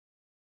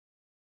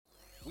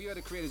We are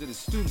the creators of the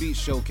Stu Beat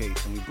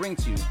Showcase, and we bring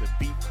to you the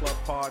Beat Club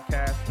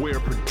Podcast, where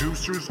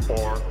producers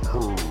are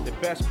heard. The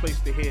best place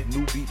to hear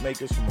new beat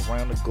makers from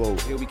around the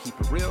globe. Here we keep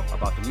it real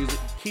about the music.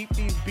 Keep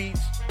these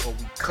beats or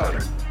we cut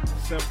it.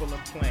 Simple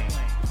and plain.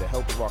 With the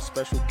help of our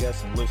special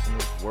guests and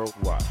listeners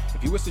worldwide.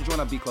 If you wish to join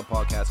our Beat Club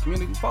Podcast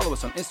community, follow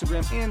us on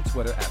Instagram and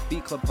Twitter at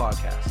Beat Club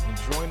Podcast.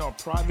 And join our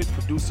private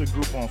producer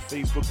group on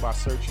Facebook by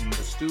searching the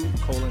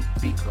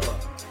Stu:"Beat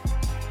Club.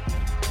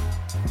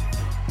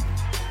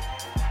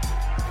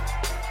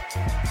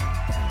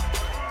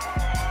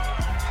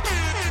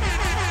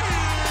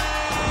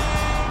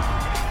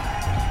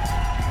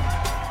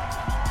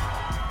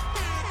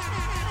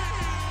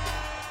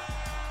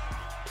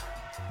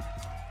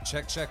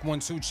 Check 1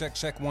 2,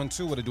 check 1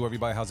 2. What to do,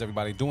 everybody? How's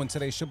everybody doing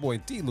today? It's your boy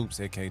D Loops,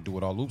 aka Do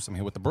It All Loops. I'm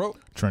here with the bro.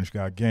 Trench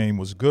Got Game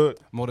was good.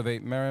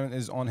 Motivate Marin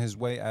is on his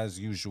way as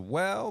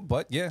usual.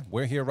 But yeah,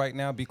 we're here right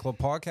now. Beat Club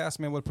Podcast,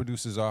 man, where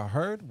producers are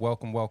heard.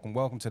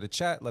 Welcome to the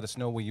chat. Let us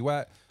know where you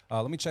at.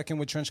 Let me check in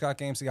with Trench Got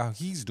Game, see how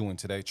he's doing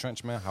today.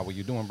 Trench, man, how are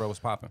you doing, bro? What's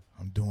popping?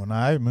 I'm doing all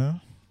right,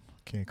 man.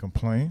 Can't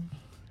complain.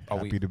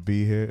 Happy to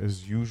be here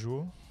as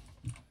usual.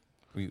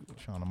 We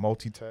trying to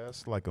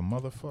multitask like a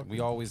motherfucker. We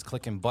always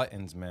clicking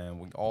buttons, man.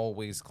 We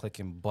always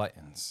clicking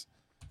buttons.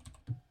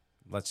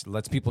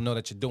 Let's people know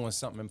that you're doing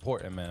something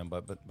important, man.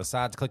 But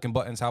besides clicking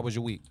buttons, how was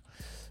your week?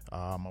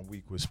 My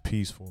week was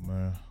peaceful,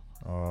 man.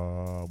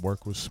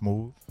 Work was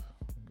smooth.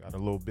 Got a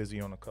little busy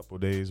on a couple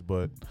of days,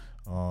 but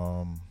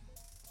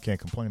can't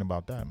complain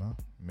about that, man.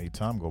 Made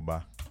time go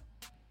by.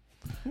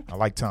 I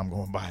like time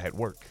going by at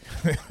work.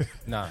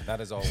 Nah,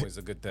 that is always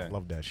a good thing.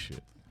 Love that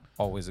shit.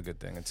 Always a good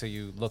thing until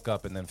you look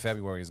up and then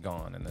February is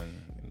gone and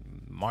then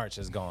March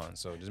is gone.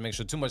 So just make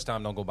sure too much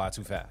time don't go by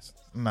too fast.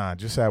 Nah,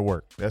 just at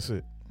work. That's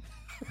it.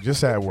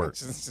 Just at work.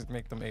 just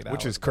make them 8 hours.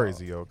 Which is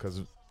crazy, yo,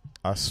 because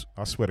I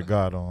swear to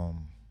God,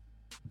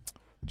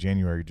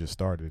 January just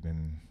started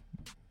and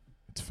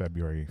it's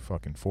February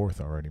fucking 4th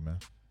already, man.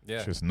 Yeah.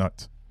 It's just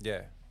nuts.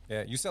 Yeah.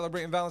 You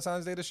celebrating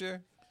Valentine's Day this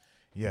year?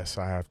 Yes,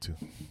 I have to.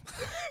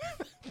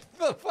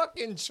 The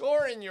fucking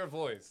chore in your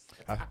voice.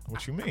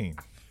 What you mean?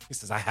 He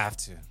says, I have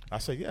to. I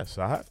say yes,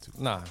 I have to.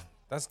 Nah,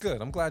 that's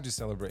good. I'm glad you're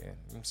celebrating.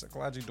 I'm so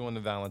glad you're doing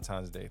the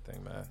Valentine's Day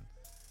thing, man.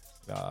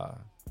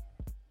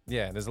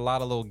 Yeah, there's a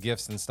lot of little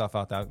gifts and stuff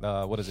out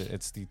there. What is it?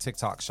 It's the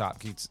TikTok shop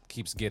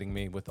keeps getting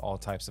me with all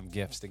types of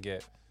gifts to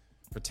get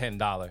for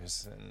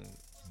 $10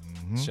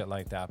 and shit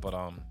like that.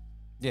 But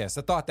yeah, it's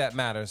the thought that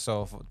matters.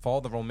 So for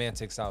all the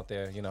romantics out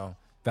there, you know,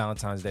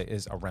 Valentine's Day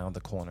is around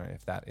the corner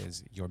if that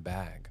is your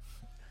bag.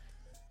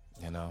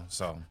 You know,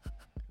 so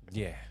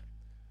yeah.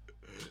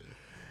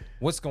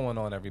 What's going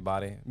on,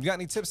 everybody? You got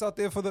any tips out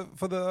there for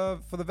the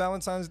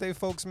Valentine's Day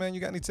folks, man? You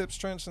got any tips,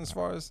 Trench, as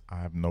far as? I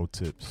have no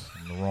tips.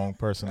 I'm the wrong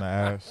person to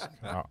ask.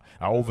 I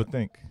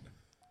overthink.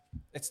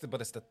 It's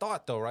the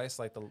thought though, right? It's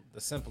like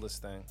the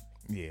simplest thing.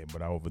 Yeah,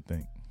 but I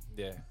overthink.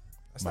 Yeah,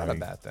 that's not a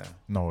bad thing.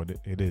 No,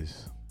 it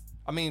is.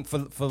 I mean,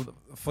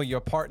 for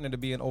your partner to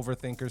be an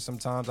overthinker,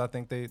 sometimes I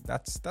think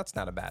that's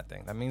not a bad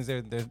thing. That means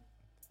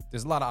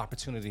there's a lot of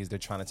opportunities they're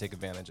trying to take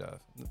advantage of,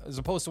 as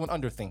opposed to an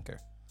underthinker.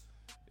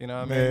 You know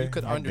what I mean? You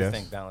could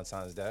underthink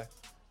Valentine's Day.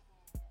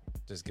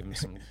 Just give him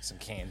some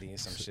candy and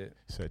some shit.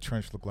 Said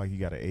Trench looked like he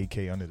got an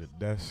AK under the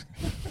desk.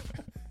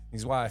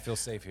 He's why I feel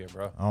safe here,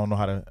 bro. I don't know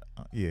how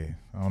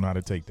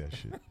to take that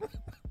shit.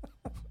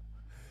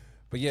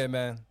 But yeah,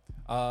 man.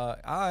 All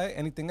right.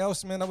 Anything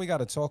else, man, that we got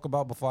to talk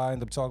about before I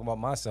end up talking about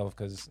myself?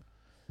 Because,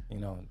 you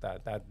know,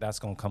 that's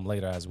gonna come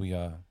later as we.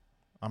 I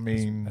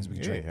mean, as we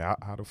drink.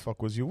 How the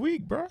fuck was your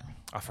week, bro?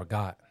 I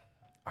forgot.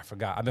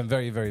 I've been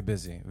very, very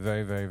busy.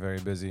 Very, very, very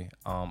busy.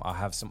 I'll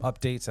have some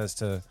updates as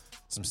to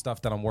some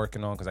stuff that I'm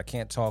working on because I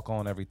can't talk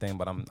on everything,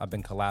 but I've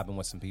been collabing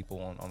with some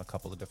people on a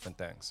couple of different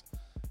things.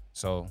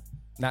 So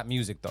not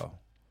music though,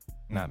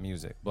 not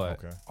music, but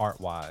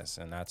art-wise,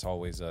 and that's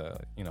always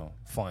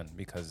fun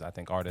because I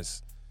think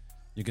artists,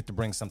 you get to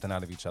bring something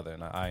out of each other,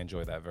 and I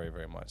enjoy that very,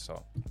 very much.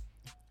 So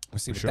we'll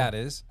see what that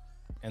is.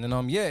 And then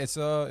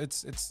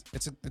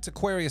it's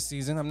Aquarius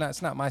season.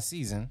 It's not my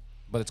season,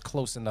 but it's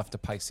close enough to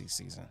Pisces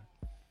season.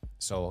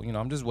 So, you know,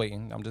 I'm just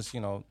waiting. I'm just,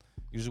 you know,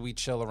 usually we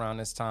chill around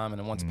this time,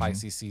 and then once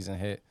Pisces season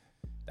hit,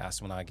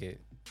 that's when I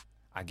get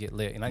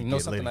lit. And I know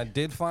something I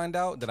did find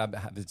out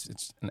that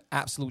it's an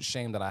absolute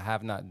shame that I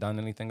have not done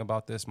anything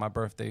about this. My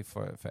birthday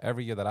for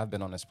every year that I've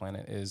been on this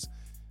planet is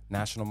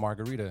National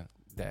Margarita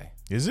Day.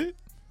 Is it?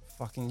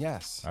 Fucking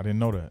yes. I didn't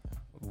know that.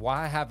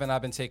 Why haven't I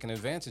been taking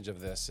advantage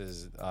of this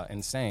is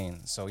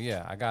insane. So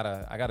yeah, I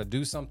gotta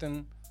do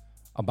something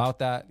about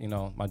that. You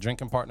know, my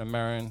drinking partner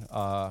Marin,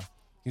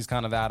 he's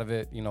kind of out of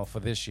it, you know, for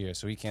this year,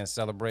 so he can't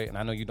celebrate. And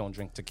I know you don't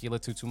drink tequila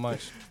too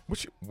much.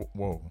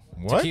 Whoa,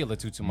 what? Tequila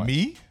too much.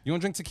 Me? You don't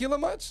drink tequila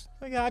much?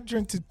 Like, I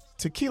drink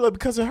tequila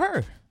because of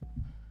her.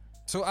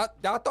 So I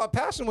thought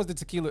Passion was the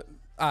tequila.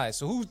 All right,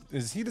 so who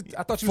is he?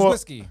 I thought you was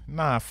whiskey.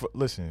 Nah,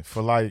 listen,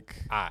 for like,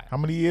 how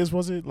many years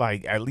was it?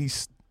 Like, at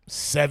least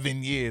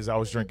 7 years I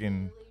was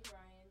drinking.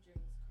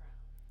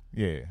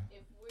 Yeah. If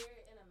we're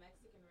in a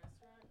Mexican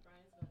restaurant,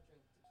 Brian's gonna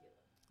drink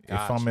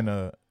tequila. If I'm in a, Gotcha. If we're in a Mexican restaurant, Brian's gonna drink tequila. Gotcha. if I'm in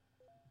a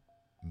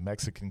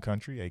Mexican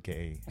country,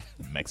 aka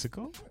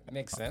Mexico.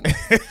 Makes sense.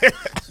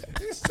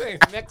 You say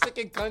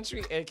Mexican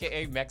country,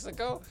 aka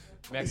Mexico?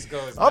 Mexico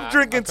is I'm not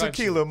drinking a country.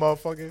 tequila,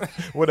 motherfucker.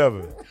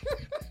 Whatever.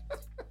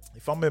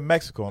 If I'm in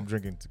Mexico, I'm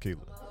drinking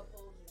tequila.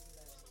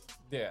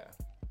 Yeah.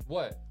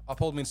 What?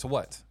 Uphold means to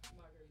what?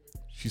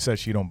 She said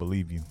she don't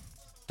believe you.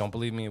 Don't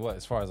believe me what?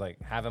 As far as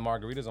like having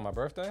margaritas on my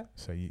birthday?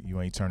 So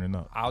you ain't turning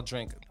up. I'll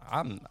drink.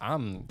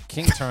 I'm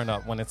king turn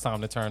up when it's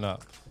time to turn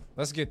up.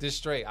 Let's get this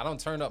straight. I don't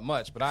turn up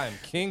much, but I am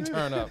king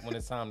turn up when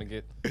it's time to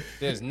get.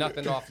 There's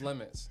nothing off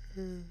limits.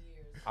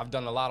 I've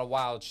done a lot of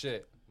wild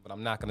shit, but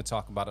I'm not going to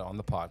talk about it on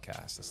the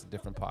podcast. It's a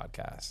different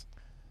podcast.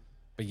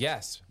 But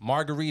yes,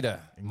 margaritas.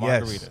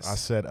 Yes, I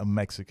said a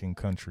Mexican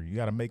country. You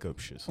got to make up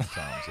shit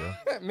sometimes,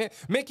 yeah.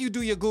 Make you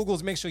do your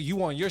Googles. Make sure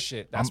you on your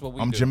shit. That's what we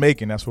do. I'm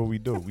Jamaican. That's what we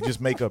do. We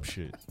just make up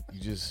shit. You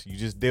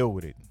just deal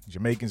with it.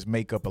 Jamaicans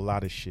make up a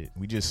lot of shit.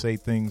 We just say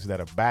things that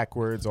are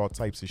backwards, all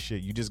types of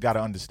shit. You just got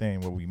to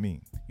understand what we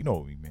mean. You know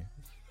what we mean.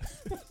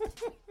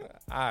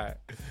 All right.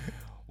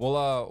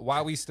 Well,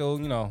 while we still,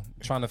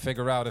 trying to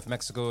figure out if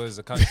Mexico is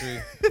a country,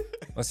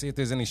 let's see if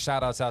there's any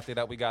shout outs out there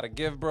that we got to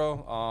give,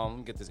 bro. Let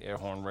me get this air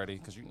horn ready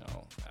because,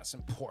 that's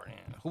important.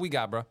 Who we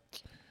got, bro?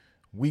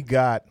 We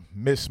got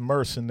Miss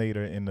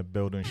Mercenator in the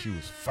building. She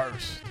was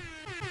first.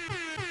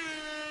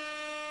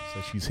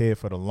 So she's here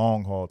for the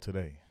long haul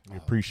today. We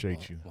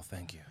appreciate you. Well,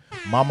 thank you.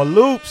 Mama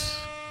Loops.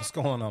 What's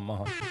going on,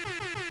 Mom?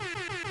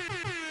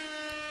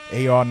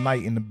 AR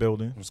Knight in the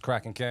building. What's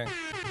cracking, King?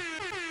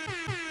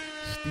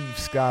 Steve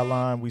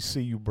Skyline, we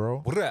see you, bro.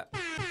 What up?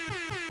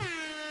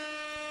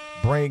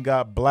 Brain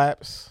got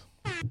blaps.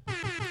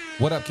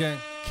 What up, King?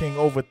 King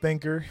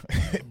Overthinker.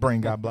 Brain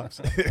got blaps.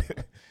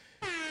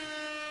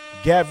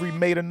 Gavry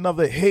made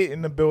another hit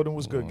in the building.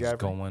 What's good, Gavry?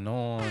 What's going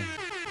on?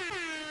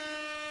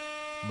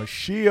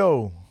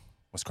 Machio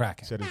What's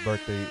cracking? said his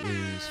birthday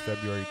is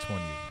February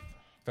 20th.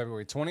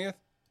 February 20th?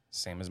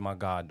 Same as my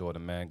goddaughter,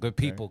 man. Good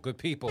people, good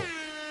people.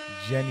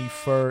 Jenny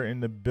Fur in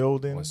the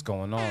building. What's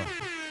going on?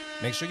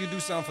 Make sure you do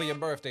something for your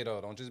birthday,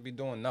 though. Don't just be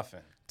doing nothing.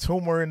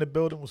 Tumor in the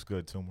building. What's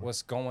good, Tumor?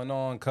 What's going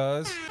on,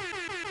 cuz?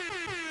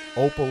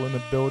 Opal in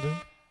the building.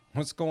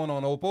 What's going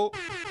on, Opal?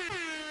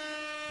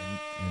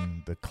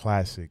 And the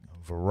classic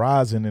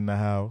Verizon in the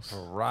house.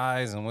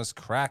 Verizon, what's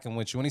cracking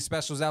with you? Any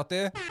specials out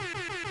there?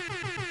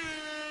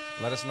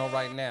 Let us know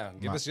right now.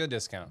 Give us your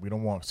discount. We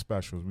don't want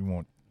specials. We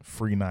want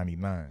free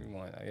 99. We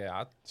want,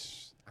 I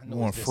know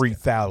We want his free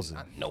discount. 1,000.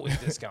 I know his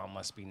discount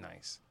must be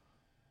nice.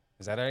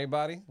 Is that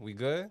everybody? We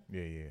good?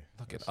 Yeah.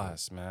 Look at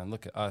us, man.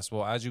 Look at us.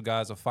 Well, as you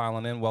guys are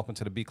filing in, welcome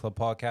to the Beat Club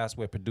Podcast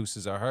where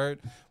producers are heard.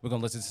 We're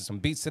going to listen to some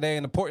beats today.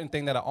 An important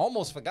thing that I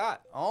almost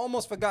forgot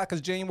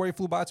because January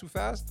flew by too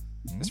fast.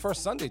 It's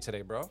first Sunday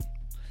today, bro.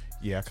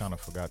 Yeah, I kind of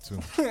forgot too.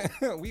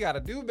 We got to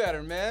do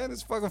better, man.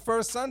 It's fucking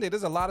first Sunday.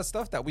 There's a lot of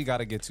stuff that we got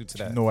to get to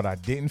today. You know what I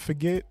didn't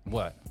forget?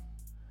 What?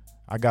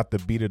 I got the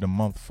Beat of the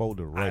Month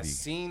folder I ready.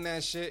 seen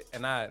that shit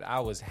and I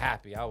was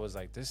happy. I was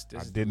like, this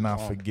I did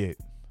not forget.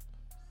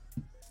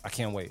 I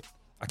can't wait.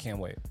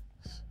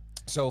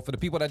 So for the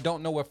people that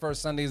don't know what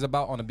First Sunday is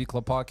about on the Beat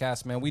Club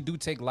Podcast, man, we do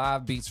take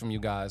live beats from you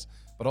guys,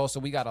 but also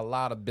we got a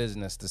lot of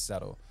business to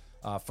settle.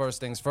 First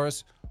things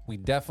first, we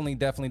definitely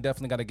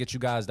got to get you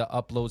guys to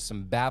upload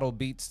some battle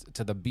beats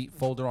to the beat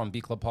folder on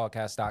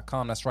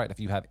beatclubpodcast.com. That's right. If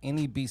you have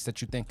any beats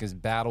that you think is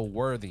battle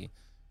worthy,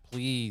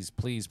 please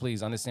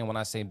understand when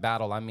I say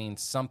battle, I mean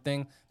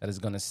something that is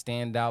going to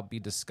stand out, be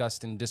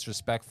disgusting,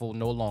 disrespectful,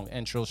 no long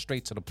intro,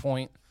 straight to the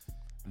point.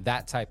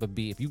 That type of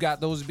beat. If you got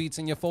those beats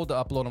in your folder,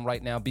 upload them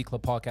right now,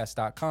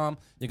 beatclubpodcast.com.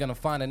 You're going to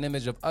find an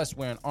image of us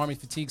wearing Army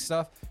fatigue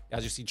stuff.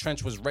 As you see,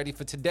 Trench was ready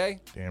for today.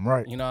 Damn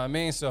right. You know what I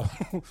mean? So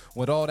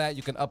with all that,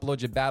 you can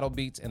upload your battle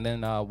beats, and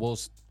then we'll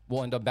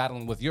end up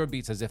battling with your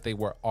beats as if they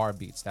were our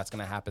beats. That's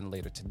going to happen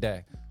later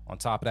today. On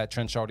top of that,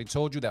 Trench already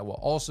told you that we're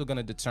also going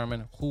to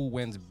determine who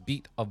wins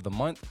Beat of the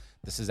Month.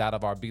 This is out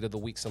of our Beat of the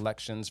Week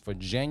selections for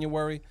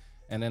January.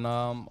 And then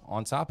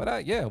on top of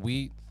that, yeah,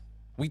 we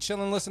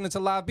chilling listening to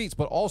live beats,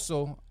 but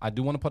also I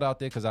do want to put out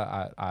there because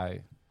I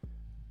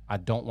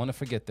don't want to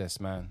forget this,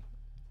 man.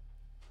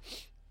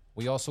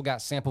 We also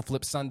got Sample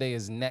Flip Sunday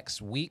is next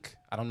week.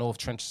 I don't know if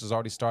Trench has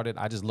already started.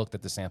 I just looked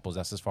at the samples.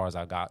 That's as far as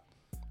I got.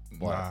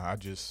 Nah, I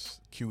just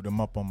queued them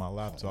up on my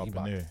laptop in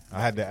there. to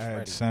I had to add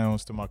ready.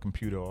 sounds to my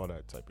computer, all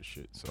that type of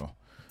shit. So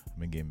I've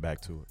been getting back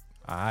to it.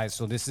 All right,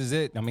 so this is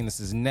it. I mean, this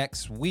is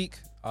next week.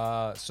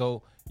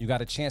 So you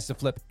got a chance to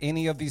flip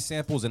any of these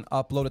samples and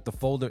upload it. The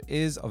folder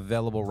is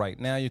available right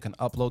now. You can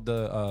upload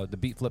the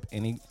beat flip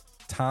any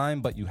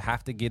time, but you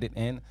have to get it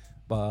in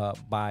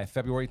by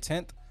February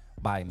 10th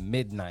by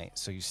midnight.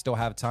 So you still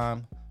have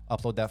time.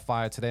 Upload that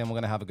fire today, and we're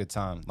gonna have a good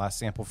time. Last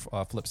sample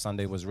flip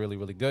Sunday was really,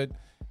 really good,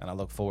 and I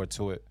look forward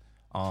to it.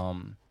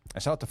 And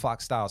shout out to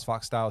Fox Styles.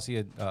 Fox Styles, he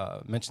had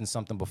mentioned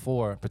something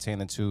before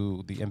pertaining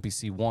to the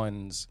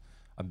MPC-1's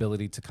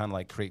ability to kind of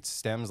like create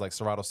stems like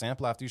Serato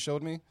Sample after you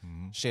showed me.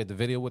 Shared the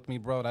video with me,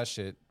 bro. That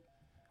shit,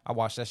 I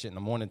watched that shit in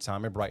the morning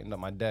time. It brightened up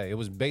my day. It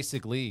was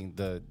basically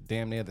the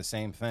damn near the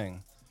same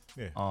thing.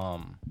 Yeah.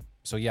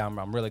 So yeah,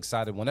 I'm really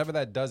excited. Whenever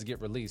that does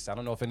get released, I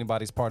don't know if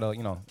anybody's part of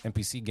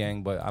NPC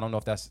gang, but I don't know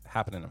if that's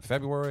happening in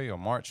February or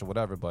March or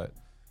whatever. But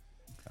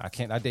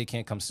that day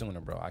can't come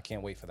sooner, bro. I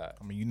can't wait for that.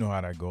 I mean, you know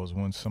how that goes.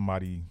 When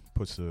somebody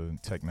puts the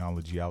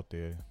technology out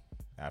there,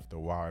 after a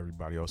while,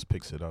 everybody else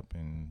picks it up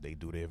and they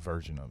do their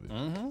version of it.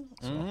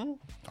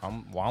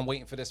 I'm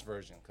waiting for this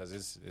version because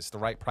it's the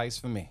right price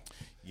for me.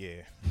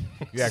 Yeah,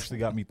 you actually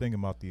got me thinking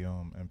about the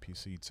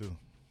MPC too.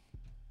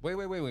 Wait,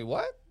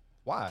 what?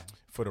 Why?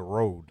 For the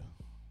road.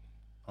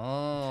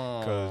 Oh.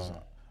 Because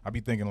I be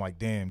thinking like,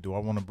 damn, do I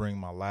want to bring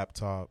my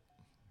laptop,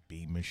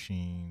 beat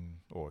machine,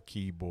 or a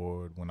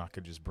keyboard when I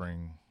could just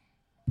bring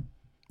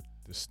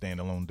this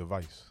standalone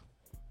device?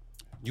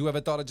 You ever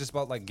thought of just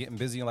about like getting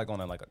busy like on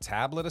a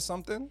tablet or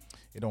something?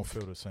 It don't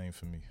feel the same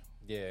for me.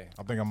 Yeah.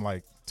 I think I'm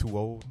like too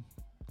old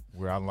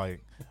where I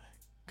like,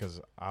 because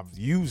I've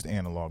used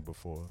analog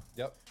before.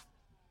 Yep.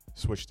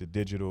 Switched to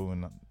digital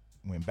and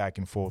went back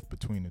and forth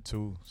between the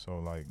two. So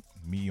like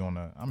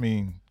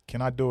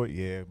can I do it?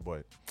 Yeah, but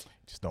it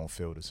just don't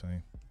feel the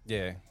same.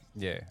 Yeah.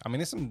 I mean,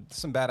 there's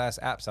some badass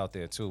apps out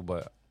there too,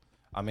 but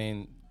I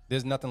mean,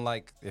 there's nothing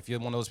like if you're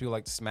one of those people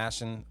like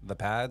smashing the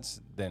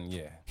pads, then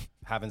yeah,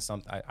 having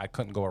some I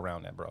couldn't go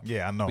around that, bro.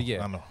 Yeah, I know. But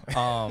yeah, I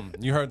know.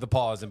 You heard the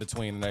pause in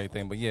between and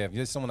everything, but yeah, if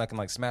you're someone that can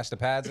like smash the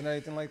pads and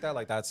everything like that,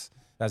 like that's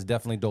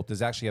definitely dope.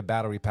 There's actually a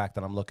battery pack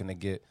that I'm looking to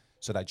get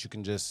so that you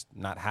can just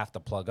not have to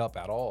plug up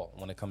at all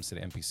when it comes to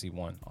the MPC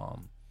one.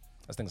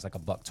 I think it's like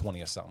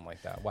 $120 or something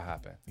like that. What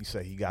happened? He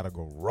said he gotta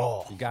go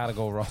raw. You gotta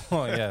go raw.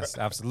 Yes,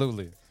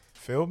 absolutely.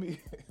 Feel me?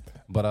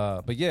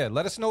 But yeah,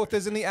 let us know if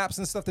there's any apps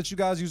and stuff that you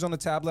guys use on the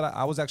tablet.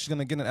 I was actually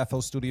gonna get an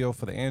FL Studio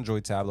for the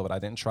Android tablet, but I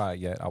didn't try it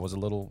yet. I was a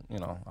little,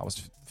 I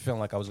was feeling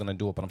like I was gonna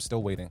do it, but I'm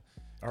still waiting.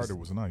 I heard it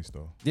was nice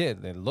though. Yeah,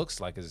 it looks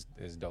like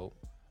it's dope.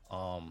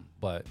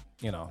 But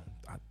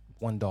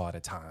one DAW at a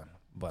time.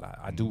 But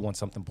I do want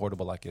something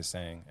portable, like you're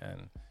saying,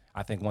 and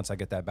I think once I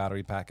get that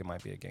battery pack, it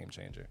might be a game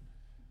changer.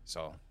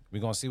 So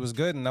we're gonna see what's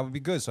good, and that would be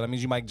good. So that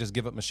means you might just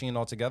give up machine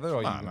altogether,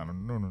 or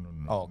No.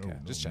 Oh, okay, no,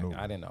 just checking. no.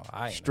 I didn't know.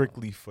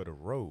 Strictly for the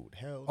road.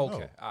 Hell no.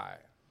 Okay, all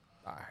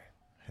right.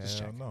 Just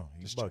Hell checking. no.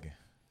 You Just bugging. checking.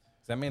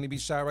 Is that Manny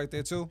Beach Shy right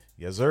there too?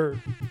 Yes, sir.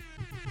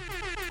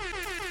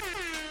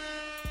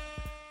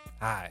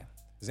 Hi.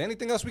 Is there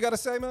anything else we gotta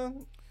say,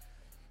 man?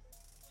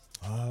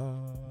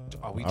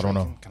 Are we I drinking? don't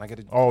know. Can I get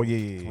a? Oh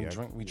yeah.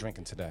 We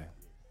drinking today.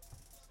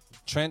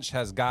 Trench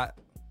has got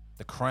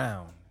the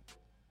crown,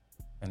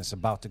 and it's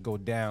about to go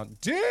down.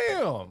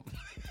 Damn!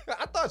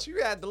 I thought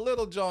you had the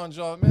Little John,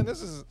 man.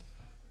 This is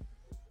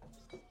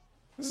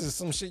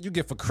some shit you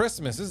get for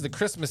Christmas. This is the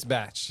Christmas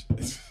batch.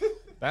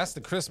 That's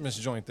the Christmas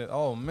joint.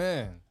 Oh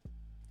man!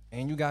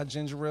 And you got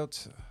ginger ale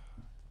too.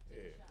 Yeah.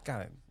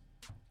 Got it.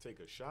 Take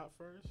a shot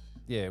first.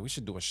 Yeah, we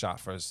should do a shot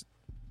first.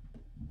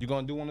 You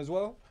gonna do one as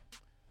well?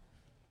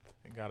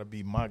 It gotta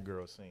be my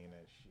girl saying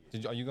that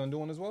shit. Are you gonna do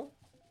one as well?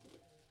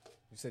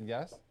 You said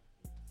yes?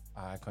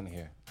 I couldn't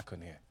hear.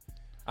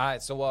 All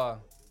right,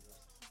 so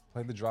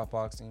play the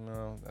Dropbox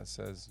email that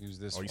says use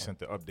this. Oh, you one. sent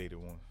the updated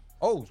one.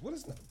 Oh, what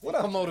is that? What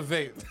I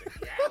motivate?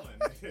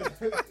 You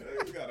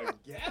got a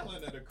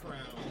gallon of the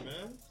crown,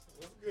 man.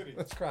 What's good?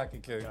 Let's crack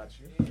it, kid. Got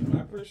you.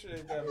 I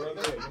appreciate that,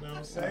 brother. You know what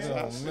I'm saying?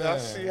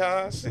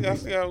 Oh, I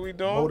see how we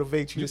doing.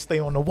 Motivate you to stay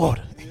on the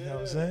water. You know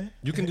what I'm saying?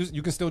 You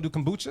can still do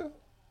kombucha?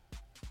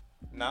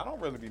 Nah, I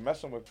don't really be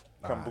messing with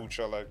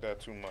kombucha like that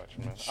too much,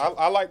 man.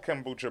 I like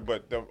kombucha,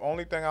 but the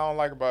only thing I don't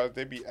like about it,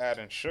 they be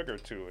adding sugar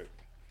to it.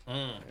 You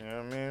know what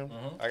I mean?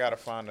 Mm-hmm. I gotta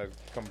find a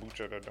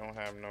kombucha that don't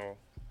have no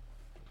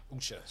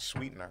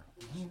sweetener.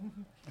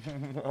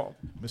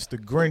 Mr.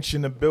 Grinch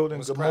in the building.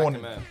 What's Good cracking,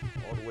 morning. man?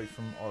 All the way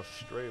from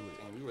Australia.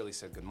 Damn, you really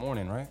said good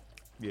morning, right?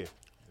 Yeah,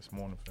 this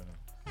morning for them.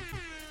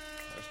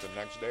 That's the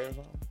next day or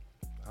something?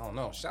 I don't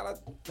know. Shout out,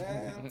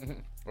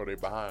 man. Or they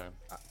behind?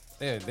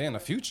 They're in the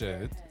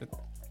future.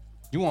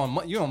 You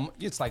on?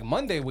 It's like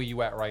Monday where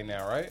you at right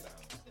now, right?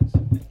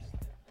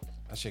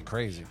 That shit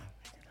crazy.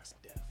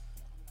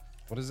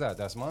 What is that?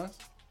 That's mine?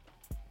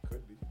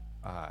 Could be.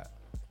 All right.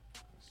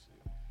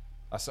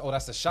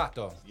 That's the shot,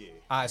 though. Yeah.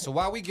 All right, so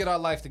while we get our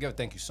life together,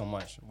 thank you so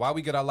much. While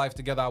we get our life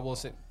together, I will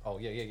say, oh,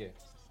 yeah. What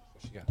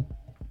she got?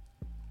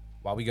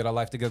 While we get our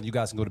life together, you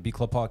guys can go to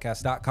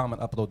beatclubpodcast.com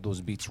and upload those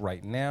beats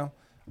right now.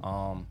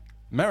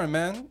 Marin,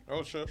 man.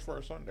 Oh, shit, it's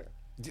first Sunday.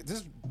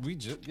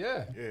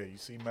 Yeah. Yeah, you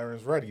see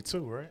Marin's ready too,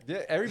 right?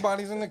 Yeah,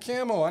 everybody's in the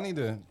camo.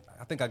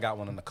 I think I got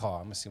one in the car.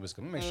 I'm going to see what's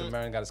good. Make sure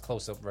Marin got his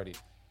close-up ready.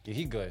 Yeah,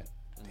 he good.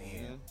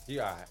 Damn. He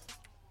all right.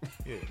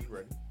 Yeah, he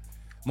ready.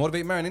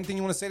 Motivate Marin, anything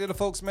you want to say to the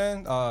folks,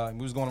 man?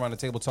 We was going around the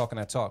table talking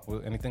that talk.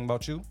 Anything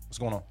about you? What's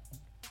going on?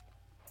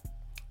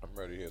 I'm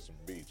ready to hear some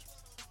beats.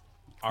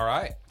 All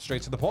right,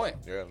 straight to the point.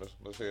 Yeah,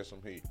 let's hear some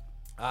heat.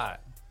 All right.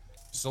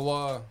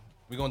 So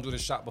we're going to do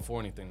this shot before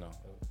anything, though.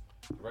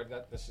 You ready?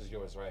 This is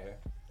yours right here.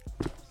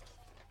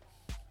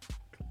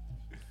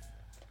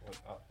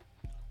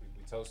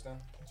 We toasting?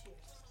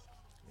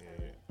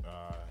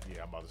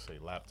 Yeah, I'm about to say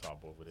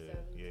laptop over there.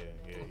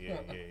 Yeah.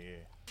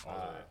 All All of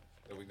right, that.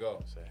 there we go.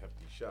 It's a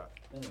hefty shot.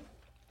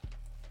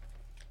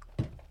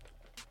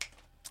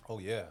 Oh,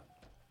 yeah.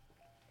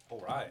 All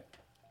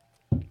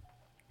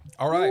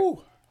right. Woo.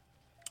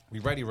 We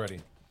ready.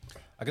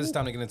 I guess it's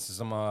time to get into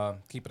some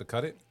keep it or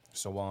cut it.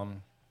 So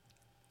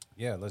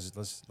yeah, let's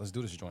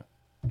do this joint.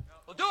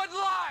 We'll do it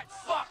live.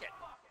 Fuck it.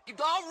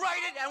 I'll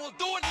write it and we'll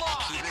do it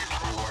live. Keep it or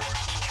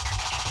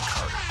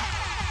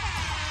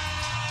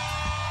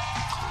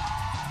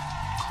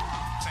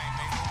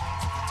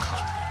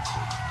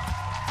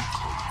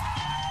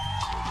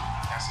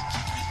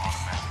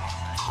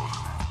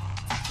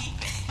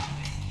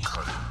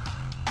cut it.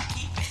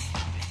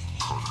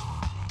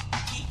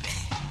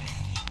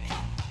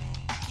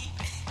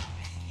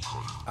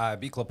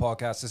 Beat Club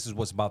Podcast, this is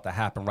what's about to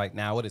happen right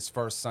now. It is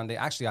first Sunday.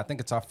 Actually, I think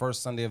it's our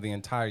first Sunday of the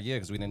entire year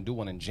because we didn't do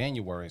one in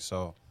January.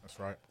 So That's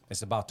right.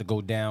 It's about to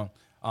go down.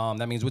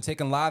 That means we're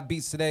taking live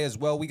beats today as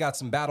well. We got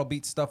some battle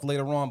beat stuff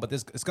later on, but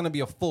it's going to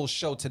be a full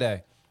show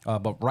today.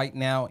 But right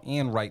now,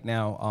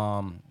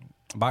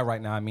 by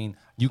right now, I mean,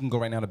 you can go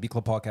right now to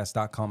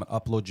beatclubpodcast.com and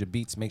upload your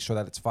beats. Make sure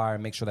that it's fire.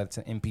 Make sure that it's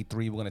an MP3.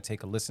 We're going to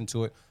take a listen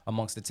to it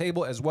amongst the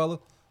table as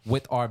well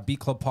with our Beat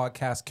Club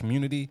Podcast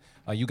community.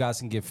 You guys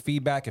can give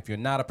feedback. If you're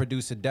not a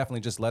producer,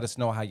 definitely just let us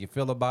know how you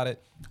feel about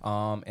it.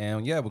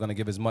 And yeah, we're going to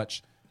give as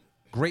much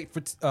great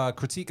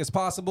critique as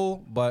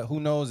possible, but who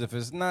knows, if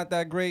it's not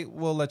that great,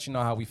 we'll let you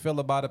know how we feel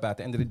about it. But at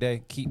the end of the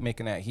day, keep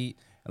making that heat,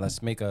 and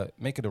let's make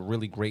it a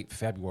really great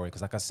February.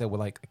 Because like I said, we're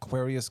like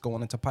Aquarius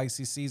going into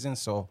Pisces season,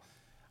 so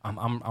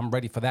I'm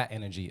ready for that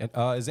energy.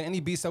 Is there any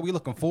beats that we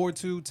looking forward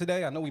to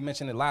today? I know we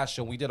mentioned it last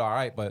show, we did all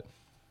right, but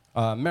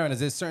Marin, is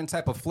there a certain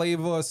type of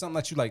flavor or something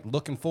that you like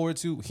looking forward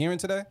to hearing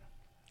today?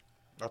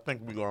 I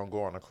think we're gonna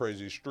go on a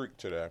crazy streak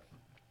today.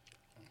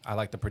 I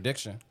like the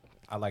prediction.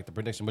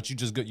 But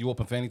you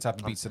open for any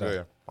type of beats today?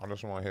 Yeah, I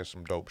just want to hear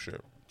some dope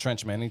shit.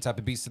 Trench, man, any type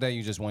of beats today?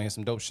 You just want to hear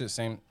some dope shit?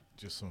 Same.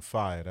 Just some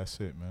fire. That's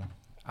it, man.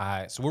 All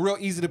right, so we're real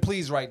easy to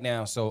please right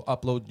now. So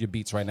upload your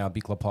beats right now,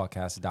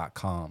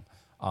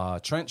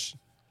 beatclubpodcast.com. Trench,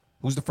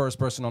 who's the first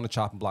person on the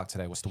chopping block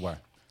today? What's the word?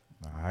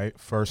 All right.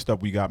 First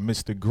up, we got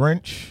Mr.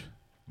 Grinch.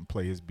 I'm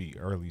play his beat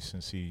early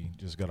since he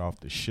just got off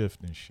the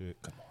shift and shit.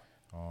 Come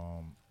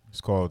on. It's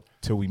called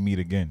Till We Meet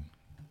Again.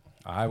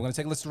 All right, we're going to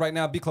take a listen right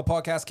now. Beat Club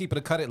Podcast, keep it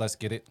or cut it. Let's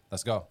get it.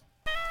 Let's go.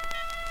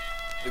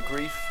 The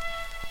grief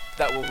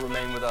that will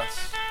remain with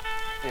us,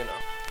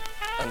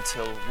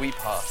 until we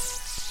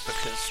pass,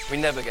 because we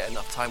never get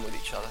enough time with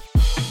each other.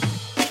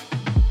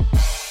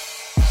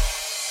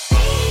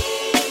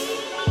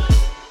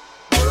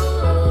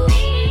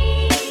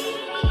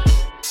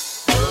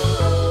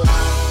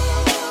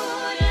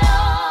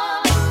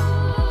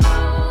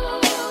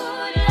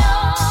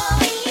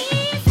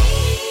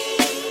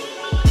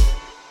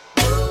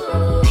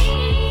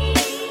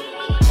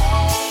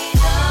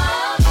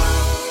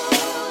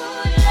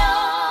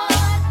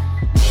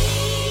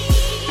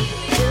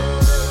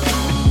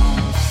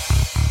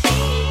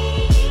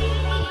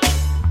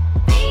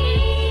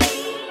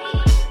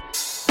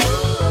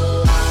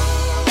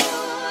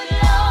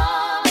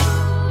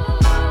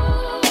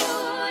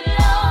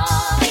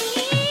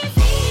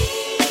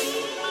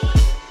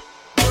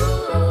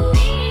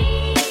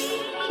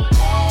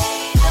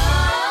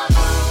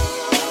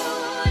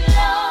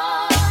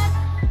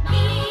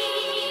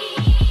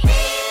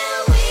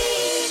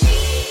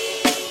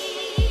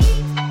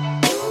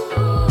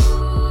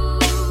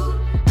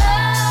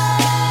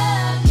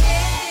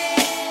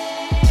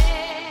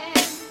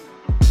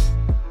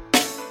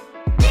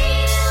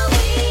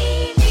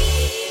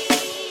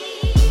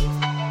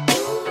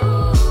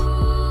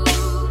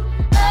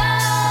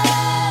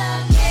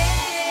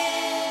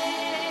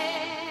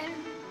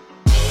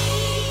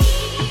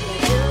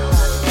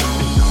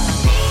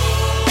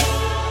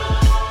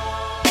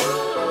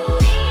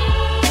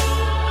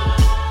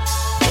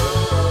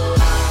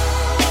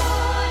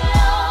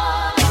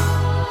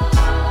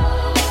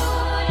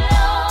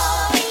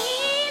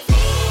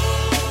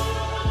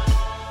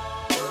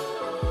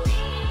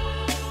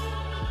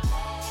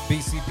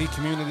 BCP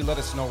community, let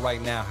us know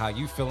right now how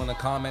you feel in the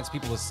comments.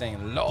 People are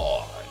saying,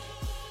 Lord.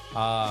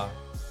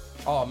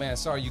 Oh, man,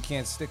 sorry you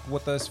can't stick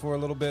with us for a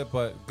little bit,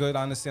 but good.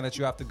 I understand that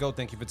you have to go.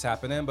 Thank you for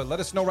tapping in. But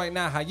let us know right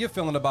now how you're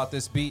feeling about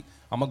this beat.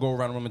 I'm going to go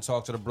around the room and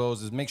talk to the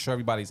bros. Just make sure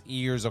everybody's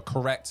ears are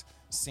correct,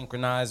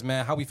 synchronized,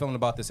 man. How we feeling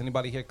about this?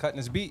 Anybody here cutting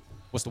this beat?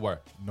 What's the word?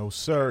 No,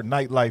 sir.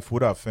 Nightlife,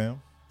 what up,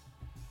 fam?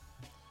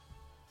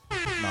 No,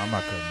 I'm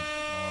not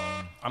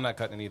cutting. I'm not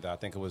cutting it either. I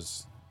think it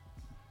was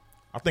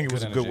a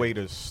good energy. way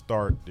to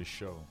start the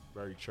show.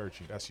 Very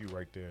churchy. That's you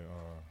right there,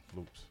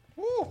 Loops.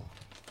 Woo. There's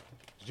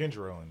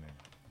ginger ale in there.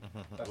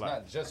 That's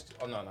not just.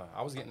 Oh, no.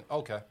 I was getting.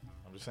 Okay.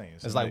 I'm just saying.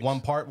 It's like one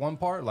part,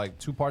 like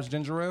 2 parts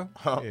ginger ale?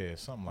 Yeah,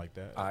 something like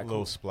that. All right, a little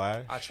cool.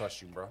 splash. I trust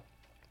you, bro.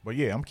 But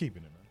yeah, I'm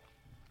keeping it, man.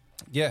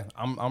 Yeah,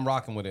 I'm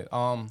rocking with it.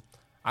 I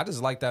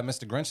just like that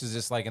Mr. Grinch is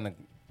just like in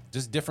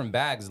just different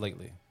bags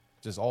lately.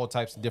 Just all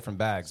types of different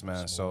bags,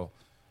 man. So,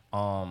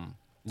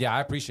 yeah,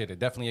 I appreciate it.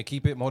 Definitely a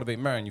keep it. Motivate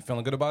Marin. You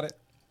feeling good about it?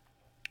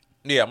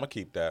 Yeah, I'm gonna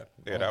keep that.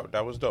 Yeah,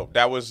 that was dope.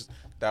 That was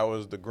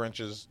the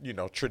Grinch's,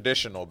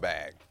 traditional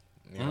bag.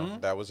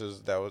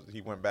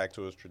 He went back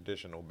to his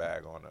traditional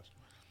bag on us.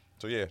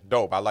 So yeah,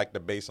 dope. I like the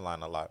bass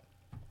line a lot.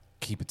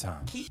 Keep it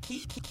time.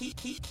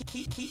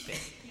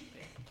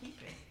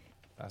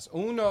 That's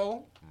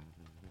Uno.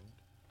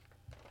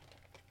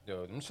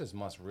 Yo, them shits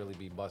must really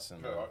be busting,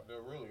 bro. They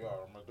really are.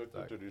 I'm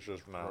addicted to these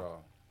shits now. Bro.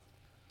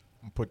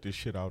 I'm gonna put this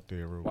shit out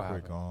there real What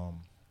quick. happened?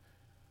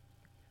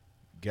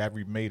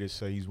 Gabby made it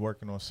say he's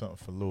working on something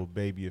for Lil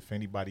Baby. If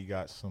anybody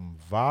got some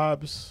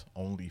vibes,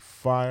 only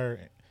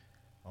fire,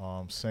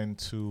 send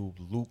to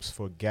loops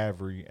for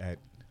Gavry at,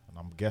 and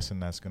I'm guessing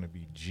that's gonna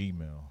be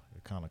Gmail.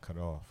 It kind of cut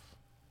off.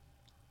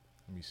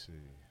 Let me see.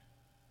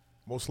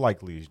 Most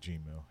likely it's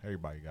Gmail.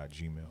 Everybody got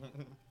Gmail.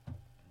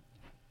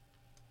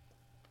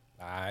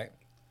 All right.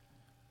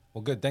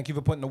 Well, good. Thank you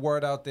for putting the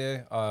word out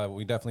there.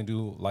 We definitely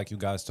do like you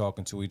guys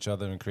talking to each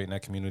other and creating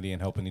that community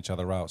and helping each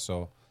other out.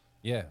 So,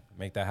 yeah,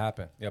 make that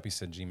happen. Yep, he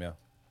said Gmail.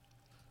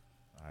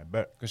 I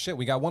bet. Good shit.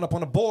 We got one up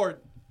on the board.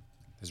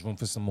 There's room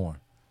for some more.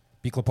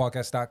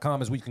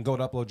 BeatClubPodcast.com is where you can go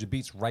to upload your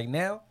beats right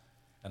now.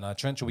 And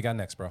Trent, what we got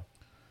next, bro?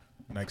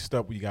 Next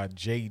up, we got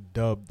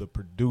J-Dub, the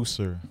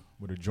producer,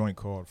 with a joint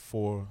called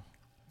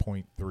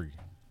 4.3.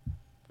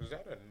 Is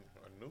that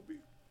a newbie?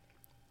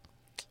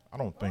 I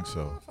don't think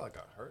so. I feel like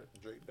I heard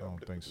J. I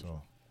don't think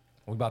so.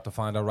 We're about to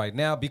find out right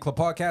now. Beat Club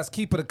Podcast,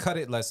 keep it or cut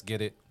it. Let's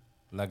get it.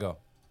 Let go.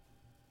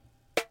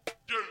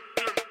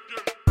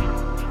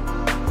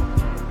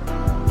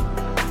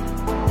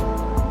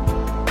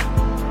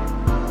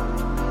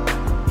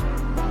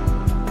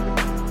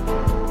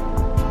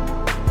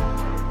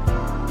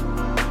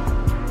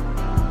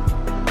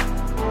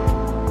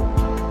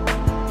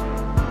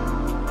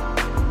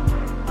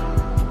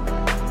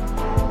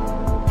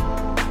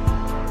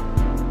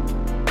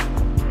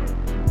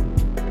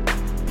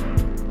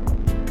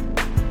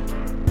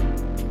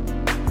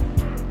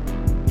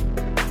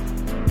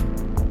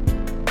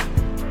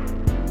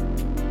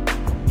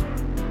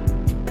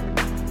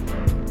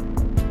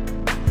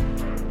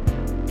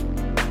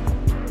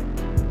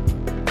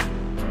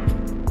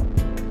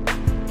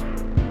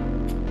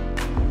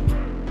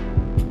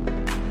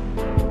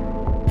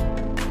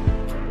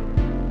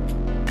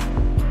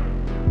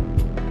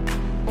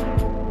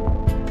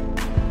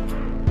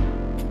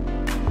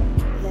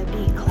 The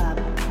Beat Club.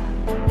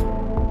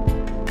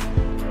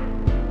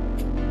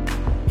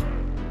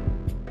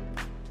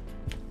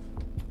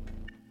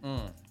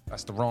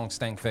 That's the wrong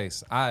stank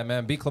face. All right,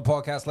 man. Beat Club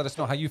Podcast, let us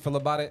know how you feel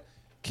about it.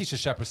 Keisha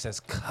Shepherd says,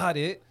 cut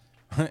it.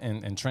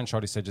 and Trench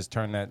already said, just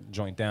turn that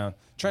joint down.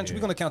 Trench, Yeah.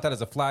 we're going to count that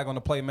as a flag on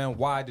the play, man.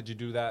 Why did you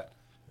do that?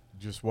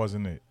 Just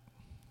wasn't it.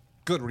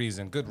 Good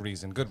reason, good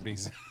reason, good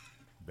reason.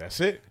 That's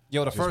it.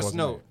 Yo, the Just first wasn't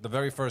note, it. the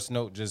very first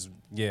note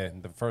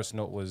the first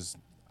note was,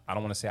 I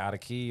don't want to say out of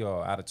key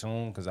or out of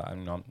tune because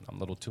I'm a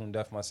little tune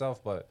deaf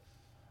myself, but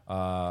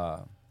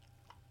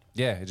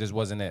yeah, it just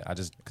wasn't it. I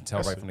just could tell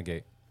That's right it. from the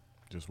gate.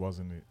 Just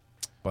wasn't it.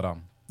 But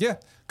yeah,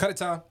 cut it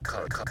time.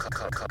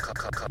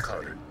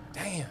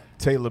 Damn.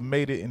 Taylor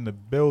made it in the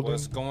building.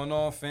 What's going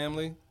on,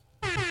 family?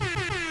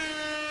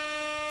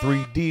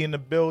 3D in the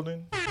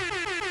building.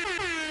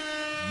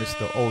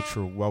 Mr.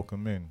 Ultra,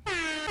 welcome in.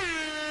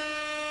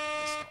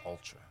 It's the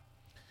Ultra.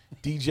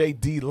 DJ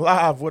D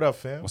Live, what up,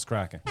 fam? What's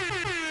cracking?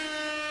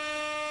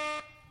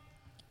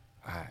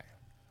 All right.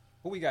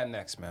 Who we got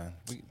next, man?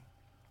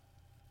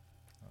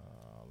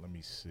 Let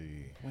me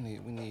see. We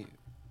need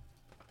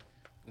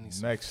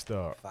some Next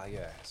up,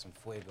 fire, some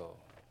fuego.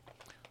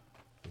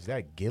 is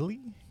that Gilly?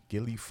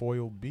 Gilly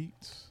Foil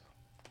Beats?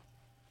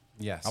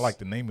 Yes. I like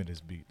the name of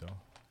this beat, though.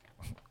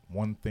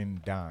 One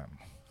Thin Dime.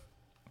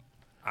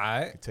 All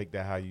right. Take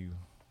that how you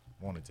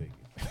want to take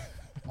it.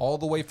 All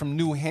the way from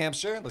New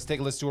Hampshire. Let's take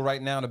a listen to it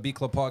right now on the Beat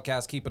Club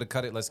Podcast. Keep it or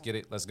cut it. Let's get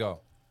it. Let's go.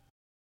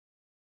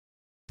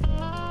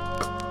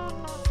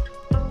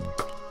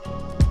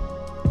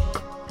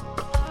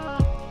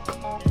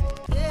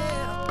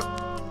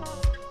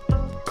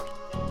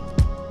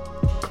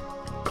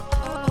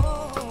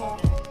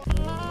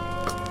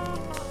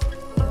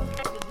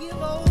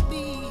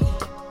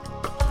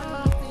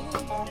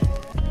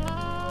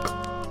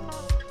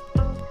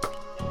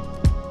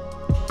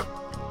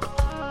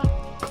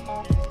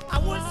 I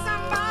want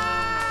somebody,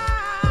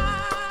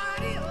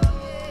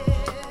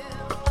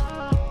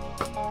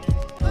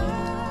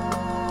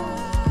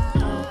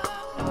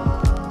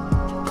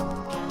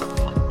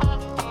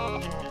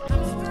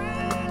 I'm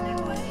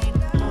stranded way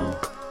down.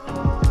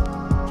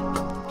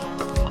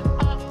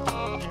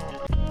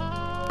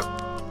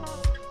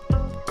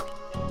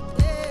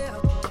 Yeah.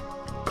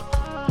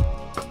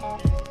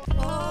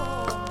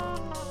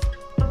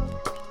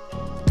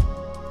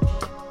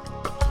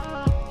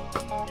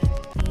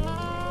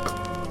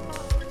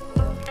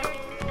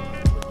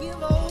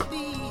 Give old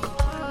B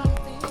one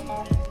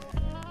thing.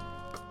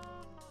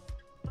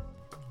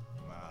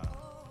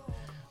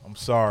 I'm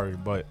sorry,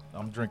 but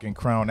I'm drinking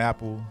Crown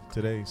Apple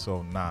today,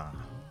 so nah.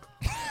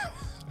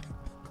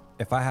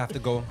 If I have to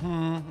go,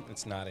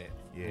 it's not it.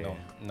 Yeah.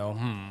 No,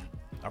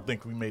 I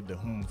think we made the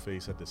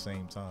face at the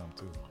same time,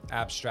 too.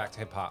 Abstract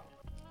hip hop.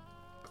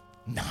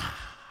 Nah.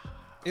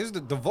 It was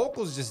the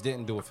vocals just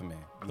didn't do it for me.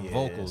 The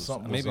vocals.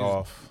 Something maybe was it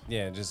off.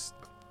 Yeah, just.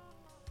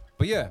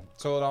 But yeah,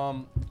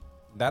 so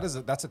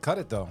That's a cut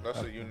it though.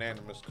 That's a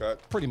unanimous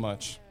cut. Pretty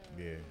much.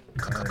 Yeah,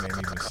 Kern ain't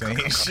even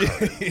saying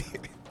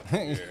shit.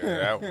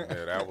 Yeah,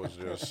 that was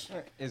just.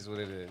 Is what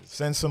it is.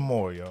 Send some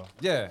more, yo.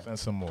 Yeah. Send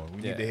some more.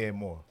 We Yeah. need to hear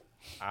more.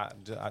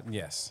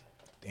 Yes.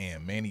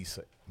 Damn,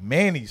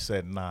 Manny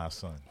said nah,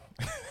 son.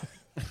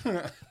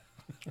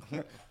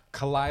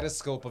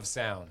 Kaleidoscope of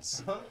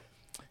sounds.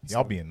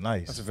 Y'all being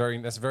nice.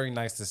 That's very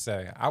nice to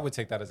say. I would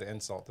take that as an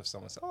insult if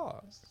someone said, "Oh,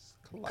 it's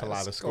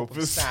kaleidoscope of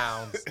is-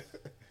 sounds."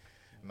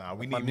 Nah,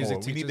 we My need music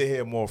more. We need to teachers-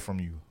 hear more from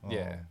you.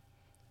 Yeah.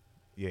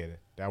 Yeah,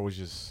 that was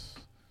just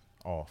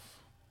off.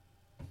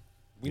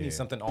 We need Yeah.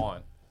 something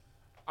on.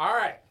 All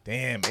right.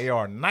 Damn,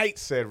 AR Knight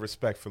said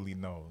respectfully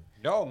no.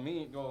 Yo,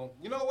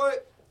 you know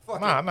what?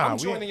 Fuck Nah, it. nah, I'm we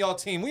joining y'all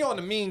team. We on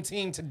the mean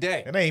team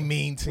today. It ain't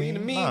mean team. We in the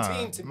mean nah,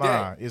 team today.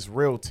 Nah, it's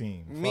real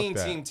team. Fuck Mean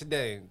that. team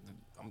today.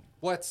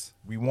 What?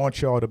 We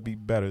want y'all to be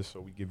better, so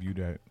we give you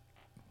that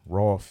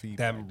raw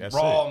feedback. That That's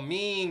raw, it.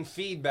 mean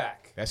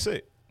feedback. That's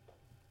it.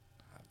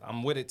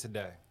 I'm with it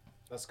today.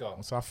 Let's go.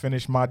 Once I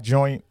finish my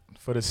joint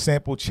for the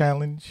sample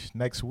challenge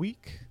next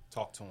week,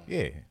 Talk to him.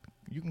 yeah,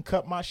 you can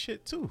cut my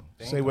shit too.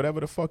 Say Bingo. whatever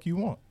the fuck you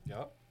want.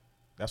 Yup.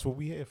 That's what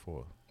we here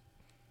for.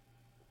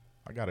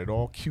 I got it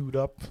all queued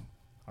up.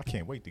 I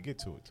can't wait to get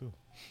to it too.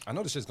 I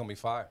know this shit's gonna be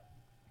fire.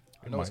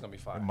 I know it's gonna be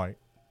fire. It might.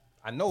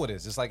 I know it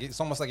is. It's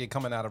almost like you're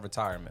coming out of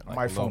retirement. I Like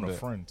might little phone a bit.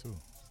 friend too.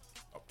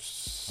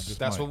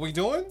 That's what we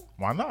doing?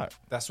 Why not?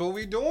 That's what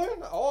we doing?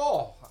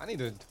 Oh, I need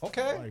to. I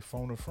Okay. might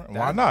phone a friend. That-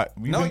 Why not?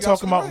 We've No, been you're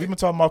talking about absolutely we've been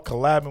talking about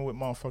collabing with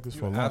motherfuckers for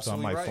You're a long time. I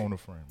absolutely might right. phone a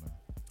friend, man.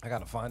 I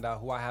gotta find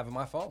out who I have in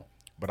my phone.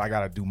 But I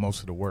gotta do most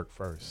of the work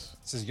first.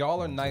 Says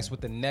y'all are nice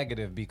with the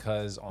negative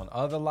because on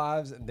other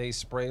lives they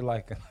spray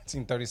like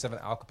 1937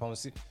 Al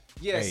Capone.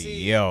 Yeah, Hey,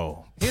 see,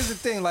 yo. here's the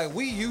thing. Like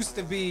we used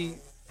to be,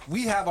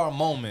 we have our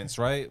moments,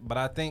 right? But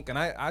I think, and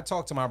I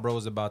talk to my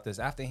bros about this.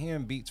 After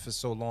hearing beats for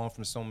so long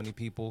from so many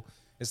people,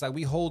 it's like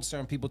we hold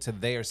certain people to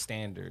their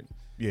standard.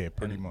 Yeah,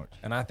 pretty much.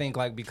 And I think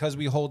like because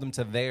we hold them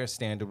to their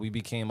standard, we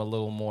became a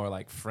little more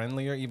like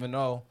friendlier. Even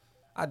though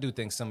I do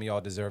think some of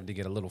y'all deserve to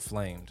get a little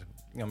flamed.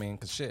 You know what I mean?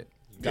 Cause shit,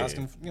 you guys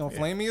Yeah. can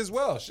flame me as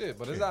well. Shit,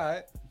 but it's all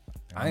right.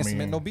 I ain't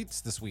submit mean- no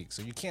beats this week,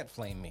 so you can't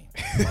flame me,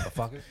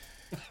 motherfucker.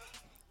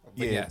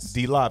 But Yeah, yes,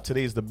 D-Lob,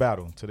 today's the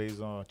battle. Today's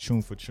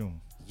tune for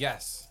tune.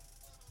 yes.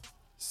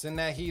 Send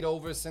that heat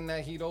over. Send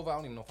that heat over. I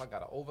don't even know if I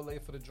got an overlay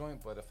for the joint,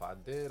 but if I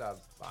did, I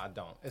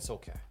don't. It's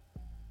okay.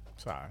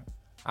 It's all right.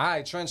 All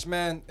right, Trench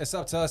Man, it's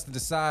up to us to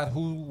decide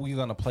who we're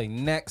going to play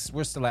next.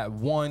 We're still at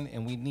 1,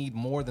 and we need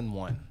more than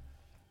 1.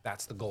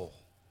 That's the goal.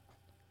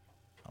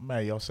 I'm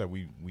mad y'all said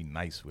we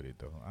nice with it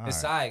though.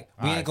 It's all right.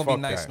 We ain't going to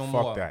be nice no fuck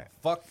more. That.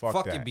 Fuck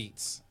your that.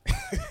 beats.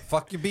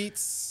 Fuck your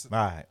beats. All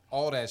right.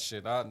 All that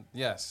shit.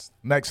 Yes.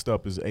 Next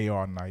up is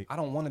AR Knight, I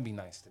don't want to be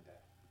nice today.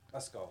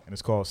 Let's go. and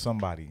it's called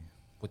Somebody.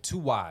 With 2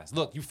 Y's.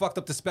 Look, you fucked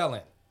up the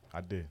spelling.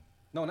 I did.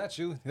 No, not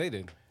you. They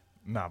did.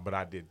 Nah, but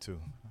I did too.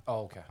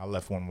 Oh, okay. I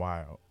left one Y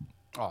out.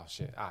 Oh,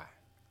 shit. All right.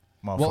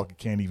 Motherfucker Well-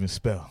 can't even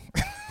spell.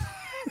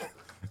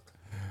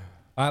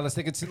 All right, let's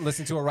take it to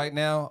listen to it right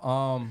now.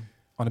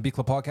 On the Beat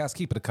Club podcast.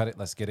 Keep it or cut it.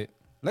 Let's get it.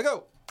 Let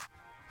go.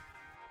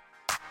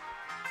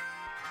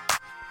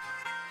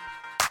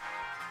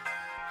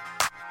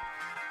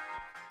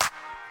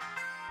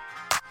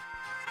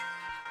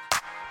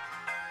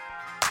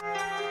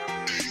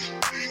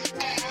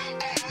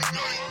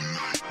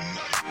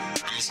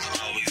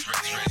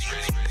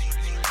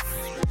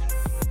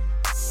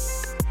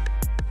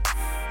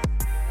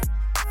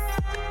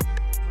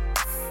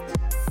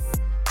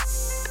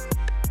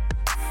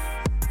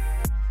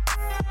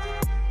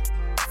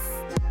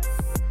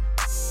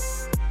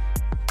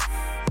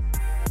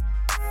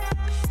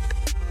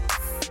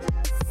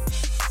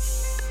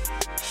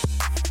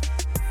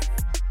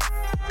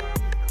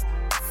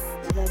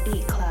 The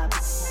Beat Club.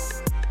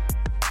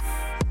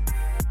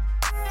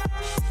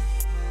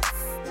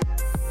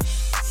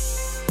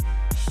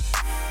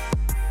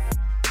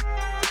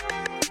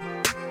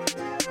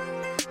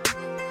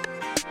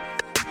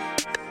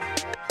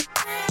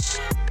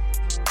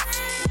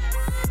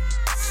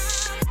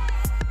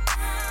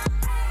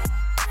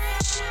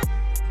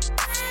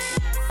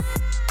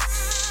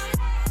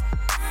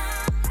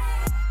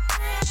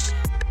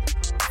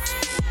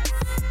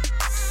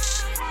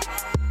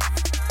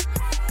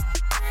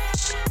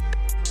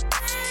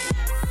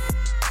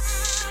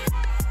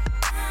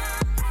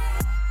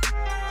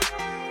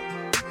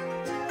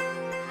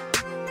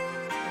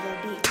 The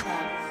Beat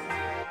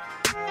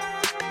Club.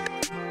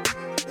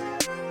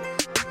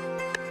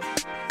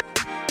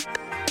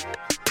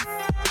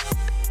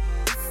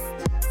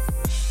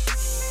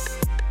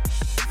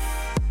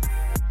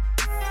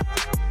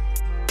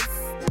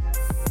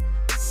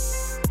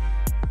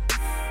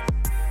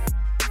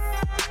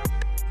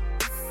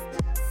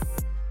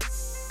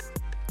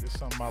 There's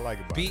something I like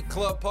about Beat it.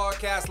 Club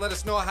podcast. Let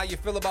us know how you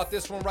feel about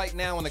this one right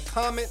now in the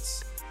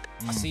comments.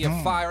 I see a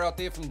fire out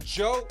there from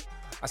Joe.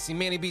 I see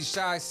Manny B.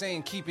 Shy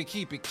saying keep it,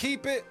 keep it,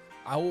 keep it.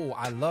 Oh,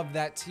 I love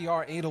that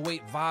TR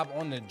 808 vibe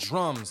on the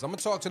drums. I'm going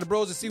to talk to the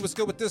bros to see what's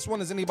good with this one.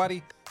 Is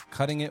anybody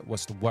cutting it?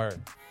 What's the word?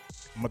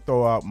 I'm gonna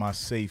throw out my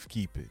safe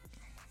keep it.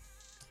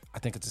 I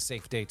think it's a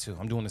safe day too.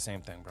 I'm doing the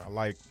same thing, bro.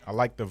 I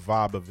like the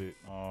vibe of it.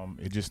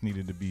 It just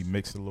needed to be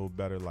mixed a little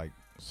better. Like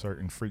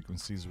certain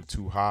frequencies were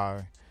too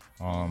high.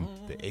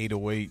 The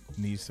 808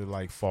 needs to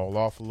like fall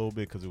off a little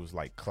bit because it was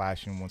like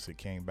clashing once it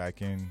came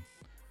back in.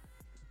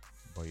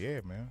 But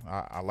yeah, man,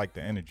 I like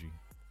the energy.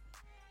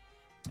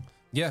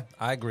 Yeah,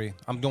 I agree.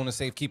 I'm doing a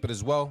safe keep it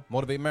as well.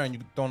 Motivate Marin, you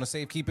doing a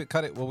safe keep it?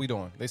 Cut it? What we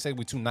doing? They say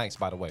we too nice,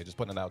 by the way. Just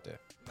putting it out there.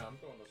 No, I'm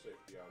throwing the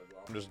safety out as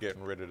well. I'm just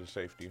getting rid of the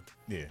safety.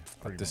 Yeah,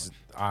 This is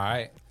all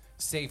right.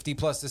 Safety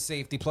plus the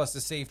safety plus the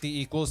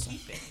safety equals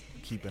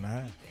keep an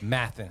eye.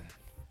 mathing.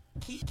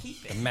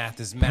 The math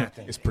is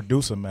mathing. It's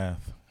producer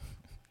math.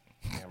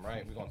 Damn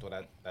right. We're gonna throw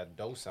that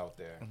dose out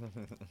there.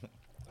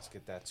 Let's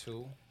get that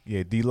too.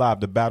 Yeah, D Live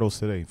the battles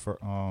today for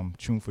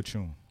tune for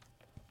tune.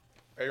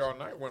 AR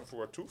Knight went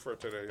for a twofer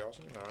today. Y'all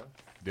seen that?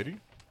 Did he?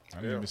 I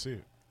didn't Yeah. even see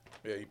it.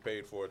 Yeah, he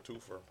paid for a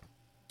twofer.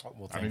 Oh,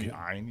 well, I thank you.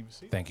 didn't even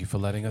see it. Thank you for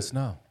letting us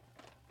know.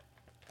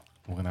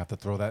 We're gonna have to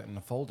throw that in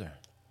the folder,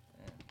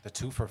 the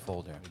twofer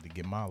folder. To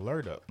get my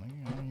alert up.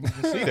 I don't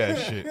even see that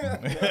shit.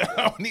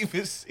 I don't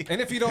even see. And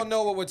if you don't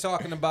know what we're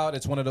talking about,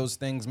 it's one of those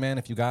things, man.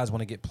 If you guys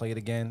want to get played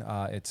again,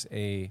 it's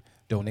a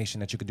donation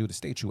that you could do to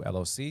Stay True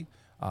LLC,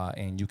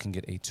 and you can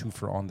get a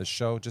twofer on the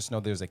show. Just know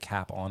there's a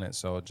cap on it,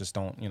 so just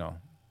don't,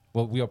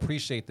 Well, we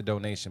appreciate the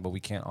donation, but we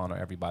can't honor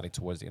everybody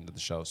towards the end of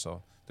the show.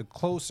 So the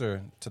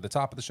closer to the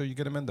top of the show you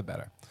get them in, the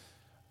better.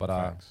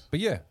 But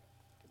yeah,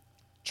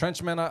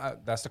 Trenchman,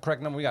 that's the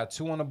correct number. We got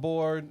 2 on the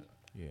board.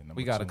 Yeah,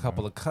 We got a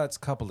couple of cuts,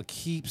 couple of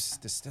keeps.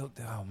 There's still,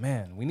 oh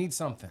man, we need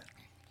something.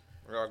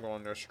 We gotta go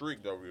on their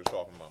streak that we was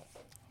talking about.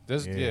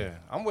 Yeah,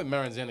 I'm with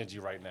Marin's energy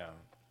right now.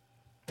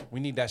 We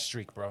need that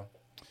streak, bro.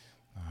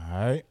 All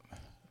right.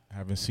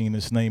 Haven't seen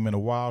this name in a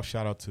while.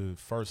 Shout out to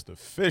First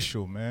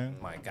Official, man.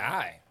 My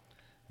guy.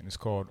 And it's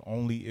called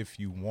Only If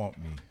You Want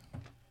Me.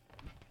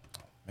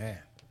 Man.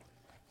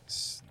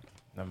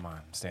 Never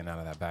mind. I'm staying out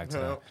of that bag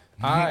today. All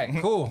right,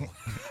 cool.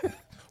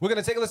 We're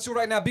going to take a listen to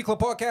it right now. B Club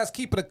Podcast.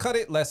 Keep it or cut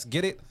it. Let's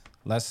get it.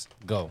 Let's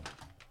go.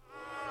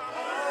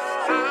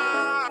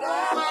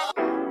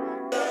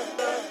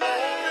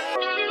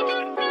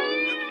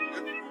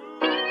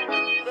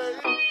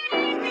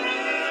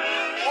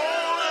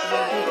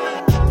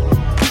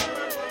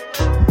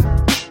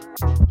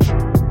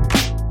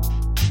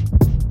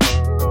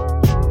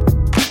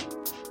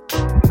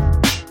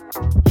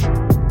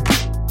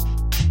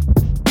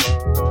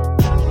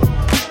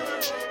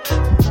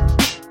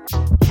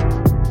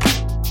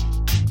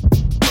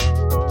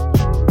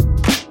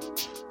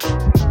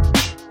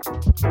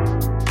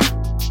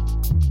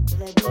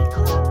 The Beat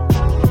Club.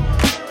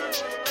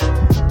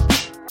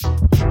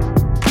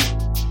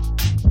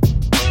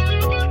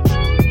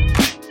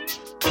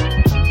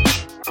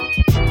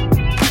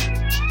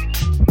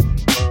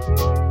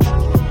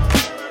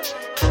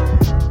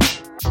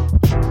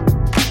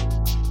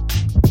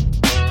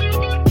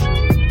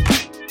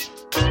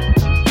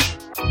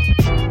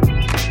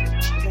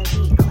 The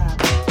Beat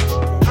Club.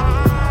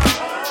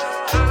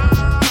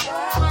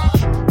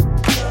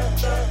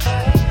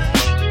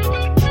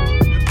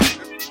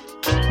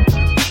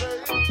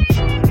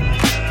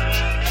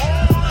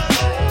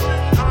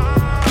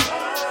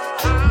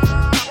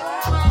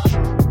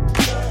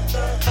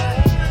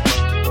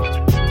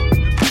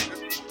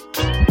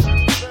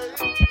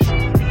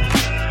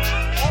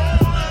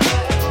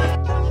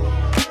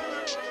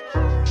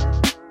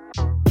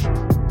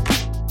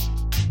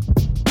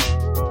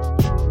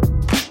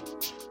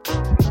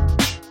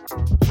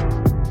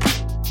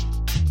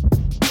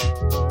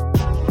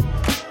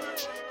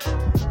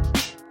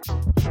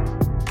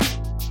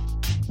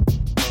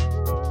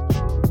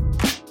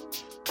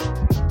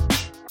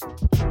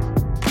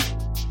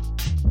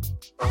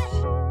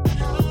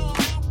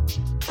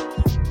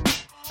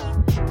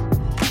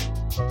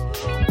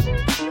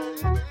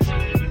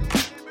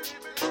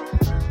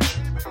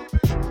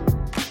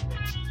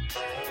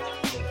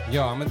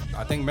 Yo,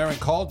 I think Marin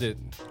called it.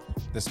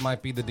 This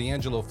might be the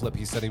D'Angelo flip.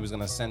 He said he was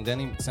going to sent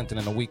it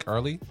in a week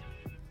early.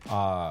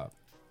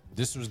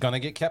 This was going to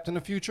get kept in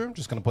the future.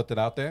 Just going to put that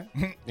out there.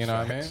 You know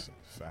what I mean?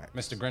 Facts.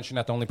 Mr. Grinch, you're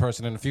not the only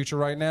person in the future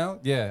right now.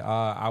 Yeah,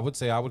 I would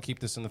say I would keep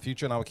this in the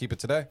future, and I would keep it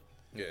today.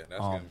 Yeah,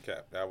 that's getting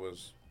capped. That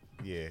was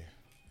Yeah.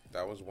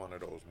 one of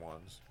those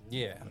ones.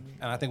 Yeah,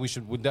 and I think we're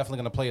definitely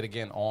going to play it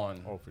again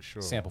on Oh, for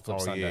sure. Sample Flip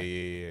oh, Sunday.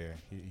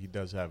 Yeah. He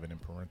does have it in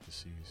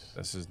parentheses.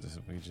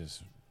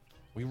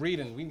 We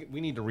reading. We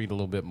need to read a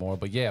little bit more,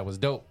 but yeah, it was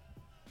dope.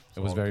 It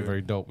was all very, good.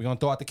 very dope. We're gonna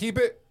throw out the keep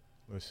it.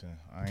 Listen,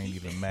 I ain't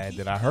even mad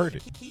that I heard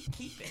it.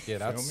 Yeah,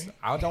 that's. me?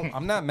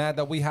 I'm not mad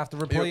that we have to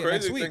replay The it next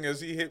crazy week. thing is,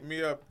 he hit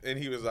me up and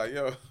he was like,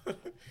 "Yo,"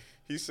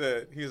 he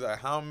was like,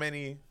 "How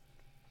many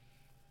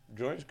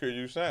joints could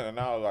you send?" And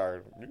I was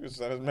like, "You can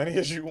send as many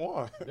as you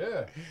want."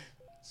 Yeah.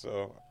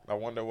 So I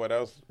wonder what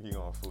else he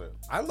gonna flip.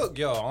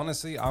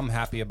 Honestly, I'm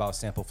happy about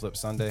Sample Flip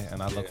Sunday,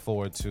 and I look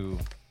forward to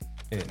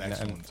it. next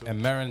And, one, too. and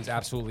Marin's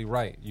absolutely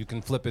right. You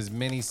can flip as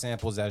many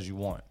samples as you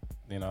want.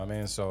 You know what I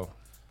mean? So,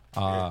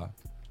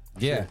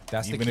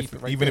 that's Even the if keep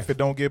it right even there. if it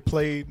don't get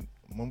played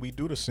when we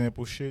do the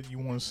sample shit, you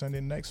want to send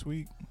it next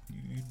week,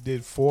 You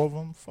did 4 of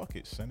them. Fuck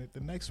it. Send it the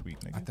next week,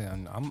 nigga.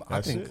 I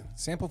That's think it.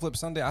 Sample Flip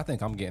Sunday. I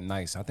think I'm getting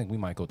nice. I think we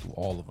might go through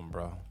all of them,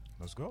 bro.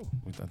 Let's go.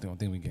 I think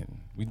we getting.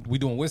 We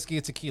doing whiskey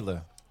or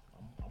tequila.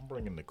 I'm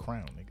bringing the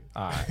crown, nigga.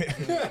 All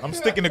right. I'm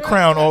sticking the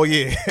crown all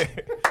year.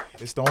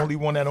 It's the only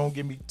one that don't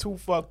get me too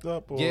fucked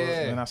up,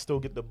 Yeah. and I still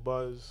get the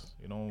buzz.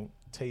 You know,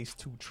 taste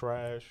too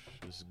trash.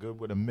 It's good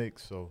with a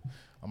mix, so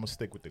I'm gonna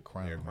stick with the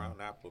crown. Yeah, man. Crown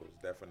Apple is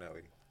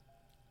definitely.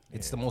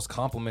 It's the most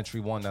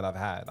complimentary one that I've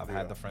had. I've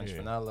had the French yeah.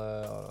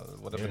 vanilla,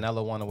 or the Yeah.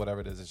 vanilla one, or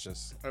whatever it is. It's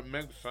just It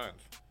makes sense.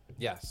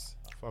 yes.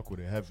 Fuck with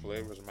it heavy. man.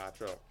 Flavors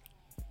match up.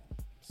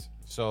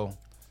 So,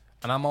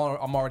 and I'm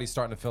already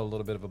starting to feel a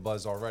little bit of a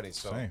buzz already.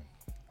 So, Same.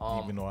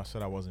 Even though I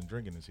said I wasn't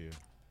drinking this year,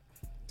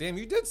 damn,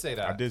 you did say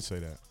that. I did say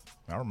that.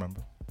 I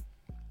remember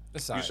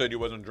It's You alright. said you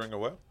wasn't drinking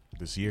what?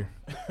 this year.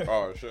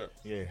 Oh shit!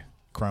 Yeah,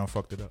 crown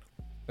fucked it up.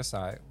 It's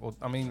alright. Well,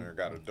 I mean, I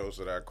got a dose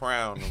of that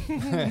Crown.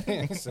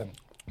 listen,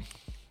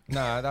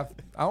 I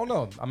don't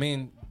know. I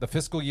mean, the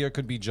fiscal year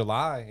could be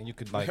July, and you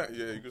could like,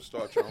 Yeah, you can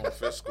start your own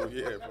fiscal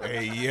year. Man.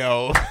 Hey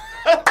yo,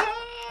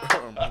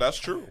 That's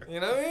true. you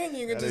know what I mean?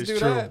 You can That just is do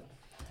true. that.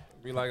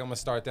 Be like, I'm gonna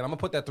start that. I'm gonna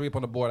put that 3 up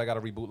on the board. I got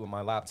to reboot with my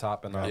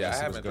laptop, and Yeah, I just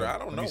see what's haven't. good. I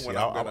don't let know me see. when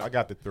I'm gonna. I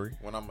got the 3.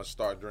 when I'm gonna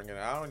start drinking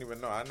it. I don't even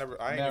know. I ain't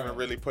Never. even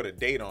really put a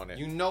date on it.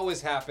 You know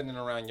it's happening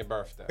around your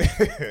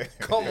birthday.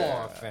 Come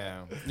on,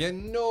 fam. You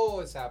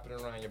know it's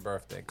happening around your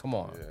birthday. Come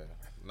on. yeah.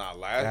 Nah, It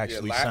last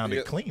actually year,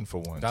 sounded clean for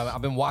once.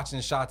 I've been watching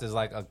shots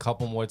like a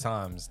couple more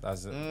times.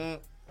 That's it.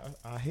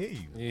 I hear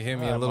you. You hear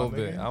me All a right, little my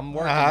bit. nigga. I'm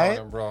working Alright.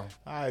 on it, bro. All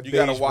right, You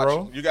gotta beige, watch.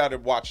 bro. You gotta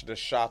watch the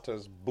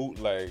Shotta's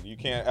bootleg. You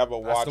can't ever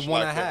watch. the one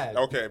like I had.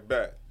 Okay,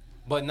 bet.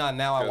 But not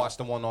now. I watch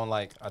the one on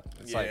like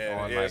it's like Yeah,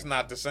 on yeah, like it's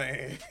not the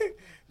same.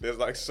 There's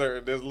like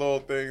there's little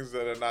things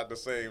that are not the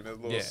same. There's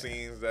little Yeah.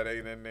 scenes that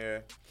ain't in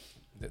there.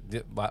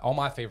 all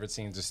my favorite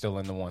scenes are still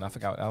in the one. I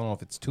forgot. I don't know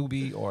if it's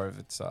Tubi or if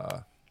it's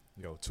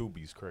Yo,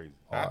 Tubi's crazy.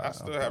 I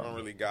still haven't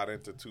really got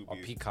into or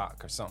Tubi.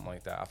 Peacock or something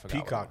like that. I forgot.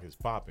 what Peacock is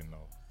popping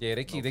though. Yeah,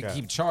 they keep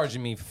Okay.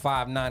 charging me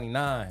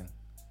 $5.99.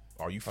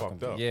 Oh, you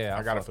fucked up. yeah,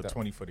 I got it fucked for up.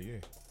 20 for the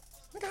year.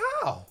 Like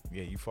how?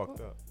 Yeah, you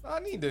fucked up. I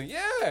need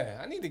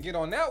to get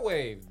on that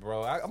wave,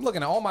 bro. I'm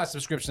looking at all my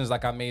subscriptions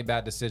like I made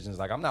bad decisions.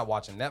 Like I'm not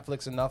watching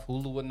Netflix enough,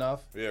 Hulu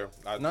enough. Yeah,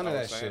 None of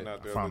was that saying shit.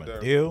 That the I found other a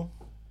day. deal.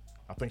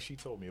 I think she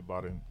told me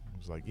about it. I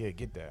was like, yeah,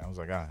 get that. I was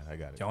like, all right, I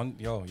got it.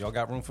 Y'all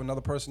got room for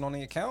another person on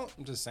the account?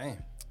 I'm just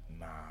saying.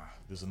 Nah,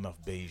 there's enough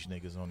beige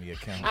niggas on the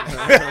account.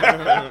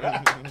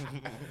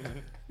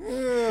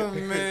 Oh,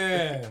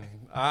 man.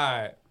 All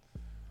right.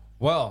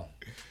 Well,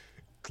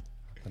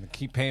 I'm going to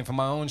keep paying for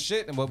my own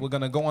shit, and we're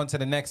going to go on to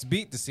the next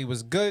beat to see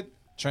what's good.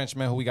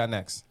 Trenchman, who we got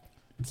next?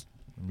 Let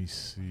me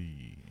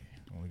see.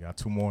 We got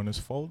 2 more in this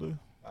folder.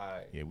 All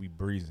right. Yeah, we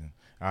breezing.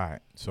 All right.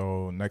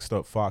 So next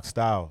up, Fox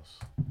Styles.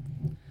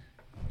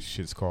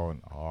 Shit's called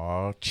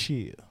Aw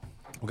Chill.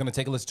 We're going to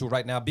take a listen to it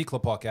right now. B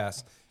Club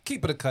Podcast.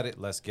 Keep it or cut it.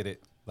 Let's get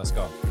it. Let's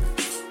go.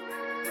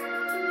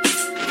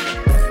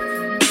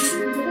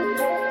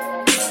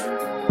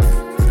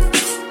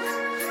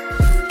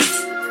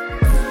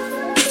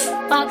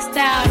 Fox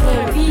style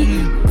hood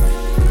beat.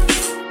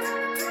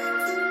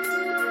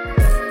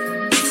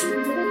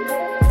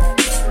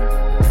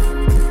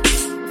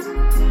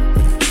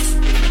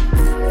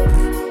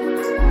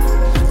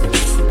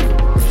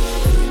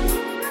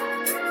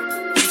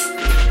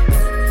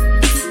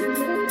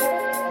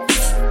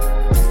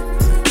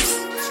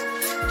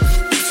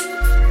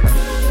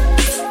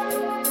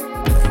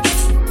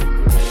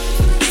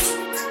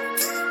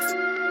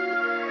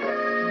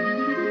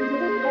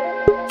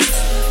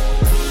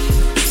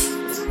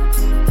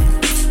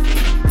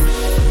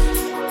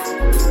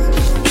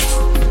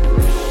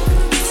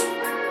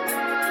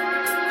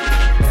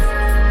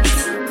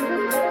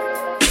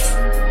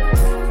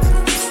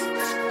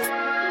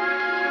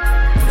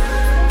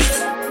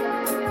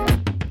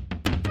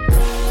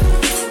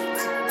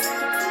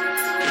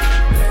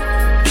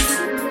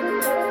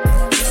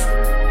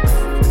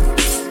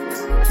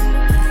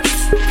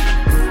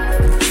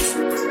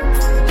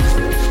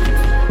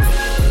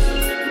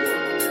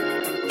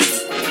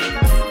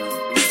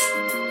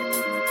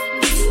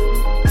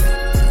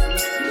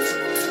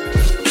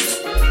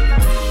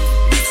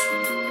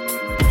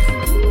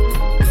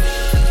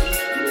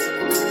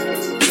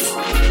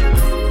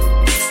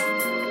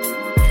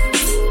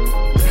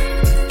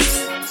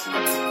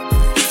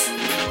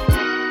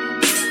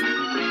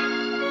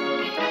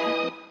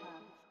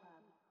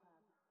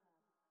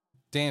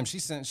 Damn, she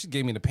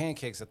gave me the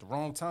pancakes at the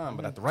wrong time,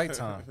 but at the right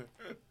time.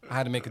 I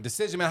had to make a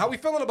decision, man. How we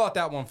feeling about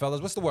that one,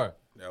 fellas? What's the word?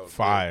 That was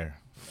Fire.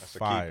 That's a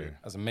Fire.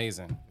 That's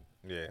amazing.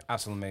 good. Yeah,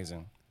 Absolutely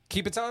amazing.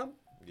 Keep it time?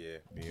 yeah.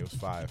 Yeah, it was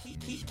fire for me.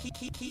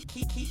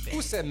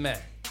 Who said man?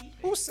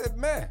 Who said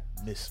man?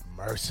 Miss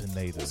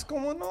Mercenator. What's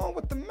going on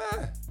with the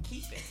man?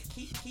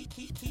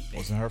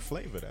 Wasn't her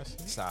flavor, that's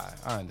it. Sorry,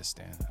 I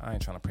understand. I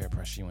ain't trying to peer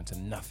pressure you into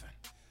nothing.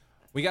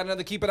 We got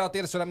another keep it out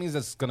there, so that means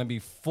it's gonna be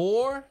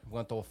 4. We're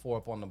gonna throw a 4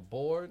 up on the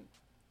board.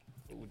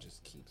 Food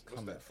just keeps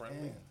coming. that,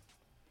 friendly?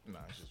 Nah,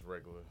 it's just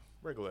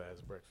regular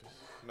ass breakfast.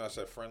 No, I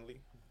said friendly.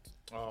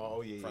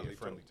 Oh, yeah, Friendly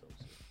friendly toast.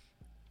 toast.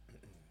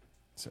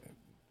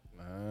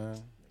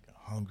 Man,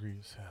 Hungry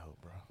as hell,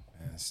 bro.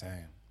 man,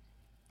 same.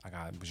 But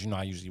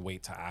I usually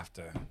wait till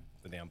after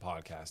the damn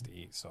podcast to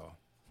eat, so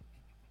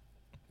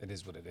it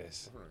is what it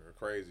is.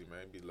 Crazy,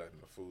 man. Be letting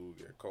the food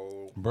get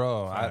cold.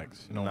 Bro,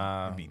 Facts. You know,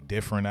 nah. it'd be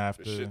different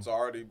after. The shit's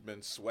already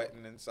been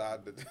sweating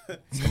inside the,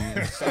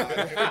 inside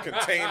the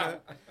container.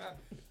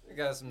 We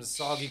got some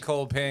soggy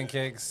cold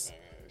pancakes.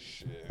 Man,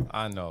 shit.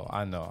 I know.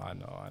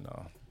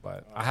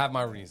 But I have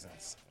my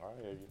reasons.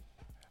 I hear you.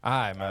 All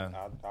right, man.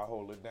 I'll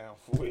hold it down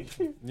for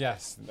you.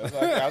 Yes.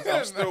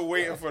 I'm still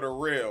waiting for the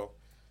real.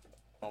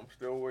 I'm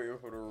still waiting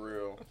for the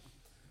real.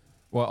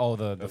 Well,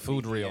 the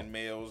food reel. And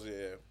meals,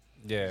 yeah.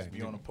 Yeah.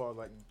 Be on the part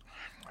like.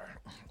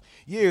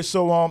 Yeah,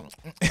 so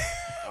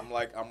I'm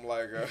like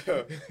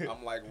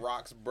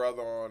Rock's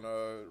brother on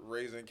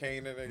Raising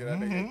Kanan, nigga. That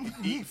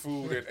nigga eat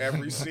food in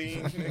every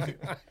scene.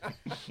 Nigga.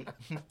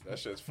 That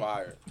shit's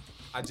fire.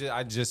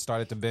 I just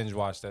started to binge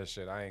watch that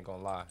shit. I ain't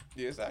gonna lie.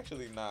 Yeah, it's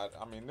actually not.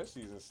 I mean, this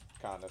season's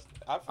kind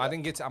of. I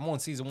didn't get to. I'm on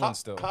season 1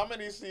 still. How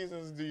many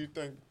seasons do you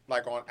think,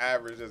 like on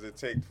average, does it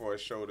take for a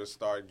show to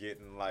start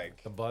getting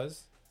like The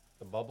buzz,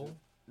 the bubble.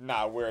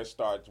 Nah, where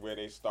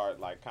they start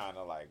like kind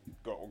of like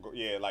go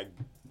yeah, like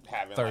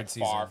having Third like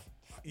season.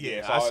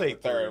 Yeah, I so say the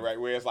third, three. right?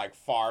 Where it's like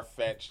far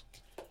fetched,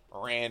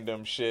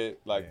 random shit.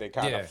 Like they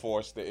kind of Yeah.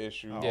 force the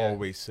issue. I Yeah.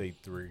 always say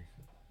 3.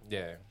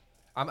 Yeah.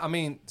 I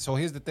mean, so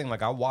here's the thing.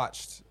 Like,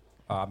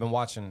 I've been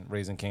watching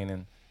Raising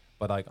Kanan,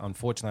 but like,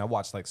 unfortunately, I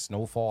watched like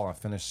Snowfall. I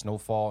finished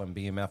Snowfall and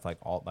BMF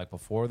like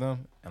before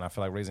them, and I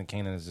feel like Raising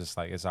Kanan is just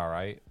like it's all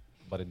right,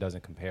 but it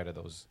doesn't compare to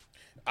those.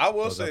 I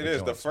will Those say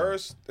other this: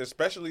 joints,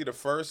 especially the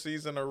first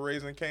season of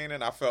Raising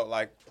Kanan, I felt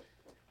like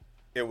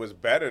it was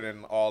better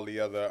than all the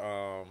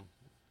other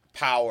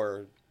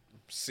Power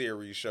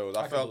series shows.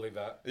 I felt believe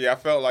that. Yeah, I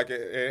felt like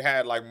it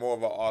had like more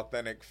of an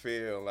authentic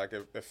feel. Like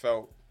it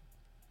felt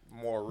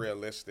more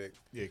realistic.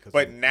 Yeah, 'cause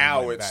but they now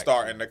went it's back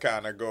starting to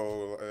kind of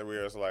go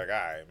where it's like, all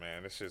right,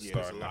 man, this shit's Yeah,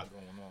 there's a starting. lot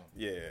going on.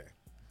 Yeah,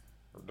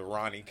 the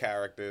Ronnie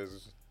character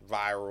is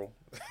viral.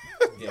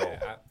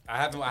 Yeah, I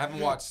haven't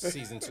watched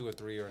season 2 or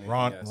 3 or anything.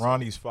 yet, so-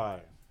 Ronnie's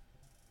fire.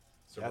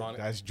 so Ronnie-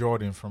 That's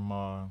Jordan from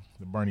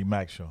the Bernie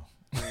Mac show.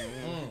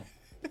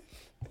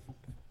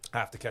 I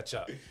have to catch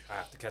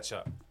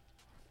up.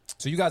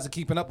 So you guys are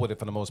keeping up with it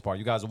for the most part.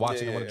 You guys are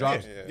watching it when it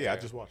drops. Yeah, I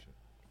just watched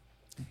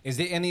it. Is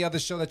there any other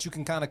show that you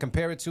can kind of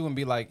compare it to and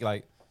be like,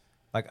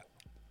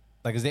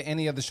 is there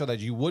any other show that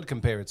you would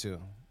compare it to?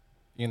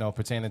 You know,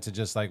 pertaining to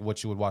just like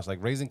what you would watch.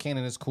 Like Raising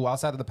Kanan is cool.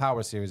 Outside of the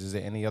Power series, is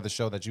there any other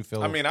show that you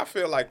feel? I mean, I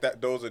feel like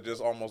that those are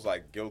just almost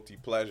like guilty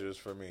pleasures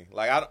for me.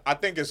 Like I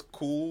think it's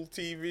cool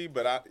TV,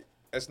 but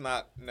it's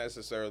not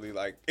necessarily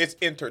like it's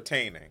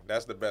entertaining.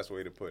 That's the best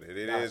way to put it.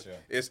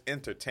 It's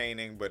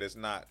entertaining, but it's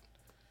not.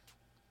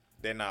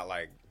 They're not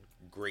like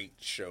great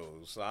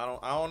shows. So I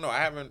don't know. I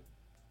haven't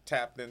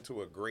tapped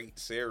into a great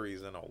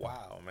series in a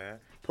while, man.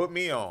 Put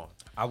me on.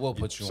 I will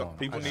put you on.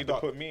 People need to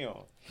put me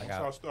on. Once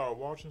I start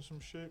watching some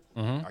shit,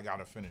 I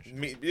gotta finish.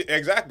 Me,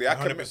 exactly.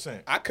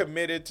 100%. I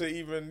committed to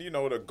even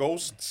the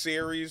Ghost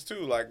series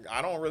too. Like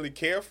I don't really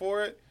care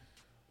for it.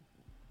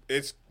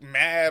 It's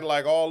mad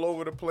like all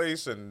over the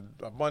place and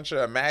a bunch of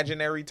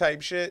imaginary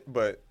type shit,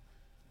 but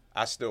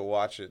I still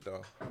watch it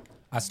though.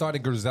 I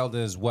started Griselda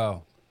as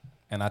well.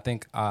 And I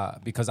think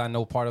because I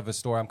know part of the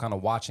story, I'm kind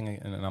of watching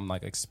it and I'm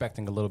like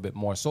expecting a little bit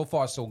more. So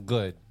far, so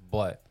good,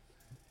 but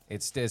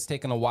it's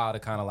taken a while to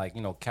kind of like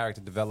character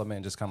development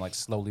and just kind of like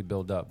slowly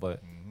build up.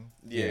 But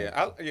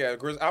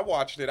I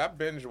watched it. I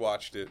binge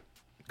watched it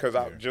because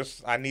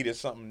I needed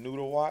something new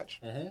to watch.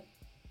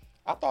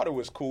 I thought it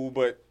was cool,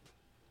 but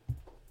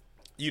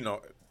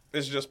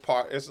it's just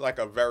it's like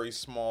a very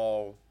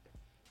small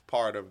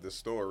part of the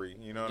story.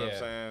 You know what I'm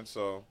saying?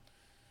 So.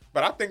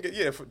 But I think,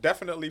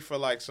 definitely for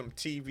like some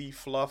TV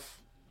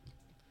fluff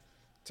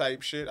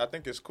type shit, I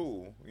think it's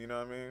cool. You know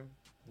what I mean?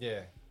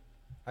 Yeah.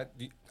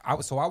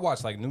 I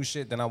watched like new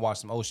shit, then I watched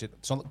some old shit.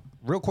 So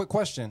real quick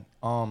question.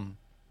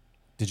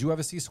 Did you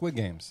ever see Squid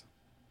Games?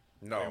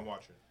 No. I didn't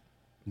watch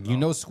it. You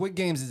know Squid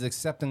Games is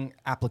accepting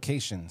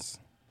applications.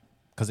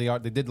 Because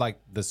they did like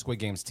the Squid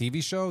Games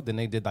TV show, then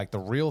they did like the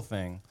real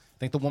thing. I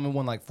think the woman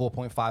won like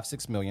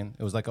 $4.56 million.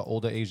 It was like an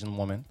older Asian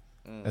woman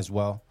as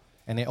well.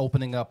 And they're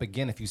opening up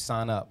again if you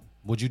sign up.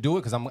 Would you do it?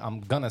 Because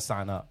I'm gonna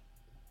sign up.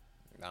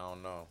 I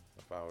don't know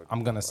if I would.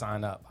 I'm gonna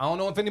sign up. I don't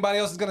know if anybody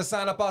else is gonna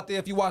sign up out there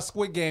if you watch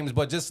Squid Games,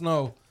 but just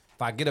know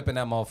if I get up in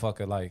that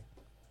motherfucker, like,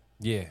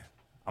 yeah,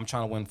 I'm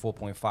trying to win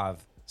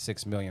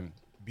 $4.56 million.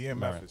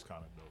 BMF is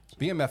kind of dope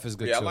too. BMF is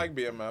good too. Yeah, I like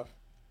BMF.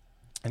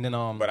 And then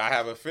But I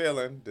have a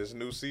feeling this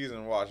new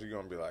season, watch, you're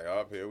gonna be like,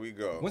 oh, here we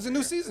go. when's the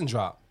new season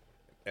drop?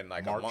 In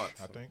like March, a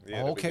month, I think.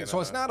 Yeah, Okay, so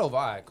it's not over.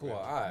 All right, cool.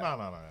 All right.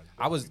 No.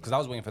 I was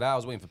waiting for that. I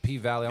was waiting for P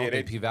Valley. I don't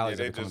think P Valley's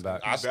ever coming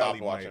back. I stopped P-Valley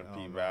watching might, I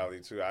P don't Valley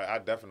too. I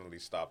definitely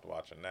stopped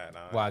watching that.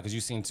 Why? Because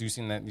you seen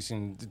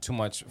too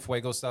much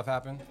Fuego stuff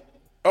happen.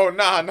 Oh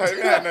no,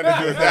 it had nothing to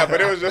do with that.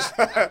 But it was just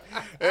it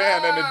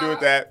had nothing to do with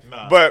that.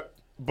 Nah. But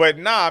But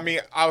nah, I mean,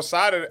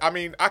 outside of, I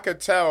mean, I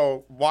could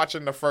tell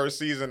watching the first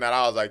season that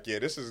I was like, yeah,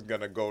 this is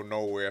gonna go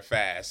nowhere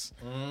fast.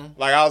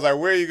 Like I was like,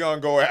 where are you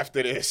gonna go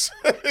after this?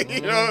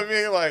 You know what I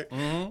mean?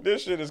 Like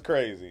this shit is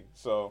crazy.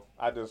 So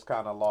I just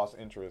kind of lost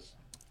interest.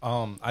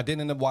 I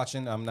didn't end up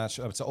watching. I'm not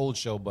sure. It's an old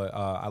show, but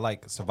I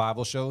like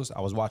survival shows.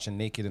 I was watching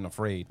Naked and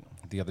Afraid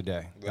the other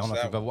day. I don't know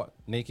if you've ever watched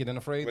Naked and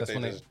Afraid. But That's they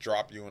when just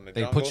drop you in the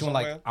they jungle put you in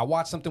somewhere? like I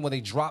watched something where they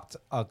dropped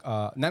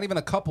not even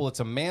a couple. It's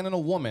a man and a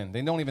woman.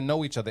 They don't even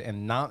know each other.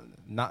 And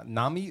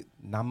Namibia,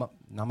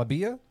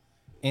 Namibia,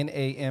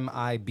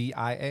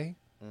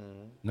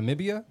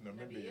 Namibia.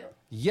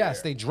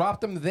 Yes, they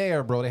dropped them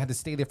there, bro. They had to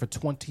stay there for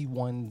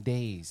 21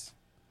 days,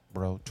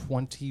 bro.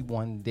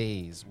 21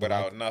 days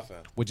Without nothing.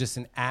 with just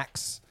an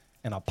axe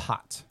and a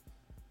pot.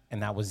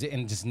 And that was it.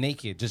 And just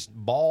naked. Just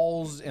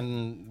balls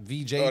and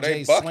VJJ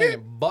they bucket?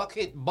 swinging.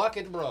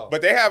 Bucket, bro.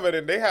 But they have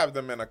it. They have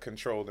them in a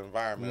controlled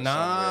environment.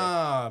 somewhere.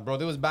 Nah, bro.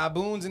 There was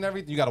baboons and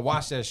everything. You got to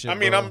watch that shit, I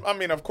mean, bro. I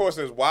mean, of course,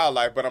 there's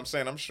wildlife, but I'm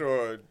saying, I'm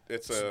sure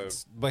it's a.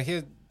 But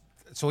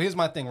here's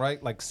my thing,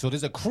 right? Like, so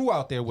there's a crew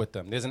out there with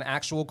them. There's an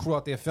actual crew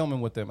out there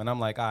filming with them. And I'm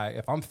like, all right,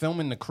 if I'm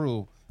filming the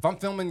crew, if I'm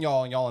filming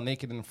y'all and y'all are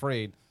naked and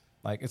afraid,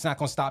 like, it's not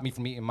going to stop me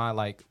from eating my,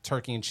 like,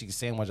 turkey and cheese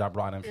sandwich I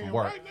brought in from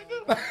work.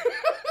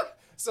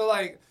 So,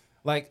 like,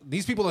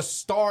 these people are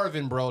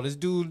starving, bro. This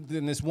dude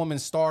and this woman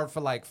starved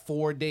for, like,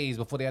 4 days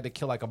before they had to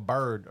kill, like, a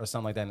bird or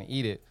something like that and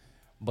eat it.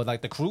 But,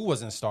 like, the crew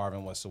wasn't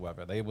starving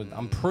whatsoever. They would.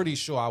 I'm pretty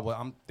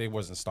sure they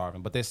wasn't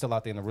starving. But they're still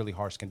out there in the really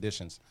harsh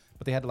conditions.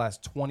 But they had to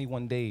last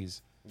 21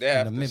 days They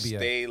have in to Namibia.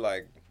 stay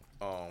like.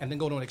 And then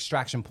go to an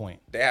extraction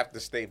point. They have to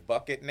stay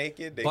bucket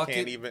naked. They Bucket-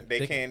 can't even.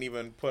 They can't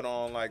even put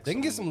on like. They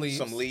can get some leaves.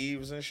 Some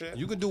leaves and shit.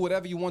 You can do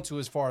whatever you want to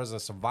as far as a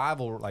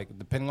survival, like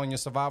depending on your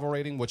survival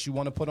rating, what you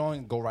want to put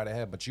on, go right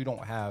ahead. But you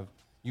don't have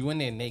you in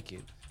there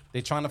naked.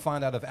 They're trying to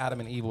find out if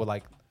Adam and Eve were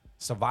like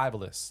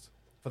survivalists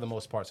for the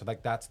most part. So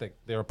like that's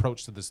their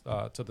approach to this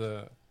to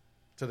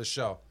the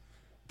show.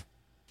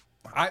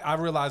 I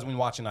realize when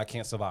watching I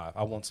can't survive.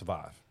 I won't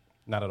survive.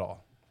 Not at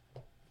all.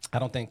 I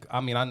don't think.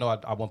 I mean, I know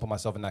I won't put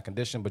myself in that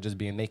condition, but just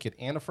being naked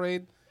and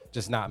afraid,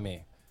 just not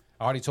me.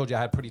 I already told you I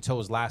had pretty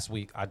toes last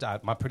week.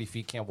 My pretty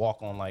feet can't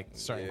walk on like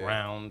certain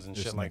grounds and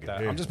This shit like nigga that.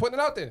 here. I'm just putting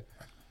it out there.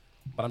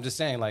 But I'm just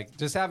saying, like,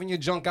 just having your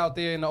junk out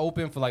there in the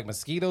open for like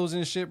mosquitoes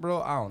and shit,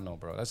 bro. I don't know,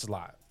 bro. That's a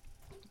lot.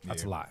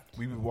 That's a lot.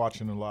 We be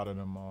watching a lot of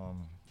them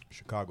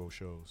Chicago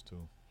shows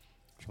too.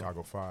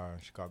 Chicago Fire,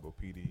 Chicago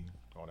PD,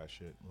 all that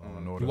shit. Law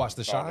and Order. You watch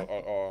The Shy?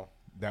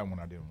 That one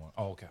I didn't watch.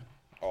 Oh, okay.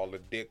 All the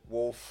Dick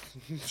Wolf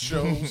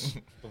shows.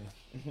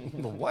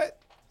 The what?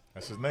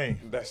 That's his name.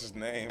 That's his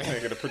name.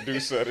 Nigga, the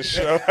producer of the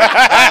show.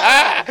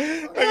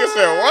 Nigga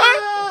said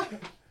what?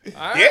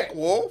 Dick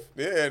Wolf?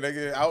 Yeah,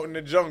 nigga, out in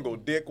the jungle,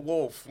 Dick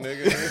Wolf,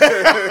 nigga.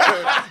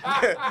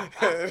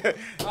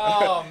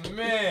 Oh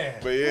man.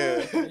 But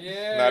yeah,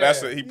 Yeah. nah,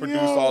 he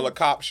produced all the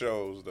cop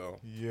shows though.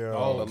 Yeah.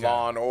 Oh, The okay.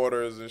 Law and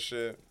Orders and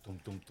shit. Dum,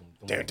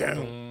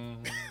 Damn.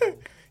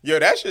 Yo,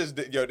 that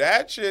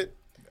shit.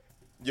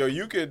 Yo,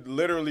 you could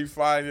literally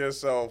find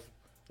yourself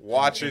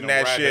watching In a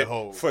that rabbit shit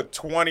hole. for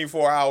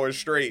 24 hours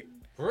straight.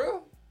 For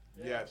real?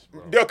 Yes,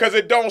 bro. Yo, because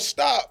it don't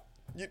stop.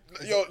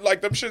 Yo,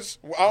 like them shits,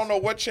 I don't know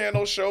what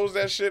channel shows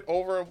that shit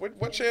over.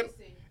 What channel?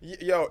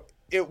 Yo,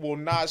 it will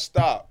not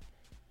stop.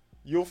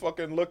 You'll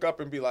fucking look up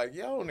and be like,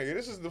 yo, nigga,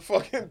 this is the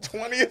fucking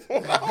 20th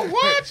one I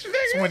watch,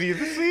 nigga.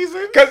 20th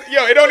season? Because,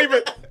 yo, it don't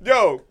even,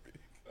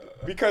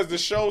 because the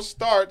show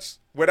starts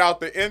without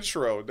the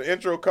intro. The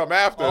intro come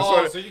after.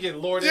 Oh, so you get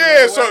lured in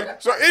yeah, right away?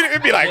 so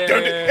it'd be like, Yeah,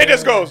 dun, yeah, dun, it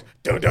just yeah. goes,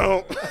 dun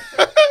dun.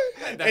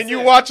 And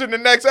you it. watching the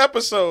next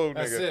episode,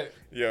 That's nigga. it.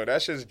 Yo,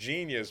 that's just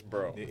genius,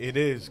 bro. It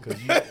is,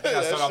 because you,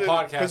 Gotta start a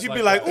podcast. cause you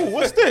be like, that. ooh,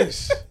 what's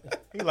this?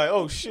 You like,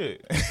 oh,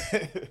 shit.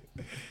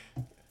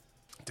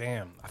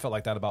 Damn, I felt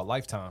like that about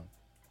Lifetime,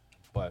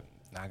 but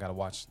now I gotta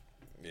watch.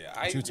 Yeah,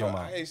 What you talking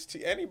about?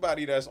 Ice-T,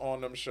 anybody that's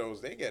on them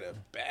shows, they get a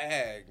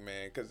bag,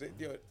 man. Because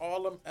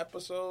all them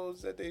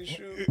episodes that they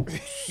shoot,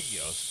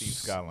 Yo, Steve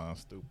Skyline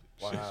stupid.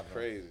 shit's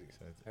crazy.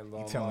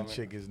 He telling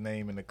chick his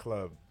name in the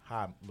club.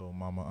 Hi, little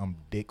mama, I'm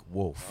Dick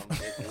Wolf.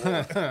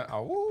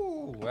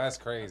 Oh, that's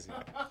crazy.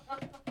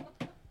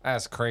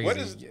 That's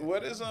crazy.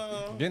 What is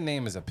Your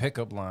name is a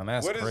pickup line.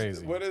 That's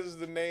crazy. What is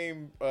the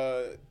name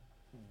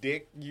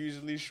Dick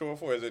usually short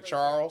for? Is it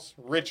Charles?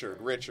 Richard.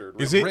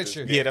 Is it?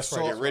 Richard. Yeah, that's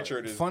right. Yeah,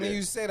 Richard is Funny Dick.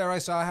 you say that,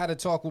 right? So I had a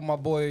talk with my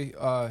boy,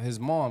 his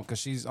mom, because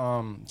she's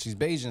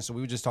Bayesian. So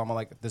we were just talking about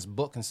like this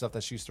book and stuff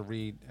that she used to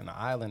read in the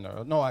island.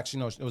 Or no,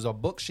 actually no, it was a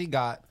book she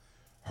got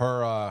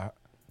her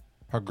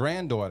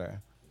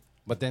granddaughter,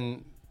 but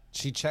then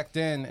she checked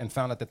in and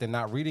found out that they're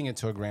not reading it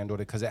to her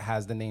granddaughter because it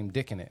has the name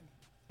Dick in it,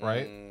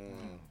 right?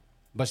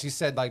 But she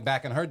said like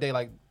back in her day,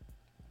 like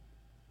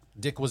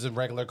Dick was a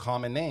regular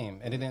common name,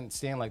 and it didn't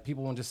stand like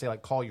people wouldn't just say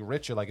like call you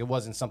Richard, like it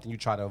wasn't something you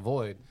try to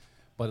avoid.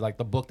 But like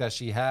the book that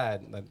she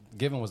had like,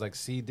 given was like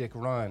see Dick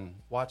run,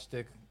 watch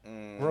Dick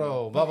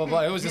grow, blah blah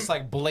blah. It was just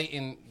like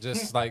blatant,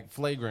 just like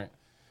flagrant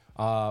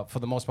for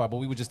the most part. But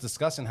we were just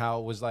discussing how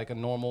it was like a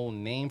normal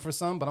name for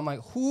some. But I'm like,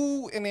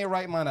 who in their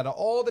right mind out of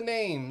all the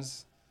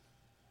names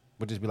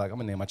would just be like, I'm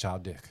gonna name my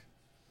child Dick.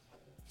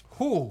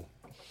 Who?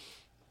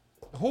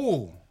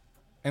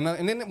 And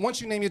then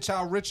once you name your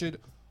child Richard,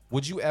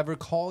 would you ever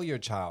call your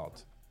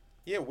child?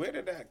 Yeah, where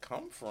did that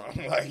come from?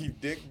 Like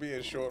Dick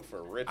being short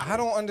for Richard. I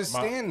don't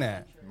understand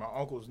that. My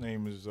uncle's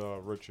name is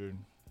Richard,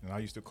 and I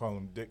used to call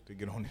him Dick to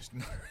get on his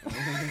nerves.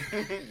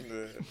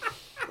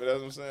 But that's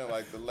what I'm saying.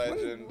 Like the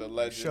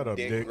legend Shut up,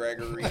 Dick Dick.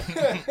 Gregory.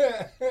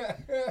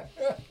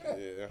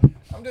 Yeah.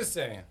 I'm just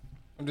saying.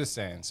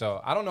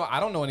 So I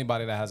don't know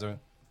anybody that has a.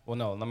 Well,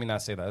 no, let me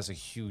not say that. That's a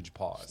huge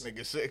pause.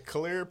 Nigga said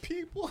clear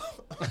people.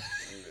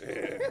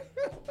 Yeah.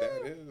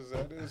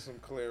 That is some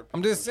clear.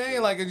 I'm just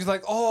saying, like, it's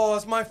like, oh,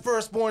 it's my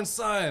firstborn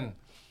son.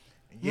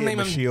 Yeah, Name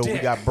him Michelle, we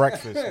Dick. got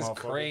breakfast. That's motherfucker.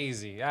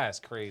 crazy. That's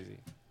crazy.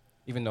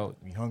 Even though,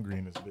 We hungry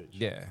in this bitch.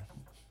 yeah,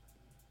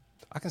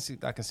 I can see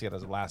it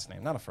as a last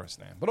name, not a first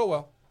name. But oh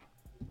well.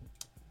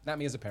 Not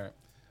me as a parent.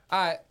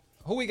 All right,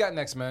 who we got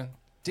next, man?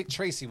 Dick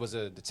Tracy was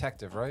a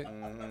detective, right?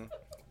 Mm-hmm.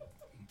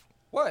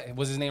 What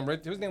was his name?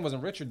 His name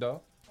wasn't Richard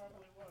though.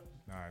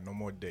 All right, no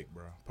more Dick,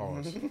 bro.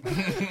 Pause.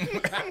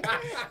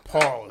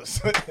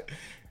 Pause.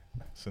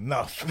 It's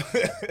enough.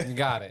 You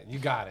got it.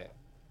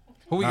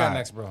 Who we got All right,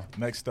 next, bro?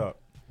 Next up.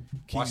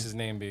 Watch Keys his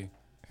name be.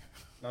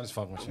 No, I'm just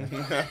fucking with you.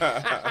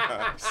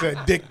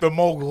 said Dick the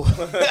Mogul.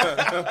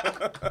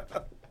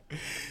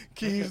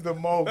 Keys the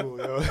Mogul,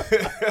 yo.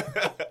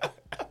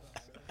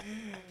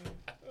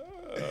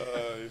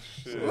 Oh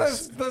shit.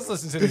 Let's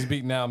listen to this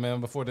beat now, man.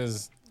 Before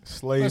this.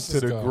 Slaves Let's to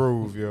just the go.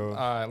 groove, yo. All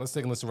right, let's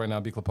take a listen right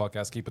now. B Club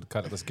Podcast. Keep it,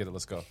 cut it. Let's get it.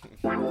 Let's go.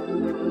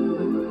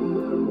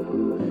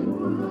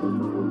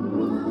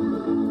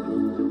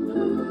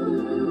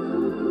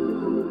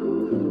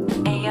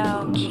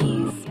 Ayo,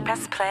 keys,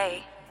 press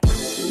play.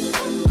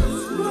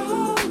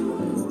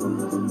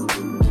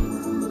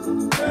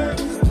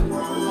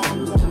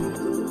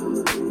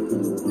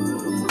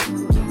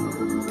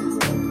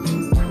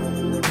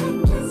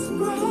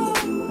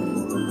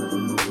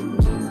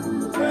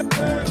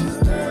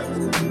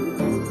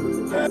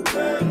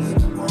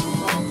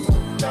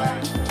 The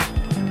Beat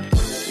Club.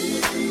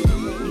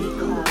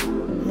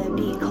 The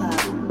Beat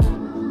Club.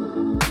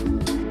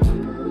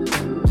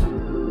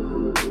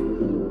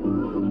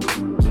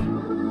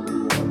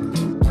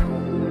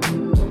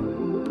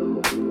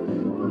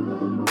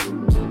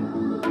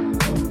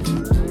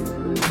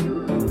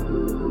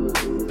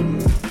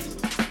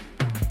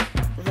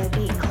 The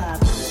Beat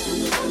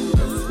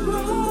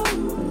Club.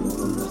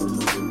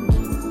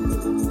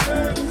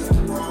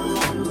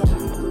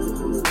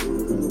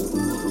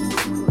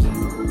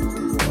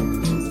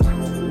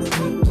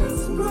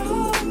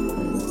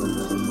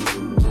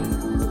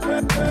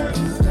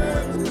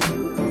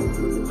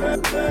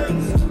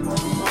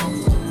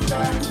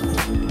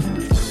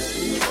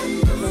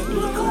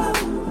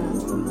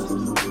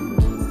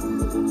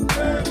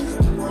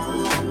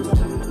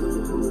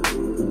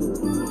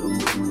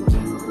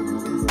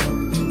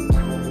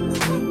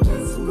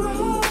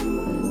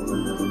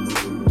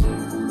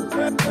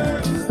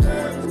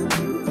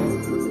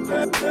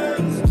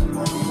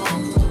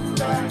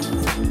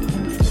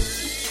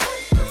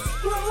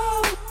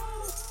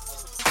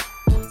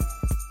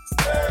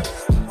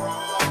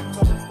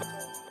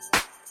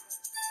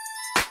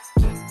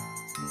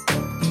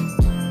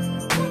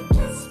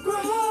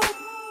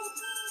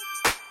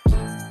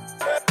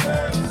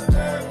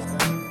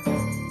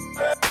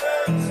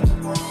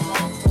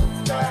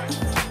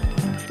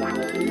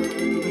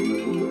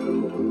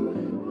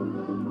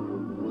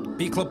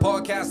 B Club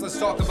Podcast. Let's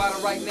talk about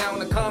it right now in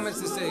the comments.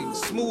 They say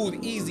smooth,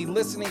 easy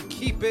listening.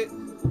 Keep it.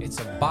 It's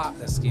a bot.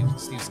 That's Steve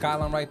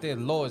Skyline right there.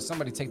 Lord,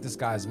 somebody take this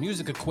guy's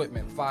music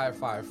equipment. Fire.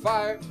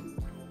 I'm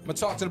gonna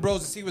talk to the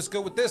bros to see what's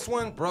good with this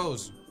one.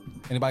 Bros,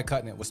 anybody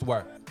cutting it? What's the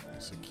word?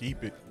 So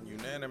keep it.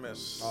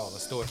 Unanimous. Oh,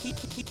 let's do it.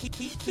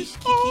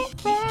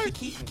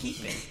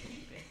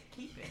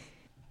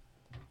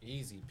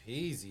 Easy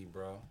peasy,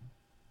 bro.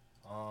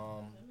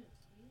 All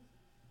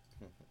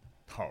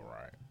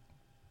right.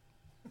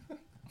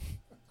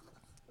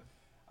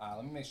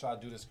 Let me make sure I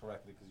do this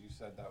correctly because you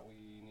said that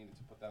we needed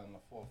to put that in the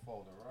fourth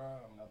folder, right?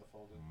 Another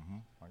folder.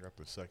 I got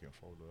the second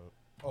folder up.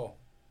 Oh,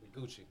 we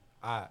Gucci.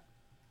 All right.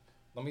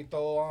 Let me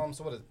throw,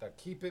 so what is that?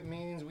 Keep it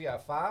means we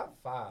have five?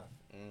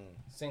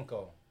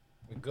 Cinco.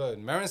 We good.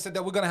 Marin said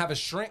that we're going to have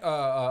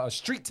a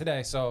streak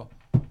today, so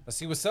let's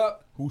see what's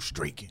up. Who's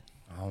streaking?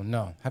 I don't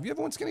know. Have you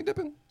ever went skinny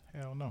dipping?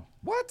 Hell no.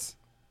 What?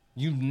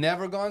 You've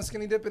never gone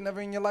skinny dipping?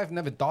 Never in your life?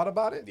 Never thought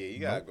about it? Yeah, you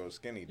gotta go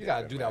skinny. You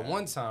gotta do that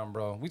one time,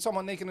 bro. We talking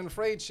about naked and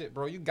afraid shit,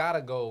 bro. You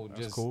gotta go.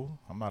 That's just cool.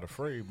 I'm not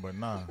afraid, but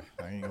nah,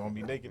 I ain't gonna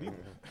be naked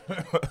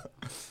either.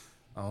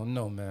 I don't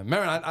know, man.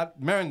 Marin,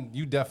 Marin,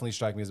 you definitely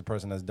strike me as a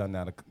person that's done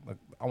that.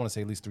 I want to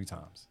say at least 3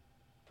 times.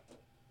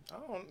 I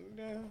don't.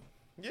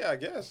 Yeah, I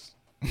guess.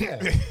 Yeah,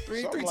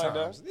 three Something like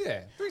times.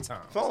 Yeah, 3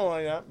 times. Something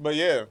like that. But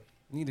yeah.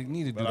 Need to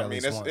do But that I mean,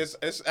 at least once.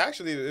 it's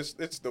actually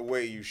it's the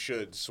way you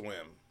should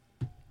swim.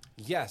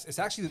 Yes, it's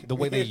actually the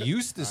way they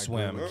used to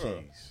swim I agree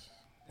with Keys.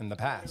 in the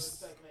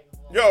past.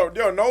 Yo,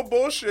 no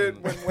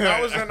bullshit. When I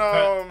was in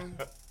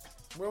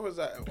where was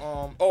that?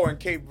 In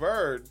Cape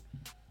Verde,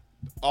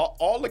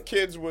 all the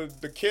kids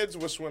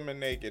were swimming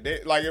naked.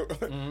 They like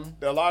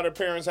a lot of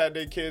parents had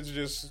their kids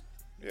just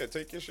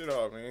take your shit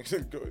off, man.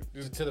 Go,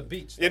 just to the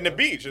beach. In the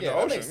beach, in the that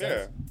ocean, makes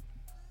sense.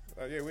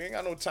 We ain't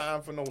got no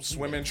time for no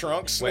swimming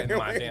trunks. Wetting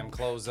my damn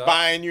clothes up.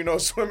 Buying you no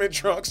swimming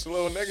trunks,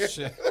 little nigga.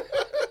 Shit.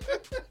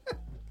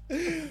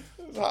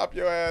 Just hop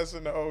your ass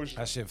in the ocean.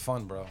 That shit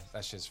fun, bro.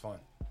 That shit's fun.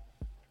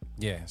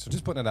 Yeah, so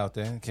just putting it out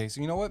there in case.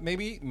 You know what?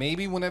 Maybe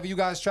whenever you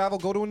guys travel,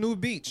 go to a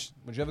nude beach.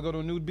 Would you ever go to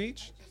a nude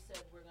beach? Just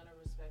said we're gonna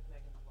respect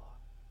Megan's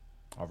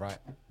law. All right.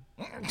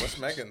 What's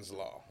Megan's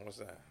law? What's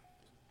that?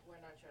 We're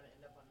not trying to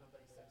end up on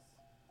nobody's sex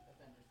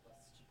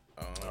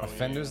offenders list.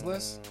 Offenders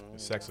list?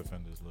 Sex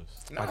offenders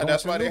list. Nah, going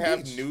that's to why they nude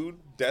have beach. nude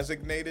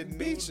designated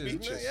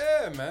beaches.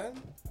 Yeah, man.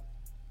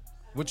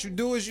 What you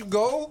do is you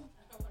go.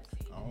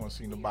 I don't want to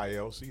see nobody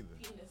else either.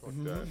 Fuck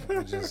that.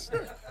 You just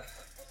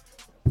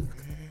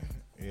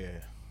Yeah.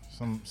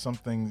 Some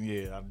things,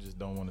 I just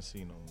don't want to see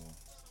no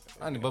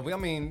more. I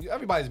mean,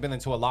 everybody's been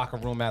into a locker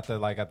room at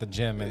the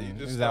gym, and just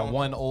there's that don't-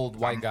 one old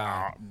white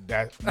guy.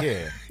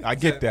 I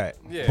get that.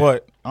 Yeah.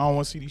 But I don't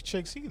want to see these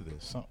chicks either.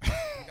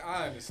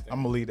 I understand. I'm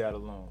gonna leave that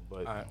alone.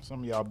 But Alright.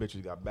 some of y'all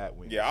bitches got bat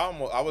wings. Yeah,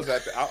 I was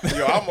at the. I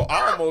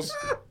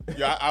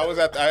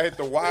hit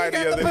the Y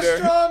the other day.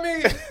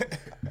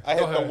 I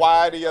hit the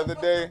Y the other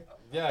day,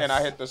 Yes. and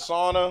I hit the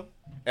sauna,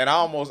 and I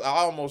almost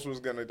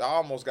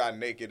got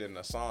naked in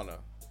the sauna.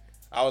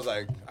 I was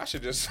like, I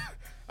should just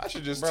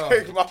Bro,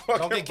 take my fucking.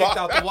 Don't get kicked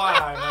out the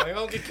Y, man.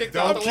 Don't get kicked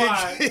out the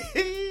Y.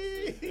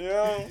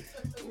 Yeah.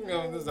 You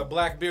know, there's a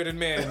black bearded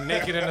man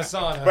naked in the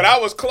sauna. But I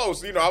was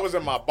close. I was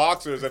in my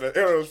boxers, and it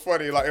was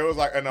funny. Like it was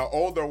like an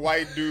older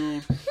white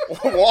dude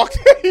walked.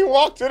 He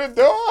walked to the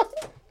door,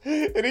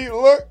 and he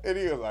looked, and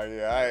he was like,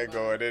 "Yeah, I ain't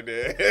going in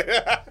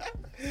there."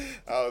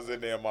 I was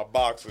in there in my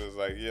boxers,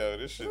 like, "Yo,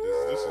 this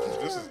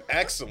is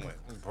excellent.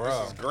 Bro,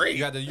 this is great."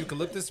 You had the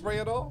eucalyptus spray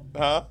at all?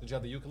 Huh? Did you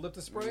have the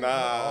eucalyptus spray? Nah,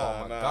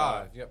 Oh my nah.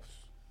 god. Yep.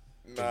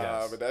 Nah,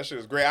 Yes. but that shit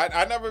is great.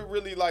 I never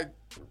really like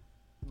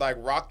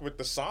rocked with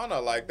the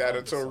sauna like that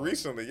until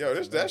recently. Yo,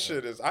 that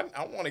shit is. I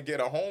want to get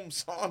a home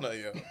sauna,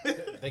 yo.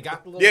 They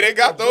got the little. Yeah, they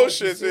got little those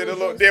shits in a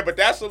little. Yeah, but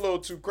that's a little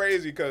too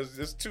crazy because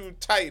it's too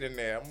tight in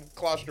there. I'm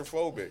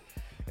claustrophobic,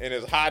 and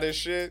it's hot as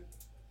shit.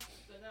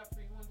 They got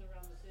free ones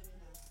around the city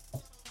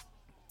now.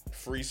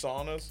 Free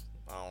saunas.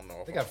 I don't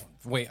know. They got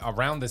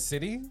around the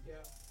city. Yeah.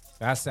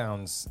 That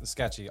sounds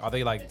sketchy. Are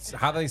they like?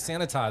 How do they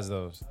sanitize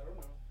those? I don't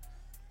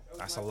know.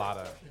 That's a lot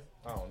of.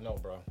 I don't know,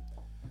 bro.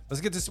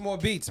 Let's get to some more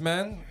beats,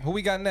 man. Who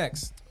we got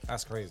next?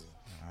 That's crazy.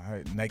 All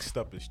right, next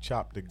up is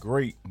Chop the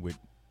Great with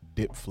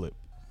Dip Flip.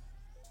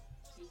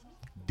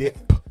 Dip.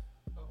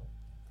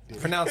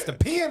 Pronounce the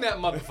P in that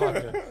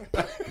motherfucker.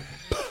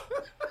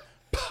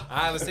 All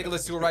right, let's take a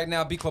listen to it right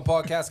now. Beat Club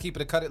Podcast. Keep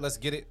it or cut it. Let's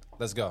get it.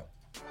 Let's go.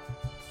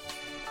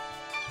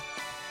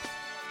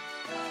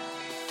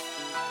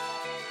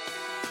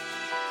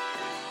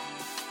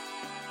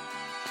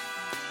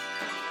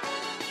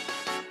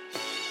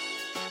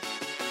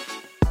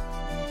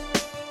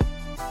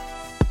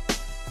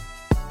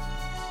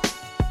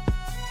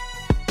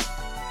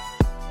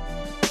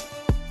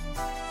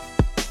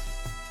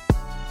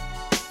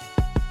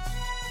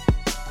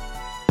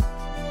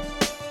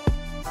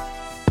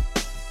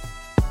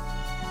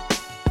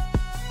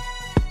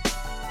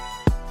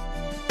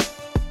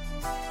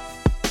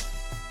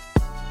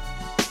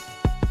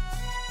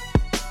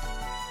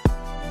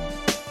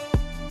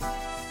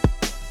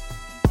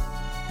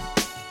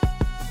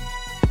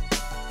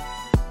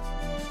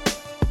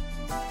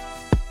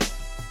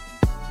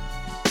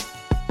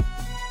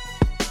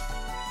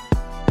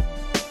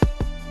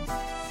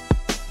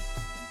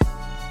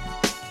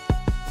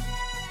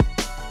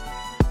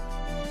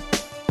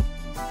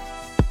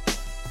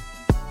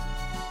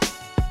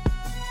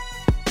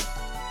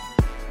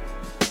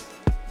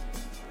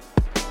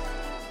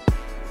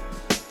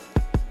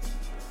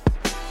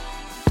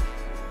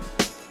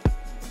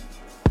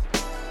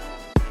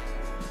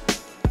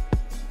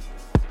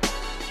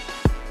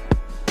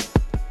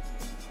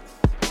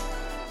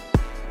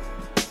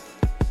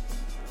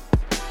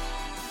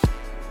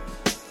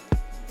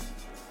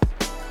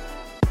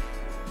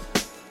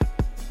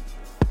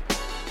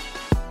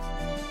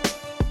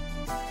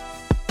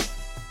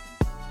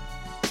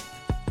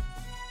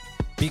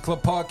 Beat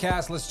Club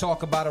Podcast. Let's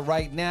talk about it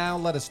right now.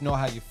 Let us know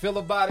how you feel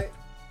about it.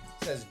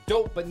 It says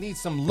dope, but needs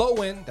some low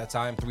end. That's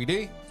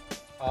IM3D.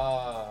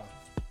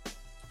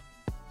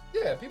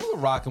 Yeah, people are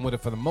rocking with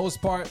it for the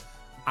most part.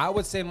 I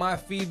would say my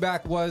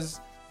feedback was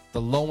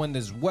the low end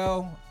as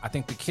well. I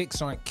think the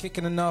kicks aren't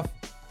kicking enough.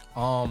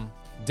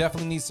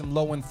 Definitely need some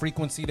low end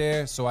frequency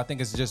there. So I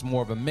think it's just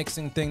more of a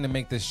mixing thing to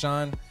make this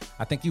shine.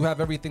 I think you have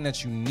everything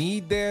that you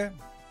need there,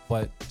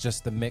 but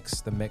just the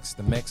mix. I'm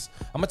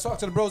gonna talk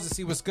to the bros to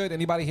see what's good.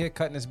 Anybody here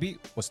cutting this beat?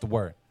 What's the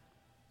word?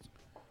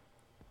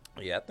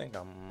 Yeah, I think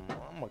I'm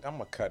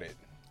gonna cut it.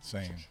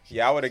 Same.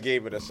 Yeah, I would have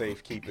gave it a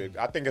safe keep it.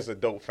 I think it's a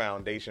dope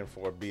foundation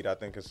for a beat. I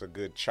think it's a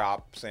good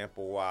chop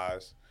sample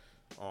wise.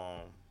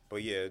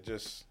 But yeah,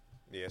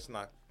 it's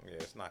not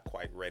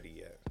quite ready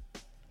yet.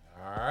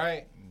 All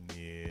right.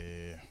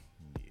 Yeah.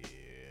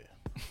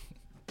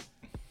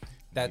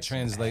 That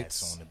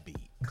translates on the beat.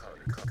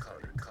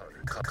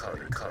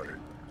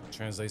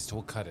 translates to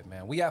a cut it,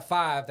 man. We at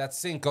 5. That's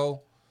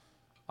cinco.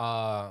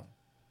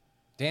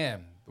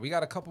 Damn, we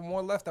got a couple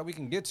more left that we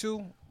can get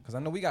to because I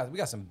know we got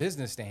some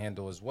business to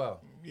handle as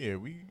well. Yeah,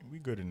 we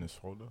good in this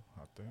folder,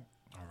 I think.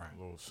 All right.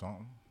 A little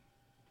something.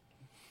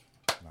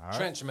 All right.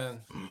 Trench,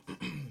 man.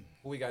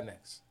 Who we got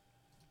next?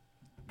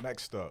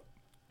 Next up,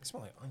 It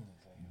smell like onions.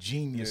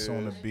 Genius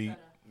on the beat.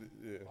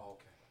 Yeah. Oh,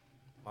 okay.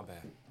 My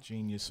bad.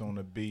 Genius on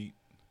the beat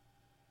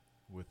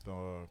with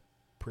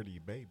Pretty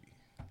Baby.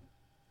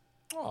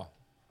 Oh. All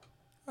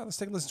right, let's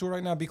take a listen to it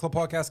right now. B Club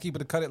Podcast, keep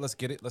it, cut it. Let's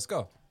get it. Let's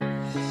go.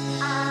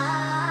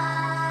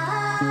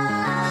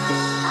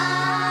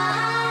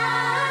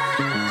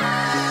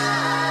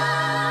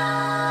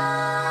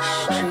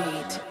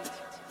 Street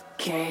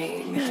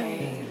Gang.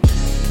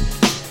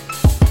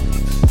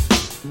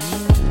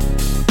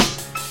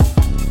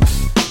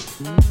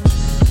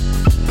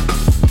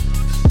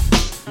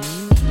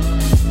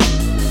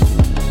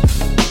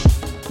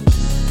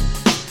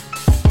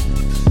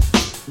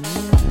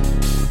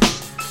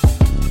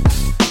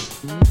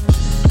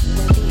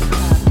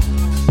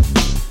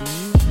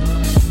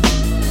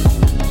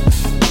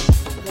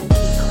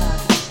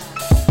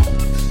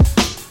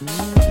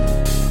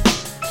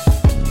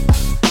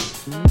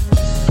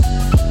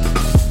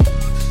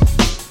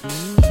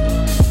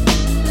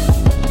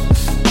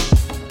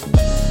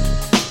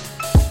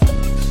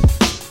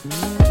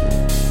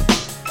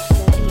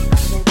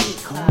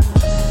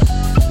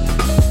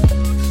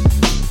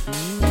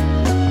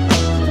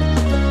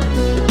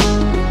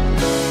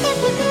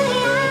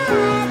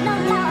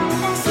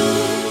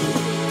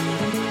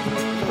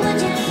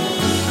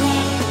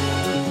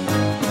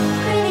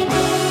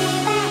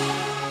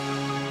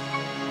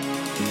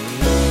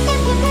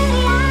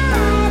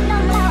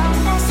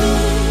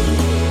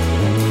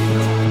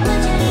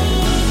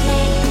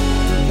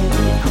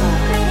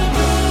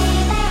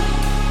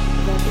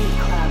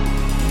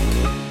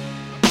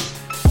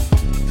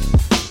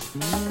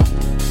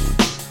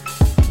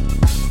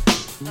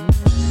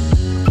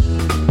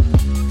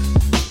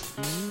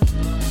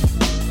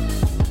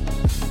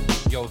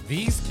 Yo,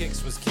 these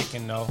kicks was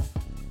kicking though.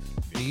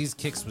 These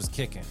kicks was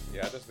kicking.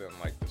 Yeah, I just didn't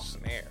like the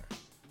snare.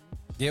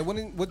 Yeah,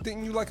 what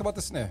didn't you like about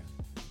the snare?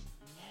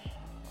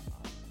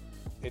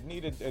 It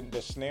needed, and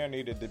the snare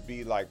needed to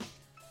be like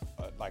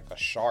a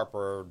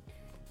sharper,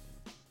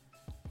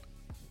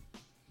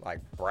 like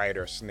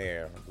brighter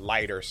snare,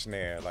 lighter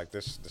snare. Like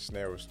this, the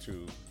snare was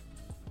too,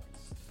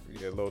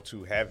 a little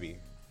too heavy.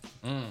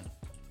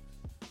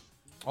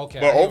 Okay.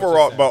 But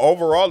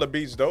overall, the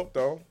beat's dope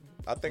though.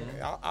 I think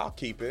I'll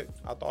keep it.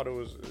 I thought it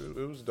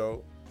was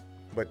dope,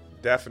 but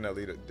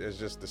definitely there's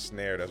just the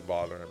snare that's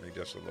bothering me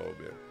just a little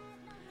bit.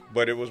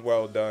 But it was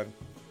well done,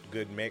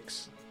 good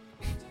mix,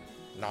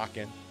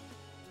 knocking.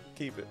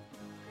 Keep it.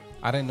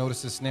 I didn't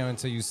notice the snare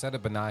until you said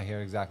it, but now I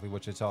hear exactly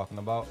what you're talking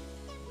about.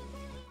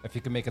 If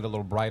you could make it a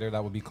little brighter,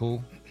 that would be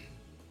cool.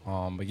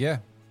 But yeah,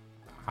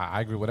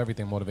 I agree with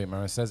everything Motivate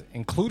Marin says,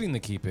 including the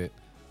keep it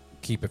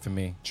for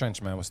me.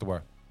 Trench, man, what's the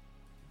word?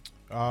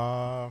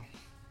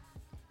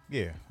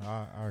 Yeah,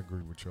 I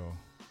agree with y'all.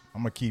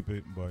 I'm gonna keep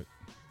it, but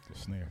the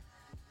snare.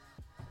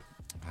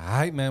 All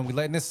right, man, we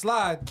letting this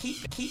slide.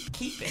 Keep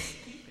it.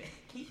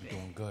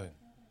 Doing good.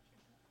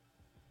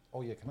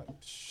 Oh yeah, can I?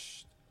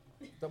 Shh.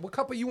 What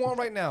cup are you on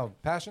right now,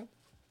 Passion?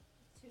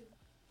 2.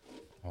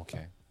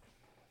 Okay,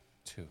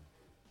 2.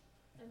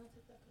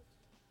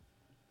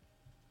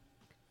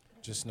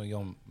 Just know you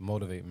on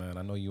Motivate, man.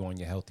 I know you on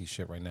your healthy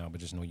shit right now, but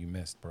just know you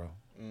missed, bro.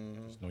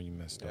 Just know you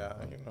missed. Yeah,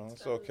 bro. you know,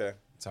 it's okay.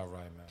 It's all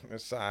right, man.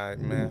 It's all right,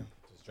 man.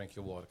 Just drink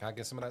your water. Can I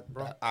get some of that,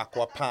 bro?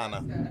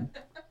 Aquapana.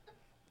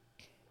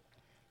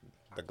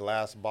 The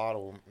glass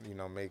bottle, you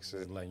know, makes it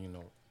Just letting you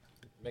know.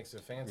 Makes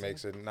it fancy.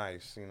 makes it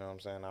nice. You know what I'm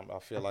saying? I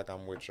feel like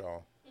I'm with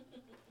y'all.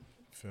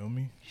 Feel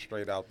me?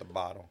 Straight out the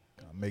bottle.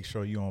 Make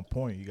sure you on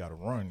point. You gotta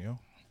run, yo.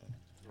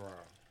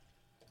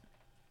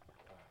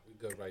 We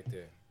good right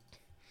there.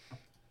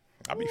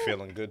 I be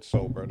feeling good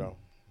sober though.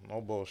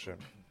 No bullshit.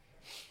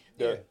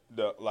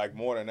 The like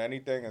more than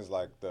anything is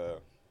like the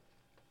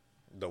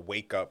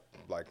wake up,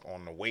 like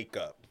on the wake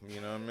up.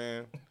 You know what I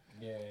mean?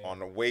 Yeah. On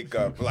the wake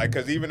up, like,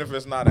 cause even if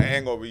it's not a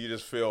hangover, you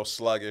just feel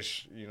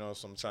sluggish. You know,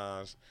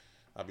 sometimes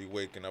I be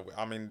waking up.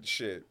 I mean,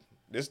 shit.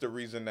 This the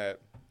reason that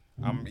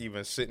I'm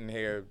even sitting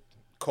here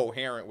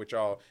coherent with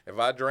y'all. If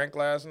I drank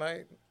last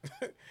night,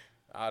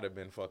 I'd have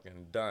been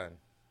fucking done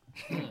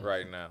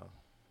right now.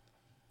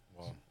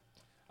 Well,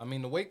 I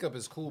mean, the wake up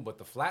is cool, but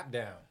the flap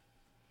down.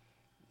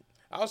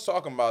 I was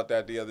talking about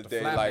that the other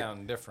day. flap Like,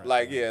 down different,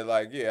 like man.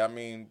 yeah. I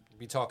mean,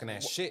 Be talking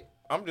that shit.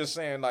 I'm just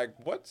saying, like,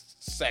 what's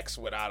sex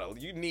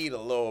without you need a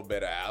little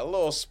bit of a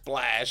little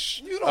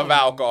splash of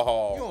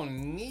alcohol. You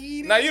don't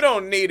need it. Now you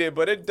don't need it,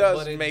 but it does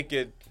But it- make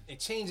it. It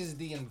changes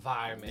the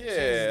environment.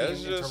 Yeah, Changes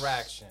it's the just-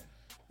 interaction.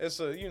 It's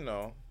a, you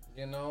know.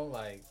 You know,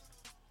 like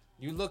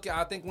You look at,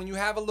 I think when you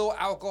have a little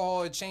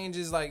alcohol, it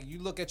changes. Like, you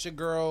look at your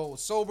girl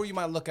sober, you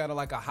might look at her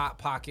like a hot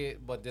pocket,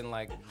 but then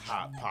like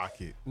Hot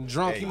pocket.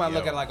 drunk, Hey, you might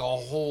look yo. at like a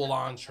whole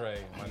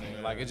entree. My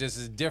nigga. Like, it just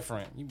is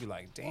different. You be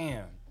like,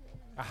 damn,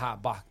 a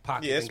hot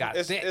pocket Yeah, and got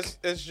thick.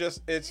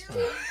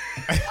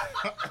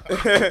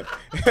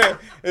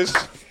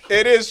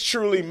 It is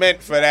truly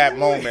meant for that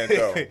moment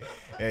though.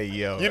 Hey,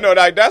 yo. You know,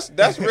 like that's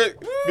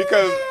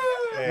because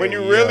when you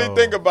really yo.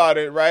 think about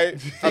it, right?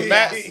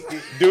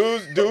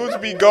 Dudes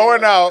be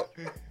going out.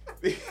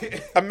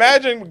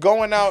 Imagine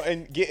going out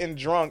and getting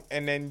drunk,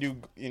 and then you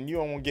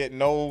don't get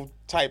no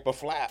type of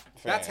flap.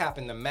 fam. That's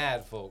happened to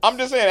mad folks. I'm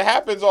just saying it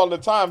happens all the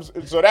time.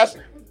 So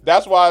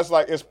that's why it's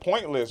like it's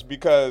pointless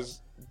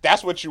because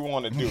that's what you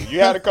want to do. You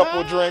had a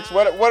couple of drinks.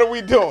 What are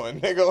we doing,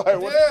 nigga?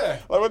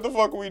 Like what the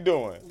fuck are we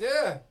doing?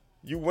 Yeah.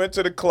 You went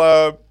to the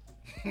club.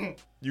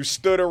 You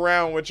stood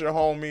around with your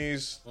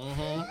homies.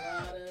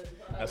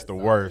 That's the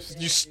worst.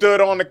 You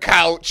stood on the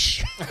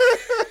couch.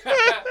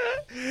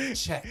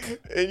 Check.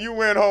 And you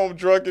went home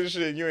drunk and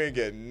shit. You ain't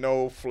getting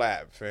no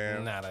flap,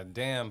 fam. Not a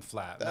damn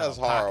flap. That's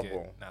not a pocket.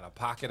 horrible. Not a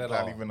pocket at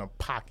Not all. even a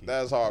pocket.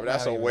 That's horrible.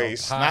 That's a even a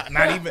waste. pocket.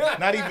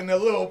 not even a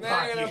little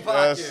Not even a pocket.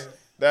 pocket.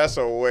 That's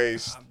a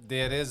waste.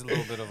 Yeah, it is a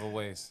little bit of a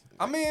waste.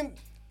 I mean,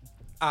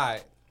 all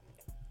right.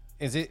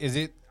 Is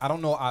it? I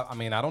don't know. I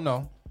mean, I don't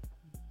know.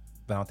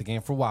 Been out the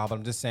game for a while, but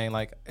I'm just saying,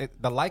 like,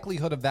 the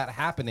likelihood of that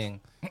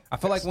happening. I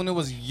feel like when it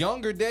was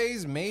younger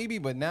days, maybe,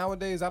 but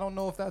nowadays, I don't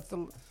know if that's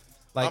the.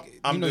 Like,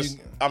 I'm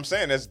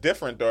saying it's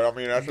different though. I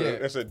mean,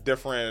 it's a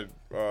different.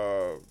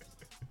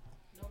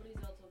 Nobody's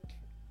out till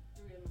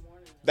 3 in the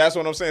morning. That's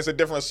what I'm saying. It's a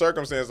different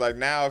circumstance. Like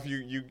now, if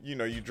you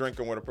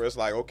drinking with a person, it's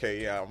like,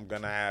 okay, yeah, I'm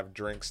gonna have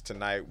drinks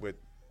tonight with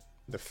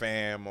the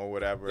fam or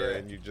whatever,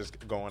 and you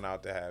just going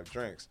out to have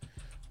drinks.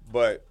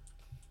 But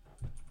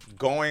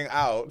going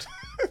out,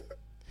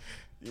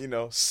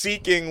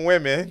 seeking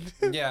women,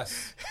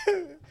 Yes.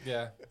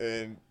 Yeah.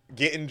 and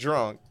getting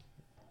drunk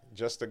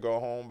just to go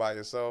home by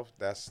yourself,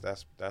 that's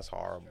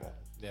horrible.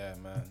 Yeah,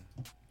 man.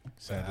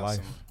 Sad life.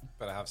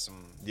 Better have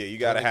some. Yeah, you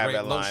gotta really have great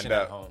that lined lotion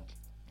up. At home.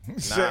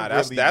 Nah,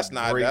 that's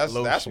not great that's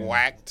lotion.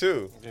 whack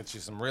too. Get you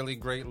some really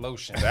great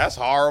lotion. That's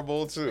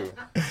horrible too.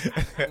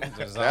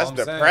 That's all That's I'm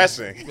saying.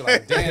 depressing. You be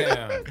like,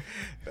 damn.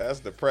 That's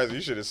depressing.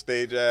 You should have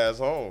stayed your ass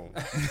home.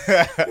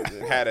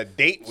 Had a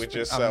date with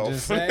yourself.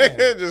 just saying.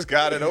 Just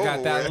got it over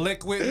Got that with.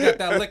 liquid. Got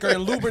that liquor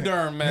and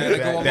Lubriderm, man. They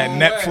go a That long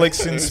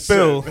Netflix way. and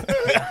spill.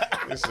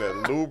 It said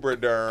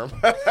Lubriderm.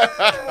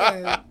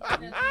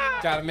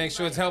 Got to make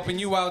sure it's helping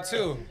you out too.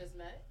 You just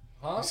met?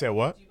 You said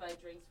what? Do you buy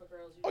drinks for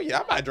girls? Oh yeah,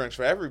 I buy drinks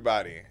for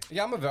everybody.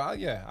 Yeah,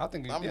 I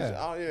think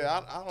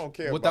I don't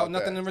care without about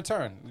nothing that. in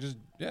return. Just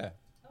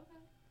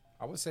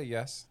I would say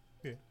yes.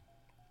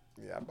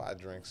 Yeah, I buy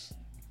drinks.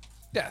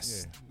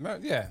 Yes.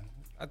 Yeah.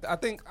 I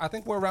think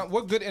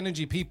we're good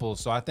energy people,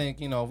 so I think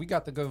we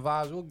got the good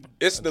vibes.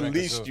 It's the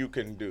least you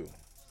can do.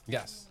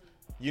 Yes.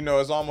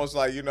 It's almost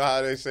like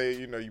how they say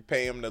you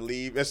pay them to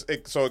leave.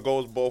 So it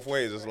goes both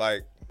ways. It's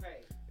like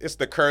it's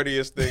the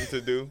courteous thing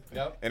to do.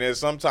 Yep. And then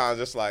sometimes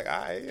it's like, all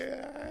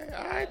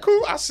right,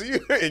 cool. I see you,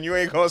 and you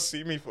ain't gonna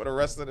see me for the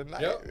rest of the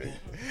night. Yep.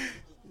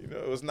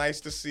 It was nice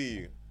to see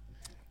you.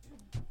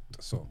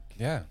 So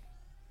yeah.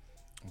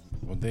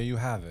 Well, there you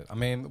have it. I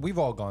mean, we've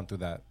all gone through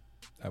that.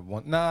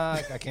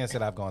 I can't say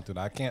that I've gone through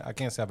that. I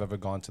can't say I've ever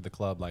gone to the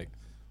club like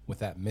with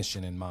that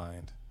mission in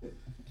mind.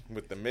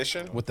 With the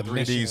mission? With the 3D's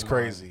mission in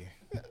crazy.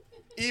 mind.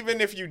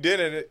 Even if you did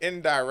it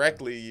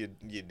indirectly,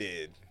 you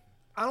did.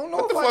 I don't know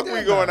What the if fuck I did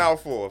we going now.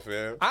 out for,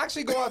 fam? I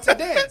actually go out to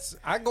dance.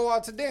 I go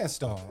out to dance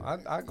though.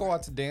 I go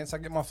out to dance. I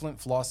get my Flint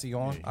Flossie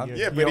on.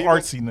 Yeah, but but even-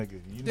 artsy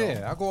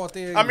nigga. I go out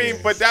there. I mean,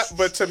 but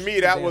to me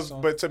that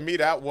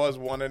Dance was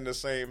one and the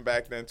same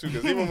back then too.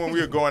 Because even when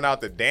we were going out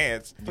to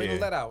dance, Bring the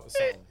let out. or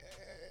something.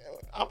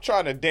 I'm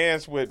trying to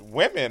dance with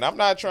women. I'm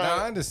not trying.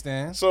 Nah, I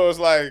understand. So it's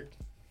like,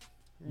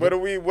 what are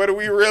we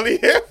really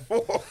here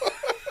for?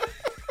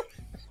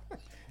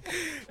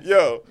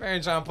 Yo, I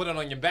ain't trying to put it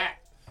on your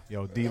back.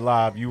 Yo, D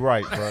Live, you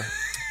right, bro.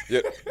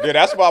 yeah,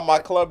 that's why my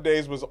club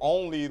days was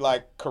only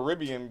like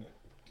Caribbean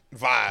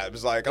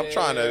vibes. Like I'm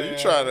trying to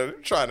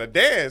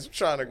dance. I'm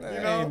trying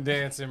to, I ain't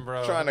dancing,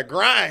 bro. trying to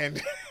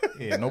grind.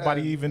 Yeah,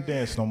 nobody even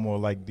dance no more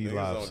like D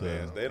Live don't said.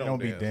 dance. They They don't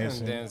be dance.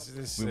 dancing.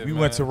 This We, shit, we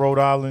went to man. Rhode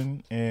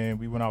Island and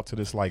we went out to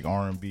this like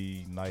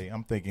R&B night.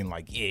 I'm thinking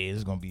like, yeah,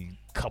 it's gonna be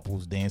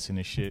couples dancing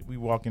and shit. We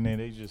walk in there,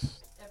 they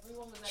just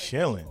Everyone was at a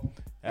chilling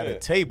at a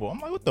table. I'm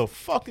like, what the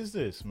fuck is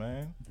this,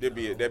 man? There'd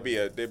be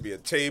a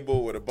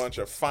table with a bunch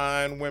of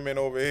fine women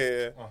over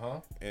here,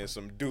 and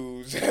some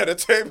dudes at a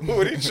table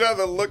with each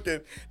other,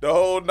 looking the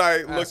whole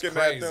night, That's looking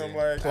crazy. at them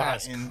like,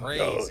 That's "Yo,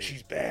 crazy.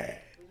 she's bad."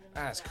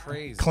 That's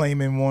crazy.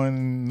 Claiming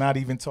one, not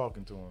even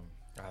talking to him.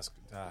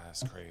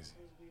 That's crazy.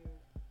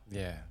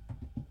 Yeah.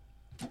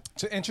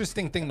 It's an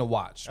interesting thing to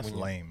watch. That's when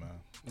you- lame, man.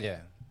 Yeah,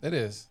 it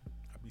is.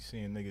 I be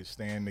seeing niggas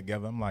stand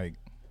together. I'm like,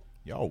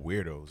 y'all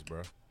weirdos,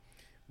 bro.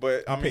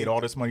 But I I mean, paid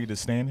all this money to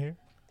stand here.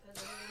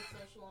 Because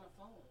everybody's social on a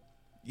phone.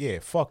 Yeah,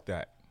 fuck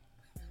that.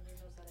 Everybody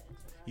knows how to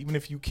interact. Even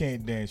if you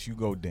can't dance, you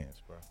go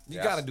dance, bro.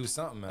 You gotta do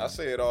something, man. I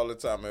say it all the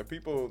time, man.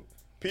 People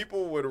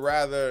would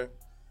rather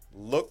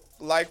look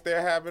like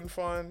they're having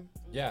fun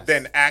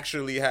than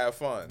actually have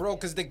fun. Bro,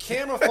 because the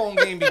camera phone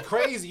game be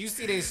crazy. You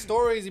see their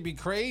stories, it be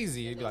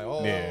crazy. You'd be like,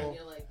 oh. Yeah.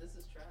 You're like, this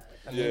is trash.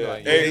 And then you're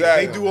like,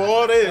 exactly. They do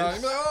all this.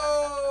 you'd be like,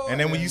 oh. And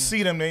then when you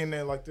see them, they in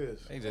there like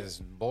this. They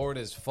just bored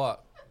as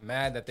fuck.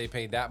 Mad that they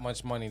paid that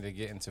much money to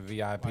get into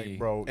VIP. Like,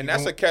 bro, And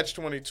that's a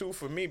catch-22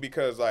 for me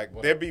because,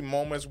 like, there be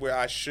moments where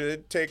I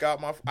should take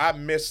out my... I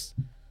miss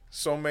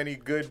so many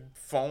good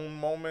phone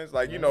moments.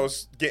 Like, you know,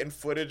 getting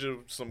footage of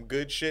some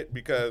good shit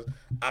because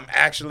I'm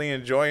actually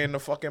enjoying the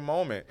fucking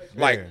moment.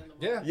 Like,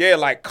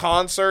 like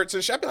concerts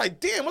and shit. I'd be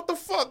like, damn, what the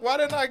fuck? Why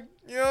didn't I...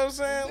 You know what I'm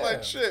saying? Yeah.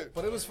 Like, shit.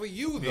 But it was for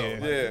you, though.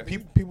 Yeah. Like,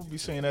 People be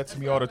saying that to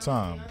me all the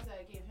time.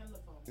 Beyonce gave him the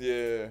phone.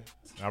 Yeah.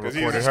 I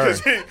recorded her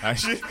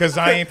because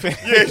I ain't paying.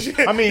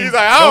 Yeah, I mean, he's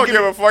like, I don't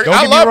give a fuck. Don't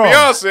I get me love wrong.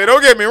 Beyonce.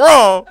 Don't get me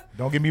wrong.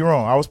 Don't get me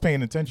wrong. I was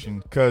paying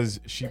attention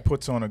because she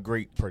puts on a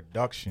great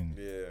production.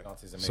 Yeah.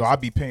 So I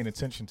be paying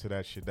attention to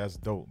that shit. That's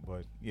dope.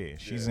 But yeah,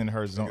 she's in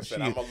her zone. Like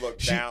I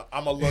said,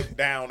 I'm gonna look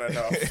down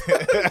enough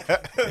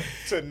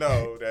to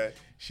know that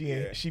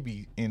she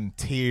be in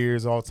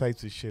tears, all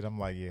types of shit. I'm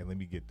like, yeah, let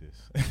me get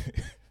this.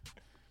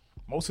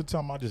 Most of the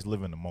time, I just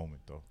live in the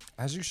moment though.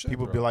 As you should.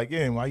 People bro. be like,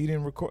 yeah, why you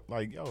didn't record?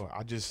 Like, yo,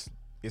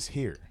 it's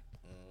here.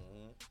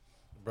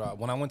 Bro,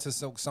 when I went to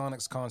Silk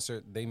Sonic's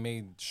concert, they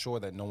made sure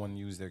that no one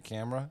used their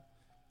camera.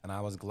 And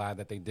I was glad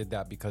that they did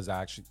that because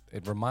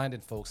it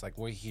reminded folks, like,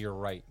 we're here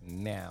right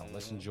now.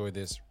 Let's enjoy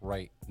this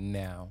right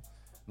now.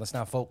 Let's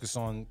not focus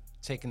on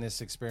taking this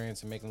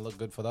experience and making it look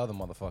good for the other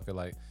motherfucker.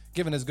 Like,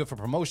 giving is good for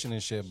promotion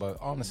and shit, but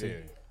honestly,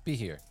 be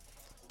here.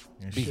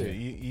 And Be shit,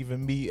 here.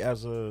 even me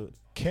as a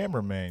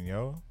cameraman,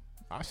 yo,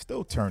 I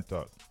still turned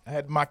up. I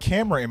had my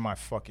camera in my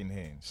fucking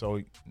hand. So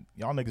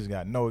y'all niggas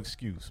got no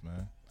excuse,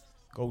 man.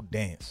 Go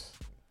dance.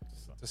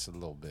 Just a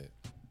little bit.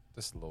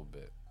 Just a little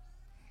bit.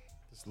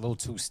 Just a little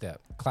two-step.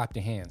 Clap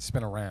your hands.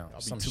 Spin around. Y'all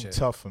be Some too shit.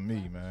 tough for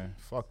me, man.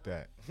 Fuck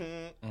that.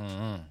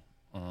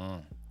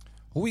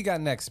 Who we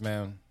got next,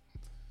 man?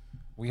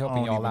 We I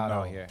helping don't y'all even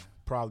out know. here.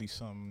 Probably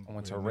something. I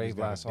went to a where niggas rave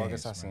gotta last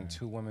August. I dance, seen man.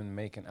 2 women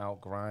making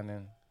out,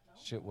 grinding.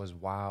 Shit was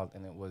wild,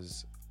 and it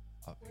was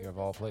up here of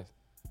all places.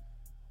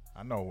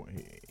 I know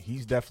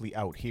he's definitely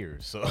out here.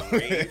 So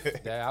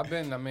Yeah, I've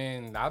been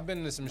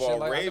to some Well, shit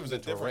like raves are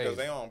I've been to a different because rave.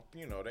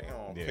 they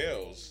on Yeah.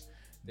 pills.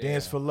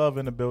 Dance for love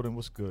in the building.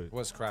 What's good?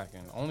 What's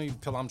cracking? Only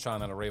pill I'm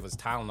trying at a rave is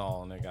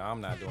Tylenol, nigga.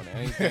 I'm not doing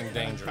anything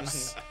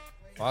dangerous.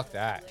 Fuck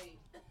that.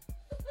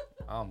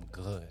 I'm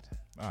good.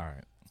 All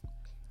right.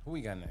 Who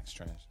we got next,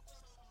 Trench?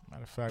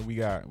 Matter of fact, we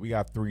got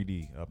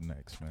 3D up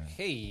next, man.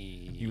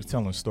 Hey. He was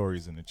telling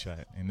stories in the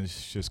chat, and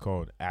it's just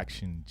called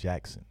Action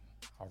Jackson.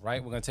 All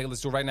right, we're going to take a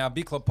listen to it right now.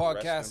 B Club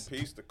Podcast. Rest in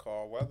peace to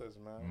Carl Weathers,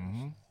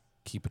 man.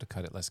 Keep it or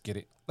cut it. Let's get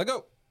it. Let's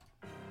go.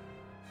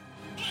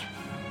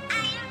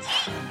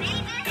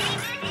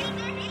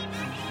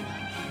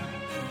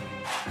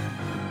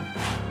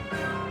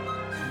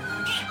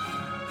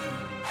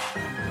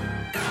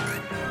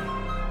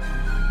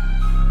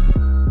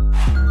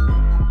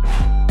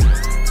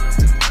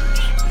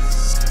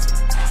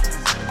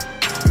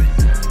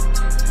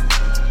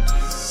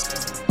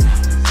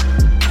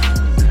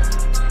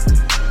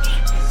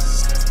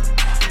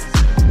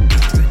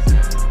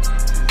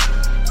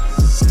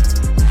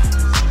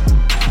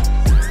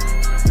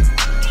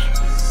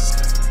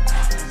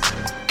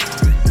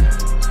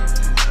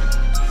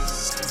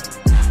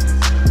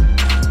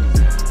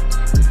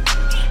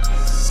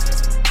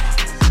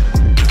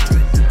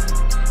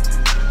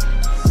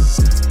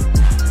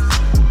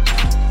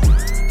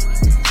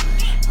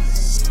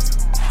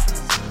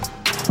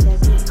 The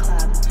Beat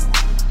Club.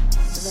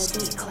 The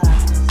Beat Club.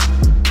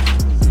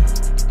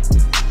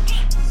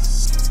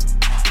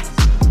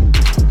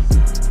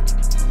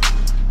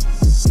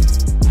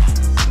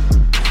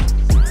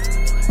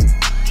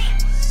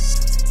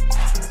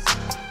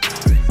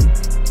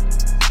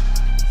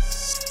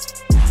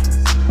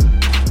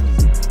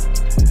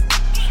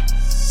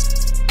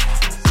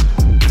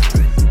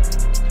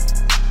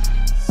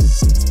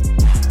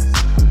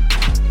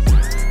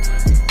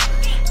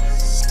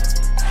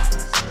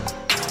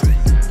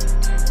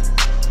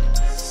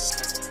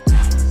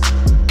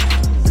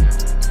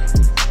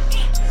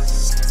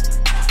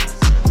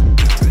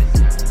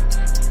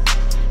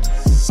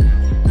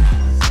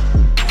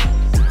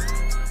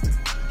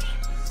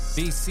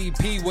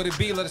 BCP, would it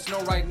be? Let us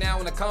know right now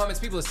in the comments.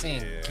 People are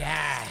saying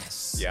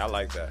gas. Yeah, I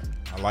like that.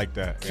 I like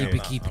that. Keep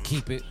it, keep it,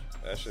 keep it.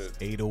 That shit.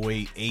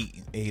 808,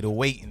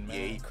 808,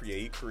 man. Yeah,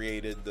 he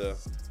created the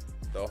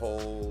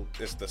whole.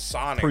 It's the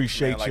sonic.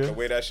 Appreciate man. Like you. the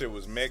way that shit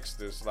was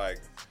mixed. It's like,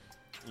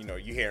 you know,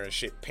 you hearing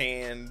shit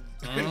panned.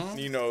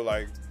 You know,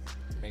 like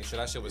Make sure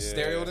that shit was Yeah.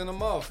 stereoed in a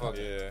motherfucker.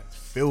 yeah.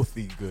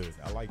 Filthy good.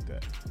 I like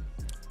that.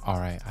 All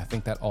right, I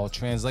think that all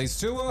translates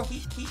to Yeah, I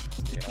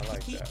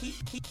like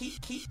that.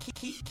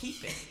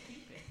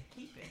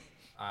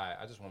 All right,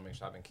 I just want to make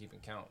sure I've been keeping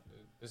count.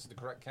 This is the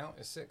correct count?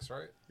 It's 6,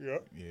 right? Yeah.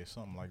 Yeah,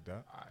 something like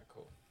that. All right,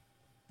 cool.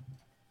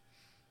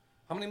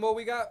 How many more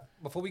we got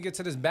before we get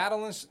to this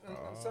battle and such?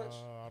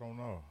 I don't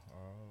know.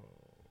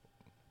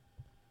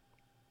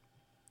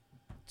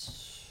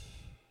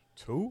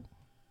 2?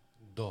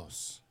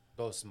 Dos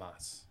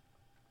más.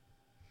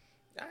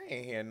 I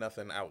ain't hear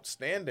nothing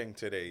outstanding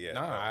today yet.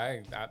 Nah,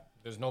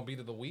 there's no Beat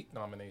of the Week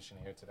nomination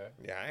here today.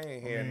 Yeah, I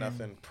ain't hear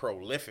nothing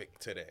prolific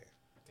today.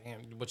 Damn,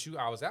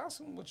 I was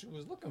asking what you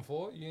was looking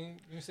for. You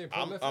didn't say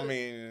prolific.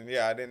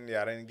 I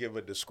didn't give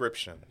a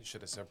description. You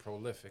should have said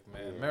prolific,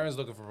 man. Marin's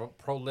looking for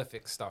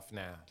prolific stuff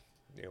now.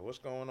 Yeah, what's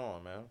going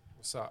on, man?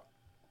 What's up?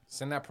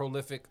 Send that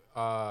prolific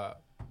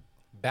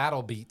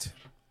battle beat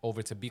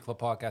over to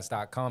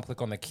beatclubpodcast.com.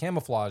 Click on the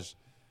camouflage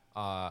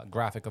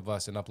graphic of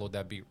us and upload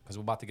that beat because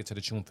we're about to get to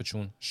the tune for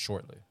tune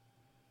shortly.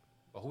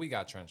 But who we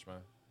got, Trench,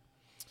 man?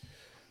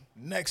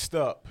 Next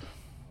up,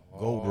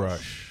 Gold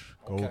Rush.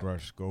 Okay.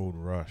 Gold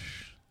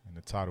Rush. And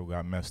the title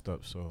got messed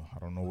up, so I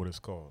don't know what it's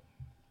called.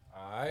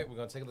 All right, we're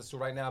going to take a listen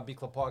to it right now. Beat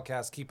Club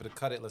Podcast. Keep it or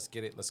cut it. Let's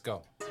get it. Let's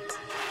go.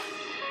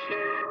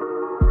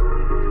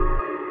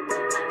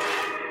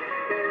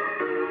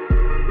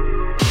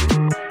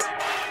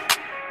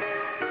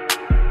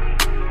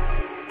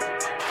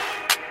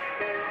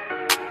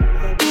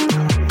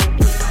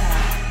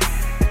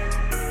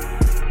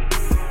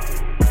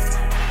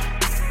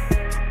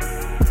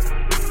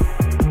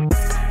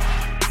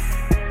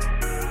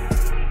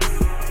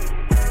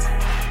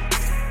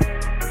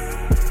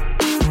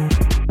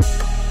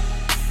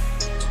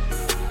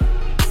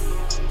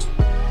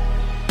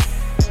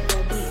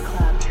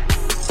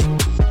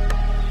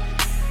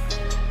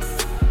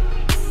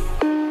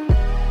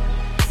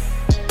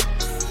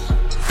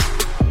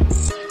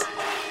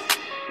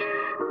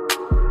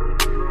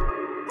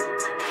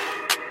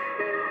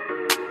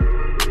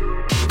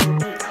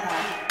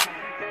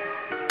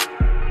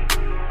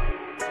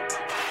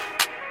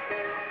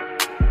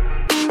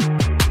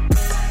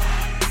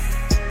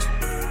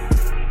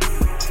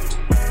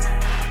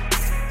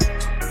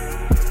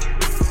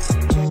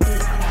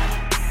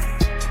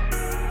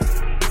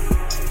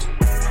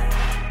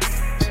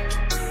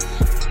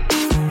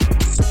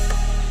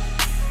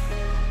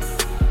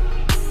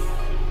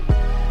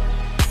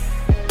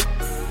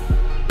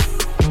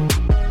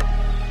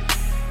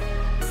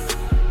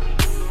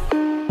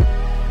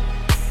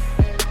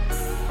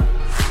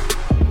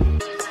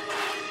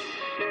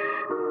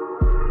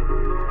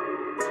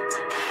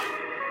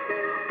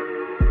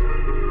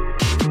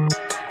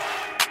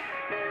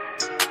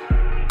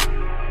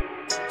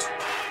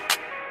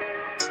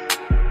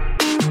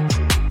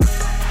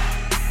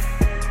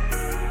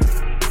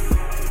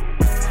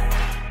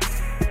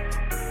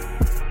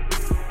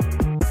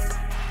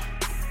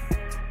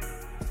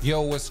 Yo,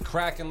 what's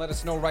cracking? Let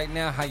us know right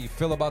now how you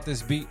feel about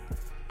this beat.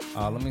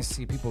 Let me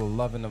see. People are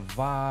loving the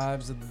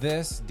vibes of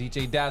this.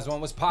 DJ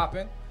Dazwan was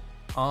popping.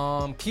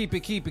 Keep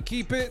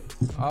it.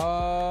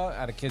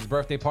 At a kid's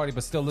birthday party,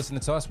 but still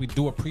listening to us. We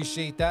do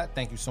appreciate that.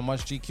 Thank you so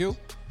much, GQ.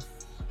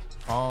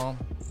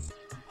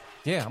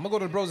 Yeah, I'm gonna go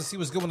to the bros and see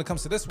what's good when it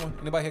comes to this one.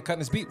 Anybody here cutting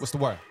this beat? What's the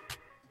word?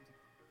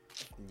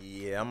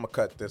 Yeah, I'm gonna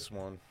cut this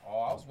one. Oh,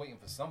 I was waiting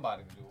for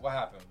somebody to do it. What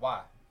happened?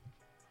 Why?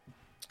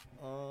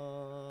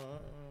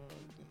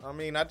 I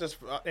mean,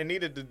 it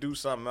needed to do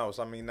something else.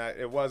 I mean,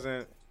 it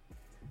wasn't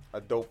a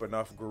dope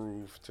enough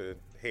groove to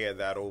hear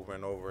that over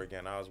and over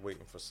again. I was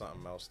waiting for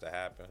something else to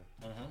happen.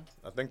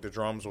 I think the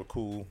drums were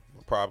cool,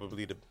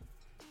 probably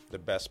the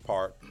best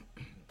part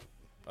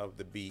of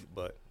the beat,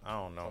 but I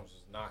don't know. I was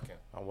just knocking.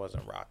 I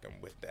wasn't rocking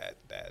with that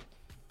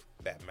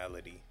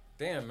melody.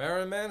 Damn,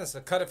 Marin, man, it's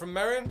a cut it from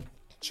Marin.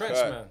 Trench,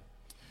 Cut. man.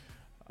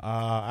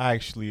 I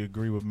actually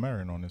agree with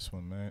Marin on this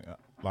one, man.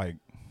 Like,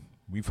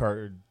 we've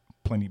heard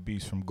plenty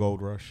beats from Gold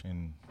Rush,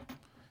 and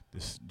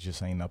this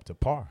just ain't up to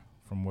par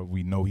from what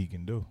we know he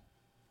can do.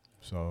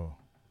 So,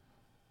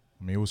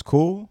 I mean, it was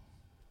cool,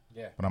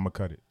 Yeah. but I'm going to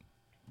cut it.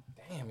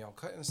 Damn, y'all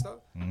cutting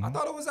stuff? I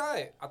thought it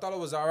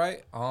was all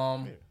right.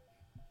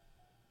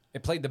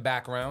 It played the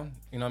background.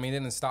 You know what I mean? It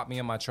didn't stop me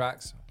in my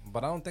tracks.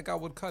 But I don't think I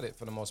would cut it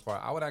for the most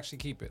part. I would actually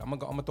keep it. I'm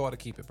gonna throw out a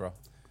keep it, bro.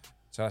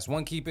 So that's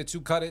one keep it,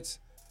 2 cut it.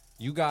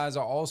 You guys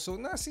are also,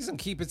 I see some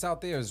keep it's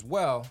out there as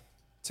well.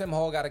 Tim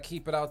Hall got to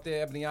keep it out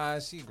there. Ebony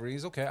Eyes, she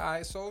agrees. Okay, all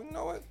right. So you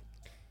know what?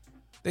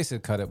 They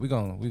said cut it. We're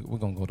gonna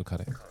go to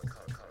cut it.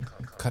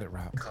 Cut it,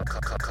 Rob.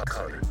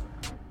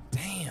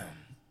 Damn.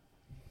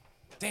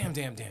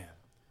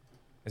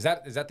 Is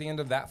that the end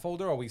of that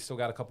folder, or we still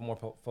got a couple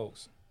more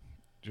folks?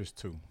 Just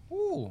 2.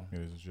 Ooh. It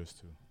is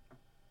just 2.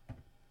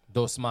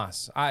 Dos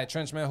más. All right,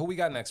 Trench, man. Who we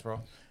got next, bro?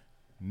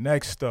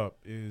 Next up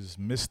is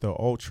Mr.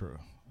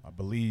 Ultra. I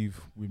believe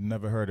we've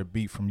never heard a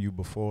beat from you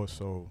before,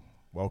 so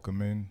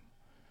welcome in.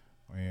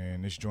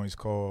 And this joint's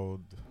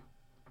called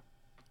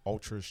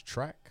Ultra's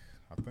Track,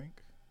 I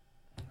think.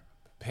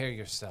 Prepare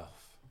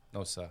yourself.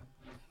 No, sir.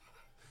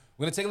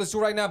 We're going to take a listen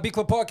to it right now. Beat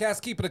Club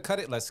Podcast. Keep it or cut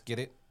it. Let's get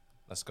it.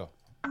 Let's go.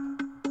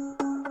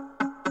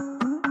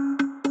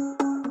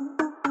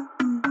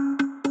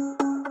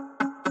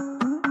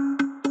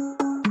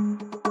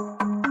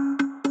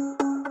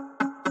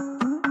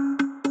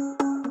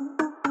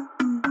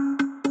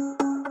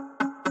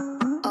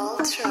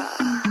 Ultra.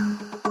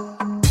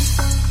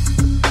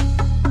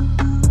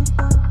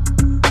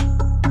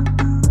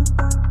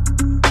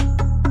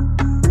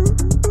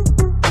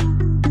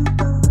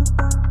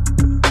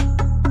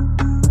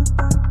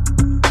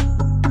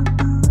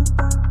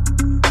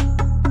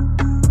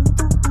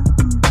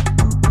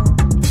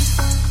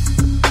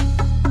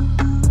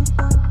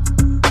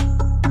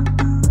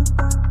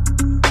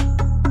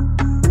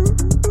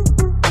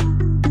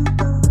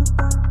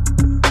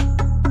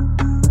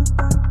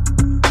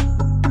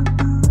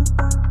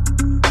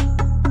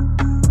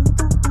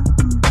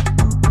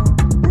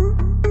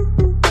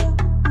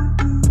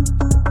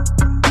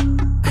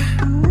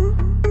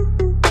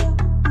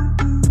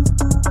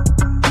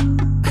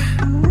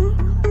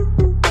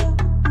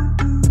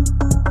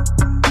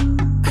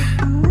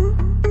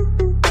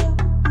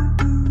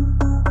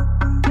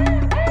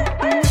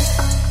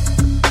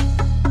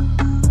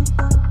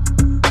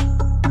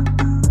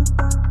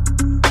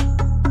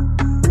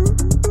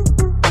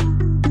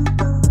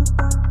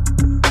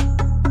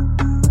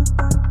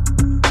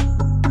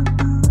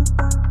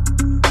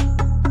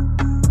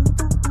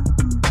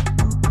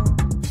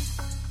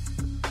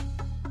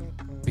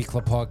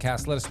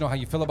 Podcast. Let us know how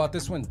you feel about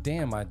this one.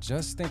 Damn, I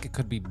just think it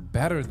could be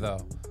better,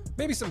 though.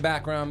 Maybe some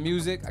background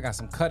music. I got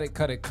some cut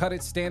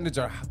it. Standards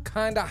are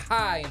kind of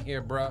high in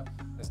here, bruh.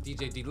 That's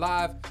DJ D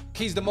Live.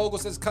 Keys the Mogul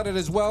says cut it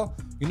as well.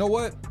 You know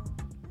what?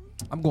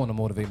 I'm going to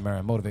Motivate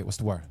Marin. Motivate, what's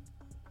the word?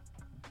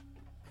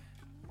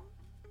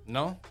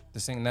 No?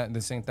 This ain't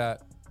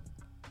that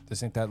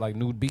like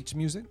nude beach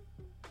music?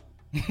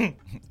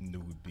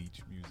 Nude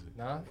beach music.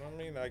 Nah? I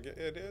mean,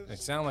 it is. It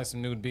sounds like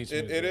some nude beach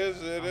music. It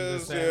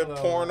is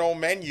porno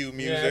menu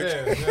music.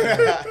 Yeah,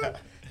 it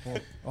is.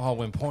 Oh,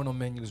 when porno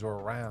menus were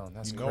around.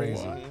 That's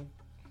crazy.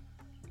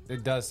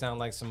 It does sound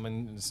like some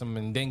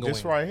mandingoing.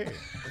 This right here.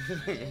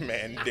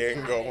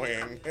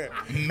 Mandingoing.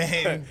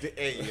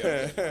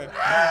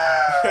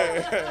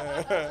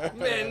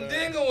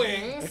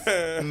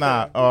 Mandingoing.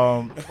 Nah,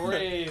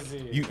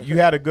 crazy. You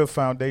had a good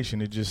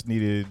foundation. It just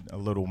needed a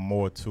little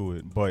more to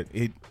it. But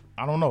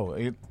I don't know.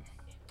 It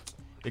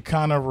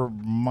kind of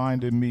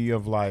reminded me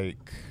of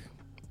like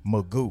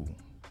Magoo.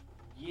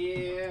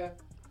 Yeah.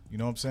 You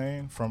know what I'm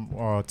saying? From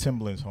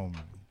Timbaland's homie.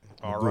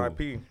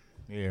 R.I.P.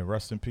 Yeah,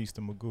 rest in peace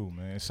to Magoo,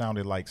 man. It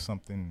sounded like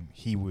something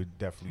he would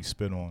definitely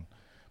spit on.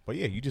 But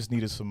yeah, you just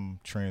needed some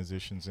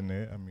transitions in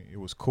there. I mean, it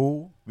was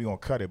cool. We gonna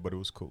cut it, but it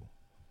was cool.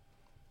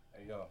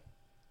 There you go.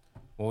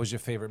 What was your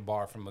favorite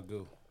bar from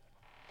Magoo?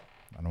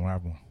 I don't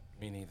have one.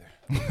 Me neither.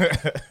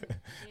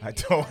 I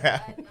don't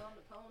have.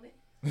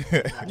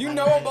 You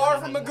know a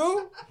bar from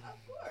Magoo?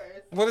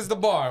 What is the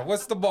bar?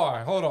 What's the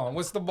bar? Hold on.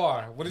 What's the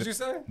bar? What did you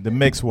say? The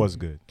mix was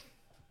good.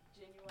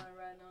 Genuine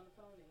riding on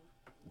the pony.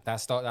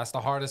 That's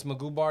the hardest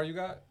Magoo bar you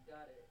got?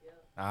 Got it,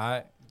 yep. All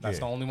right. That's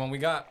the only one we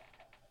got.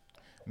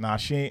 Nah,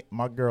 she ain't.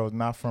 My girl's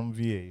not from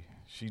VA.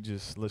 She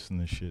just listen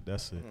to shit.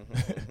 That's it.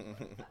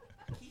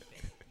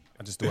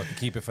 I just do have to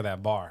keep it for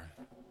that bar.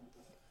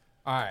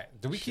 All right.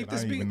 Do we keep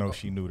this I didn't beat? even know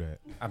she knew that.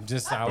 I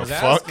was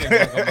asking.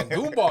 Like a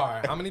Magoo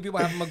bar. How many people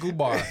have a Magoo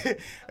bar?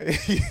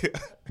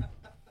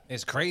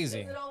 It's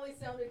crazy. It always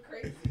sounded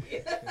crazy.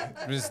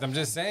 I'm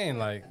just saying,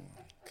 like.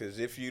 Because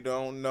if you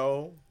don't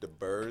know, the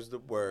bird's the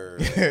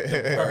word.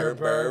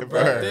 Bird.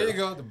 There you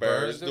go. The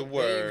bird's the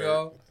word. There you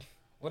go.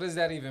 What does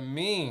that even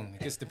mean?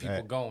 It gets the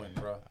people going,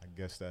 bro. I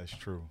guess that's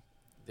true.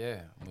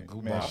 Yeah,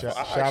 Magoo Man, bar. shout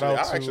out I to,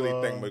 actually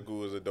think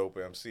Magoo is a dope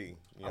MC.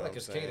 You know like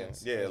his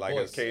cadence. Yeah, His like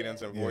voice. his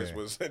cadence and voice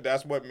was.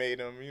 That's what made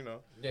him.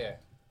 Yeah.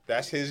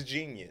 That's his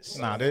genius.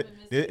 Nah,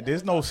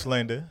 there's no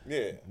slender.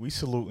 Yeah. We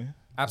saluting.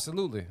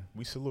 Absolutely.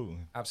 We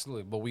saluting.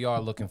 Absolutely. But we are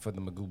looking for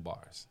the Magoo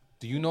bars.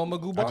 Do you know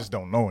Magoo bars? I just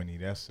don't know any.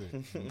 That's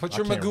it. Put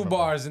your Magoo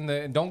bars in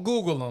the. Don't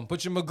Google them.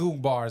 Put your Magoo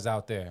bars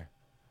out there.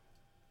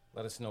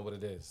 Let us know what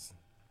it is.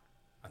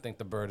 I think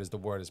the bird is the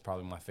word is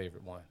probably my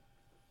favorite one.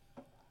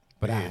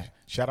 But yeah,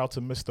 shout out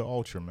to Mr.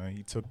 Ultra, man.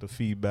 He took the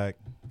feedback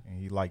and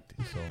he liked it.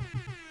 So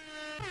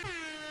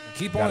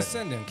keep on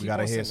sending. We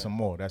gotta hear some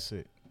more. That's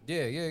it.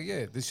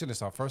 Yeah. This shit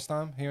is our first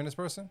time hearing this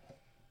person.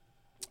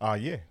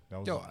 Yeah. That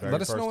was the very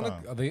let us first know.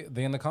 time. Are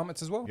they in the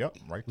comments as well? Yep,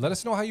 right. Let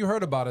us know how you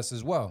heard about us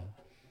as well,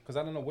 because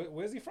I don't know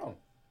where's he from.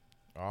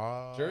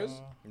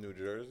 Jersey. New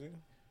Jersey.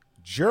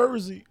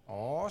 Jersey.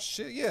 Oh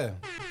shit, yeah.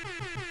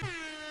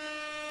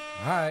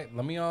 All right,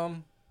 let me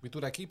we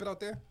threw that keep it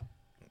out there.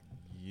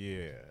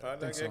 Yeah.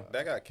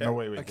 That got kept. No,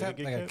 wait. That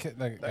Did it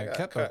get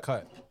kept or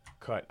cut?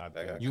 Cut. I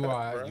think. You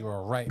are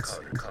right.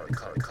 Cut.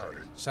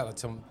 Shout out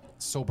to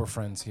sober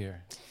friends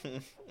here. I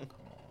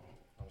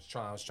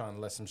was trying to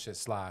let some shit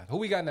slide. Who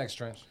we got next,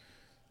 Trench?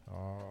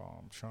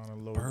 I'm trying to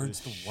load Bird's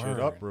this the shit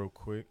word. up real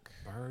quick.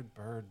 Bird.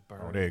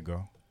 Oh, there you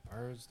go.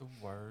 Bird's the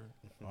word.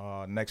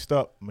 Next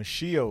up,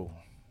 Machio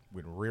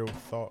with Real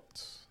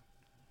Thoughts.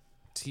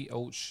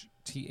 THOUGH.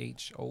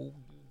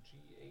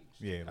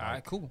 Yeah. All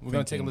right, cool. We're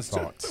gonna take a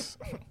listen.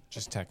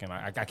 Just checking.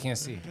 I can't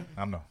see.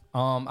 I know.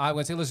 I'm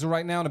gonna take a listen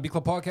right now on the B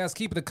Club Podcast.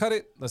 Keep it or cut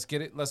it. Let's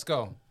get it. Let's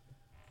go.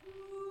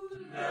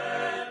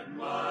 Let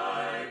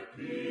my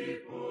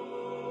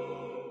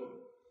people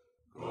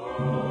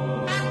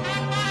go.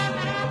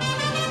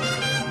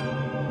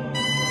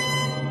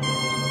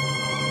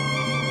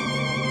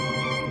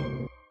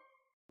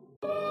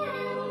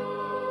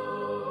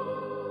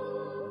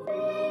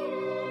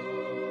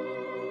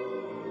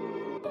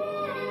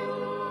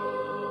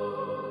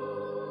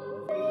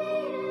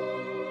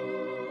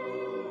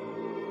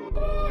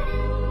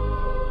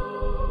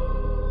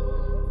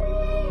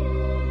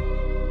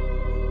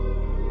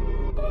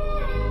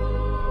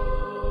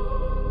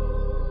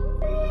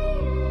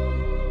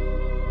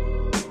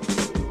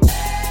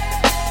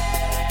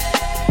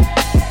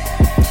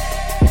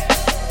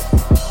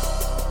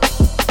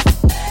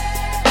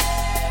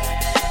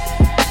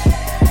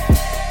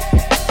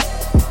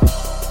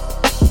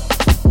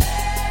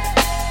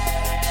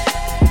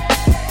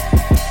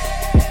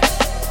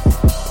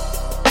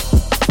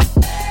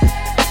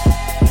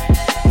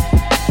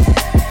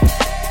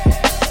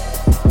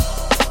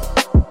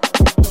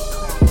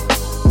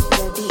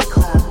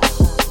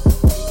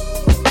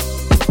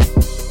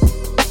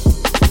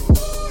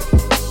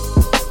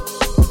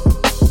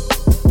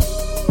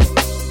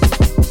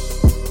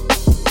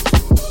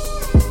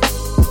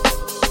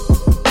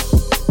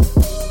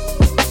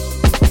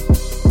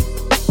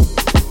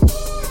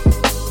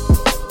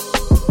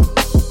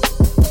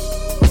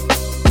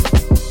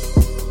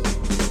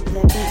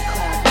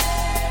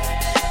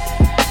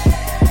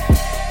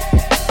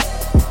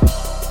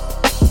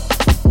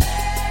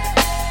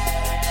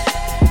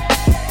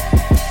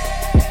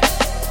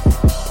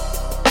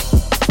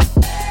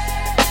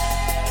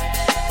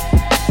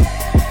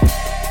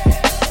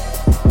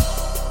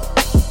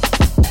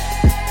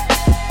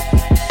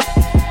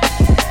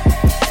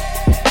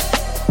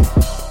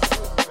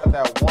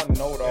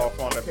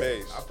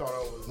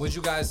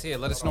 guys hear?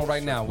 Let us know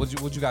right now. What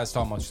you guys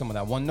talking about? Some of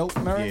that one note,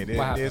 Mary? Yeah,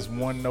 What there's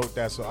happened? one note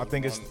that's I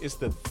think it's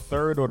the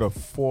third or the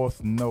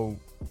fourth note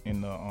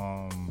in the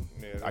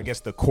I guess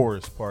the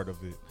chorus part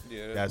of it.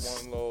 Yeah,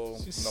 that's there's one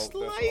little just note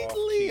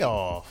slightly that's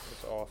off.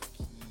 It's off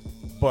key.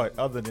 But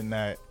other than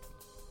that,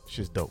 it's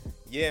just dope.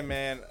 Yeah,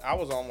 man, I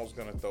was almost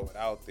gonna throw it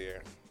out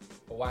there,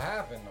 But what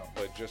happened though?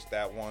 but just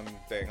that one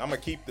thing. I'm gonna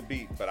keep the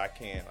beat, but I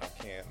can't.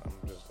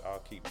 I'll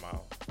keep my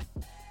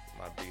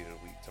beat of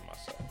the week to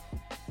myself.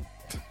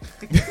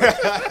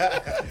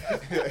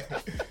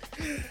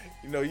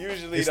 You know,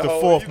 usually It's the the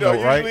whole, fourth you know,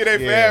 note, right? usually they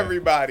for Yeah.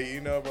 everybody,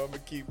 you know, but I'm gonna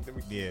keep it to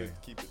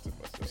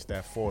myself. It's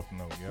that fourth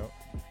note, yep.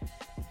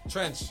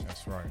 Trench.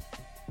 That's right.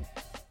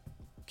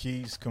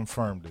 Keys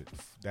confirmed it.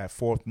 That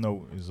fourth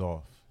note is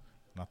off.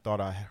 And I thought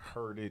I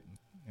heard it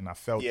and I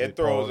felt Yeah, it. it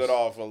throws pause. it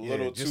off a Yeah,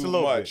 little just too a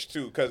little much bit.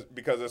 too,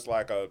 because it's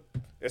like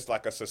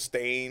a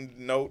sustained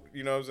note.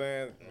 You know what I'm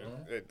saying?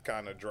 It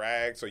kind of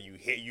drags, so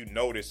you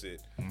notice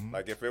it.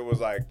 Like if it was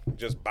like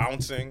just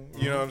bouncing,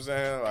 you know what I'm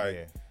saying?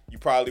 Like you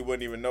probably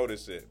wouldn't even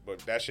notice it, but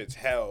that shit's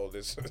held.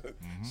 It's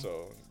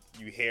so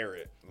you hear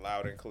it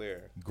loud and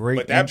clear. Great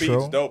but that intro.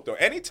 beat's dope though.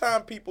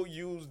 Anytime people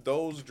use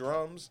those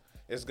drums,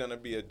 it's gonna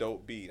be a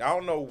dope beat. I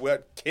don't know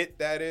what kit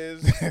that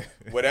is,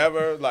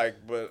 whatever.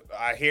 Like, but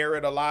I hear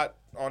it a lot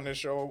on this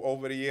show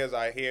over the years.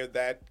 I hear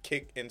that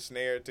kick and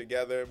snare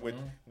together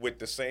with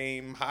the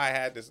same hi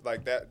hat. It's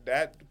like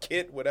that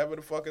kit, whatever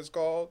the fuck it's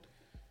called.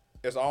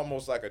 It's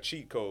almost like a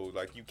cheat code.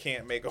 Like you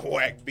can't make a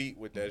whack beat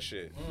with that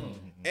shit.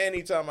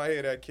 Anytime I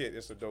hear that kit,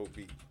 it's a dope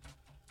beat.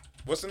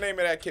 What's the name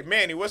of that kit?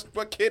 Manny, what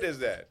kit is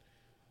that?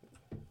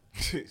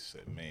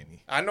 Said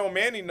Manny. I know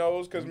Manny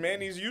knows because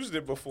Manny's used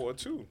it before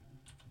too.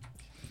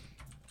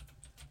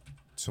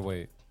 So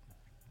wait.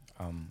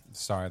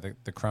 Sorry,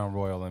 the Crown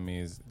Royal in me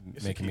is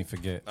It's making a me key.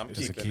 forget. I'm It's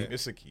a keeping key. it.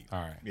 It's a key. All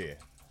right. Yeah.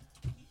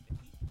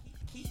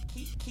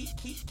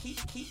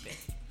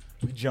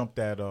 We jumped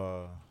that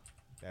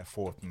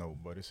fourth note,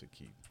 but it's a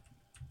key.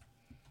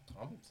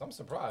 I'm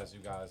surprised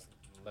you guys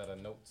let a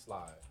note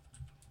slide.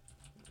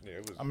 Yeah,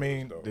 it was. I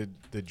mean, it was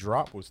dope. the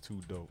drop was too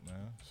dope,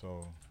 man.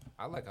 So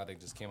I like how they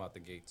just came out the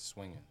gate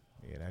swinging.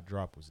 yeah, that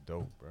drop was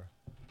dope, bro.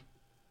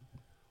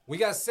 We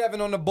got 7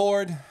 on the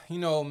board. You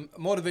know,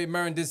 Motivate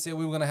Marin did say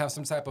we were gonna have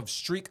some type of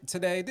streak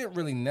today. Didn't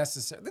really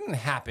didn't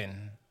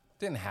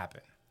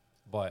happen.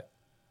 But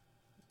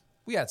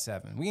we had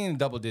 7. We ain't in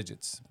double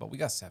digits, but we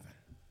got 7.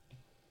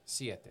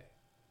 Siete.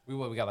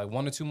 We got like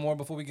 1 or 2 more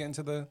before we get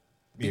into the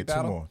beat Yeah,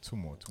 battle? two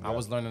more. I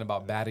was learning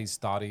about baddies,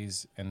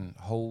 thotties, and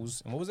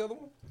hoes. And what was the other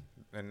one?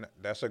 And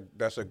that's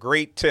a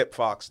great tip,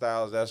 Fox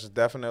Styles. That's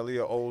definitely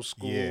an old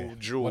school Yeah.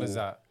 jewel. What is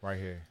that? Right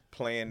here.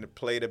 Play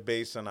the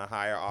bass in a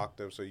higher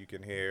octave so you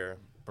can hear.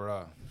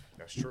 Bruh.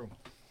 That's true.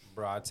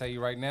 Bro, I tell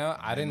you right now,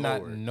 I did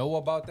not know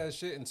about that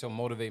shit until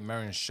Motivate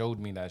Marin showed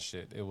me that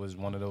shit. It was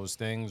one of those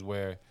things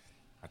where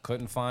I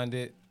couldn't find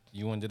it.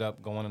 You ended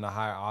up going in a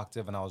higher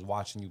octave, and I was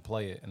watching you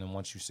play it. And then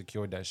once you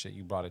secured that shit,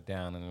 you brought it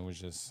down, and it was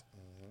just,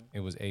 it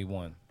was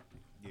A1.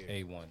 Yeah.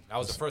 A1. That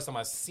was the first time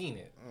I seen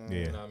it. Yeah.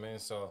 You know what I mean?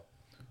 So,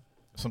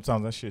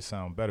 Sometimes that shit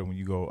sound better when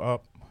you go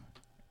up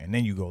and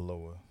then you go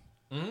lower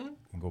and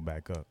go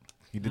back up.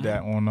 He did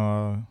that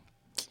on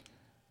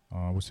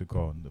what's it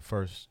called? The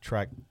first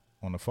track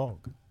on The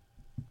Fog.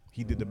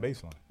 He did the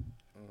bass line.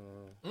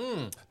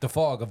 The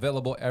Fog,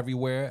 available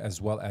everywhere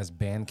as well as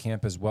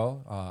Bandcamp as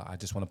well. I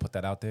just want to put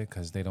that out there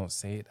because they don't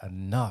say it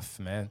enough,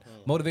 man.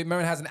 Motivate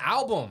Marin has an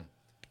album.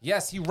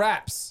 Yes, he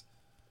raps.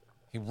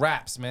 He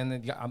raps,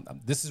 man.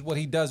 This is what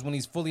he does when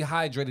he's fully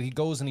hydrated. He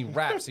goes and he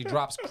raps. He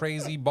drops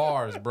crazy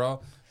bars,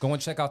 bro. Go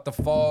and check out The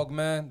Fog,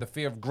 man. The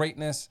Fear of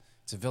Greatness.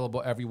 It's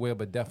available everywhere,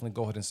 but definitely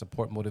go ahead and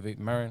support Motivate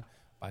Marin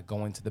by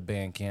going to the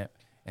Bandcamp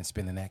and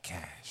spending that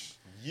cash.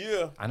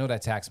 Yeah. I know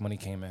that tax money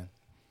came in.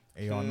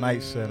 Aeon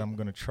Knight said, I'm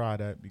going to try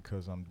that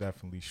because I'm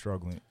definitely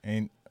struggling.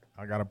 And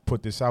I got to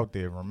put this out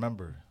there.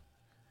 Remember,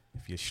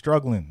 if you're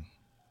struggling,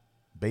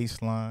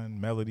 bass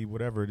line, melody,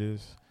 whatever it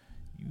is,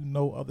 you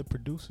know other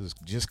producers.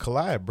 Just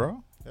collab,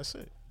 bro. That's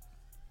it.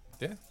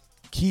 Yeah.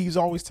 Keys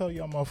always tell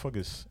y'all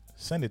motherfuckers,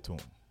 send it to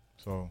them.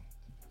 So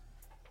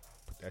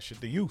put that shit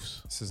to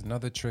use. This is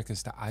another trick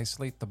is to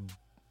isolate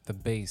the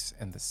bass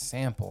and the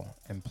sample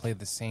and play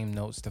the same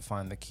notes to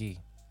find the key.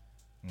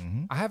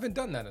 I haven't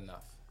done that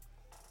enough.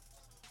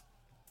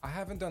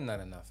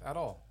 At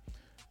all.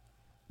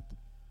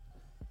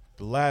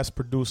 The last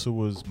producer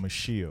was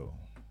Machio.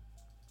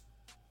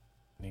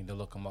 Need to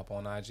look him up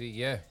on IG.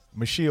 Yeah.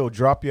 Machio,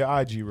 drop your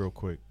IG real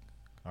quick.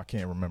 I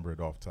can't remember it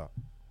off top.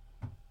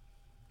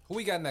 Who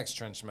we got next,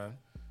 Trench, man?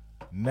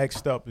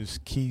 Next up is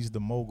Keys the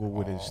Mogul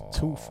with his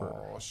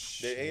twofer. Oh,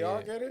 shit. Did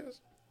AR get his?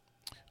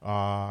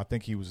 I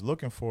think he was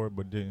looking for it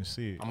but didn't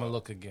see it. I'm going to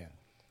look again.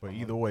 But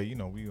either way, you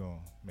know, we gonna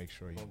make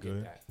sure he's Gonna get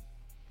good. that.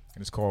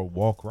 And it's called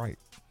Walk Right.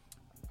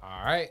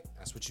 All right.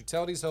 That's what you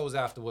tell these hoes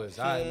afterwards.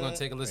 All right, we're going to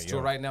take a listen to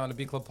it right now on the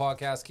B Club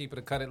Podcast. Keep it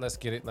or cut it. Let's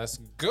get it. Let's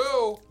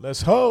go.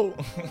 Let's ho.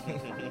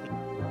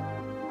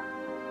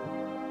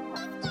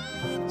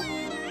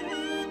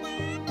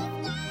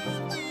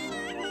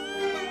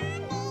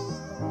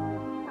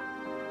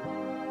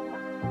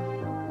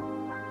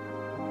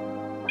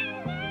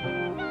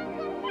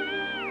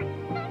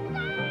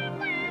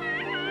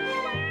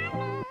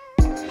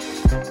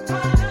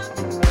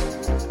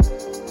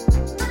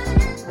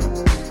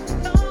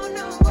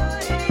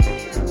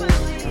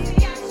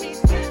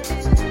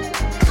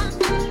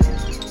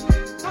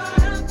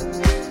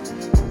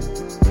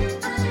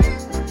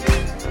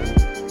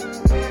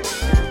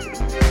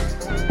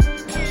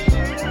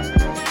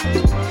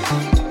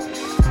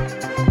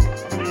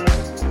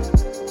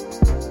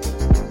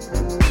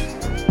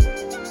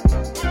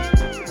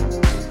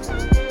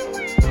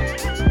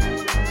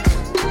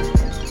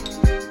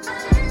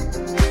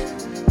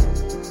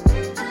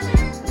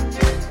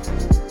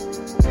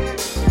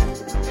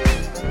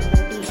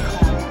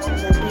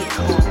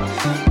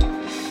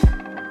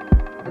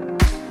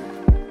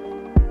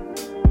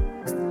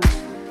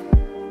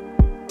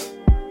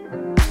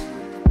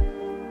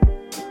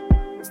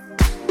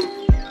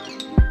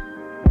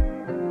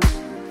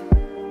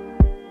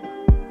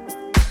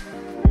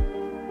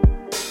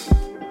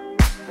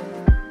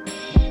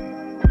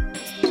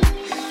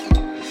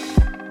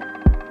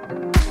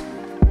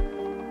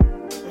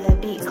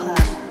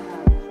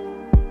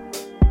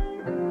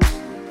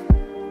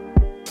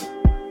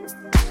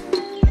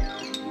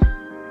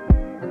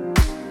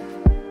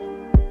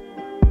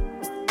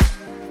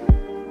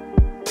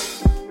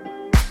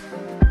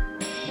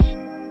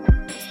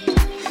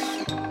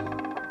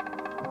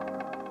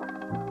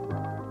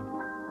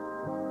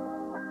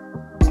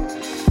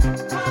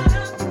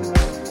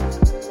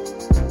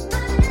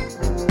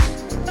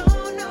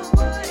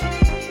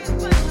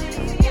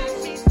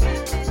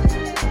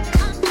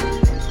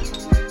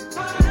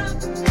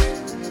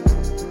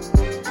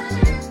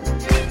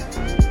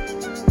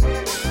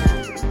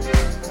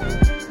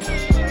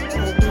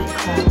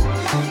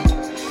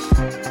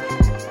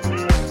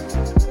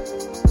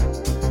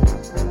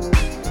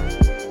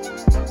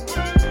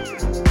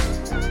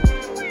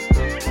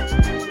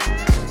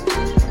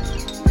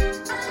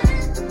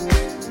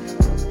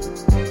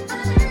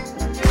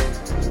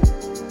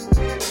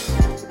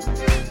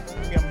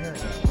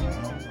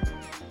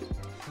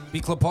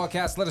 Beat Club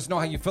Podcast. Let us know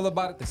how you feel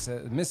about it. This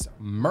Miss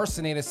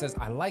Mercenator says,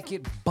 I like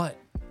it, but ...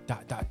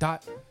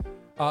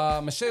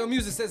 Michelle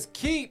Music says,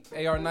 keep.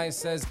 AR Nice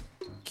says,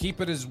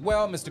 keep it as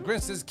well. Mr.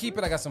 Grinch says, keep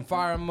it. I got some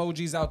fire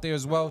emojis out there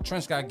as well.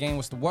 Trench Got Game,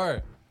 what's the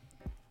word?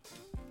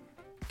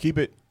 Keep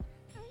it.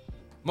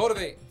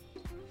 Motivate.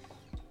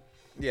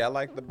 Yeah, I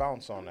like the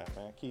bounce on that,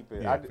 man. Keep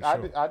it. Yeah,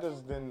 I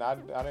just didn't. I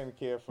didn't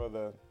care for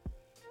the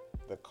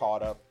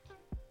caught up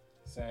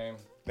Same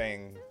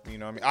thing. You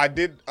know what I mean? I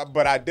did,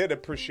 but I did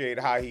appreciate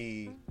how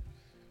he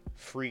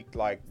freaked,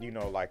 like, you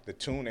know, like the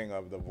tuning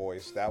of the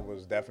voice. That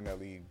was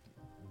definitely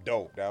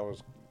dope. That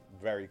was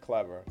very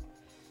clever.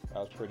 That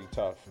was pretty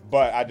tough.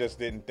 But I just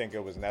didn't think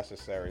it was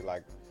necessary.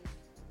 Like,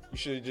 you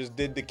should have just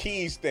did the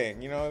keys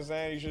thing. You know what I'm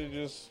saying? You should have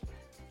just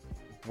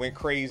went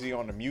crazy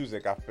on the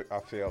music. I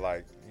feel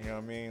like, you know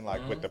what I mean?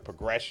 Like with the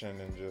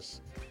progression and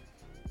just,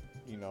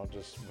 you know,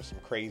 just with some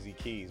crazy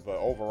keys. But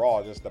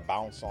overall, just the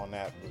bounce on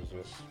that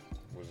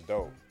was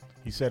dope.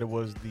 He said it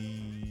was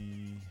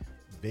the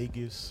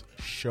Vegas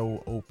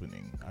show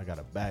opening. I got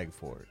a bag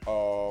for it.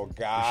 Oh,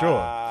 God. For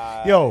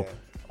sure. Yo,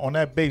 on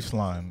that bass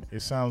line,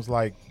 it sounds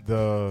like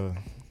the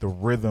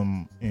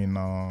rhythm in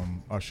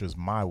Usher's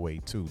My Way,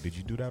 too. Did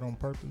you do that on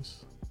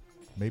purpose?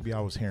 Maybe I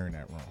was hearing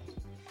that wrong.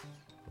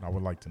 But I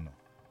would like to know.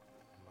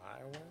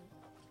 My Way?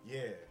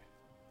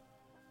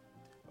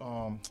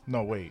 Yeah.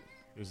 No, wait.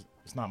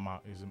 It's not my.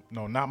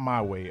 No, not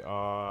My Way.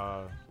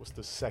 What's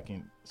the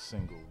second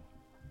single?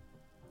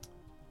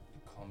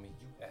 Call me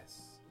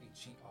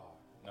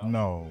USHER.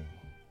 No.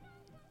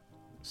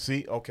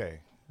 See, okay,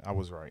 I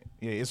was right.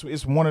 Yeah,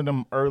 it's one of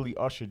them early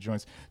Usher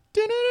joints.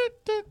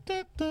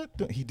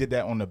 He did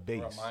that on the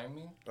bass. Remind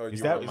me?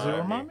 Is it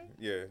Remind Me?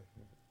 Yeah.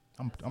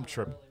 I'm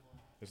tripping.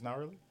 It's not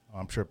really? Oh,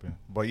 I'm tripping.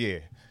 But yeah,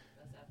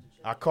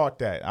 I caught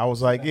that. I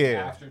was like,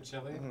 yeah. After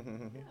Chili?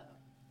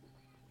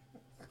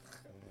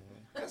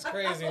 That's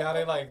crazy how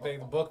they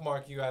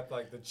bookmark you at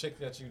like the chick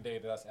that you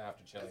dated. That's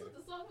after Chili. That's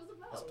what the song was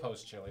about. That's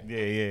post Chili.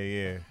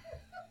 Yeah.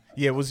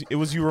 Yeah, it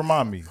was You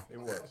Remind Me. It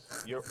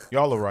was.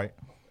 Y'all are right.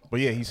 But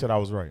yeah, he said I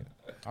was right.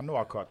 I know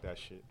I caught that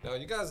shit. Yo,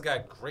 you guys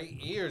got great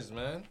ears,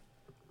 man.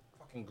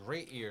 Fucking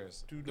great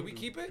ears. Did we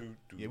keep it?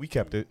 Yeah, we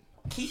kept it.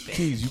 Keep it.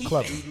 Keys, you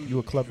clever. You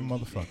a clever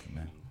motherfucker,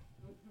 man.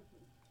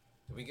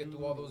 Did we get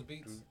through all those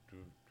beats?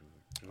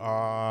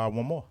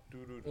 One more.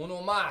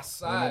 Uno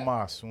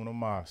más. Uno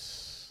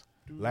más.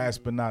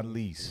 Last but not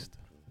least.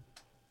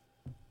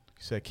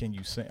 He said, can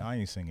you sing? I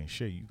ain't singing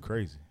shit. You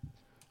crazy.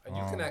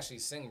 You can actually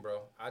sing,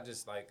 bro. I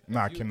just like...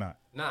 Nah, I cannot.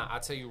 Nah, I'll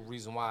tell you a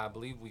reason why I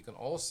believe we can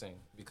all sing.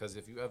 Because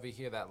if you ever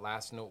hear that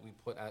last note we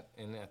put at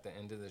the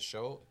end of the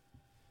show,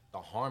 the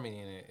harmony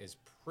in it is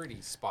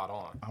pretty spot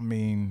on. I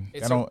mean...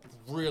 It's a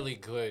really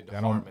good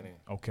harmony.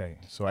 Okay,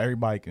 so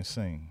everybody can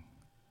sing,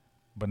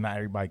 but not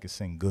everybody can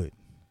sing good.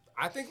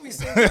 I think we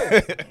sing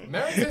good.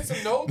 Merritt did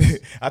some notes.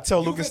 I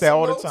tell Lucas that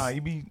all the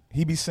time.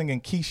 He be singing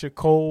Keisha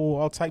Cole,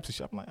 all types of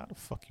shit. I'm like, how the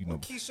fuck you know?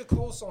 What Keisha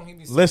Cole song he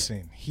be singing?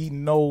 Listen, he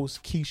knows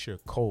Keisha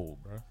Cole,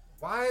 bro.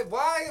 Why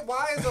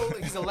is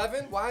he's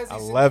 11? Why is he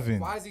 11?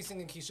 Why is he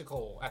singing Keisha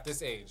Cole at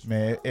this age?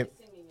 Man,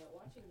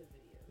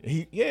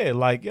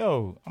 Like,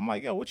 yo, I'm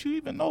like, yo, what you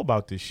even know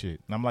about this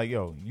shit? And I'm like,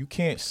 yo, you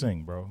can't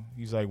sing, bro.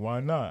 He's like, why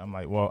not? I'm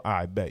like, well,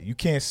 I bet. You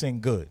can't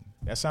sing good.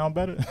 That sound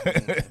better?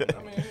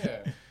 I mean,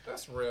 yeah,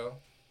 that's real.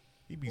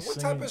 He be What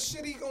singing. type of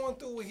shit he going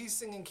through when he's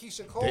singing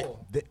Keisha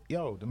Cole?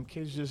 Yo, them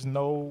kids just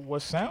know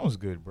what sounds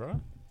good, bro.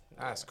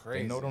 That's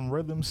crazy. They know them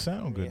rhythms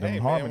sound good. Hey, them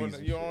man, harmonies.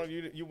 when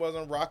you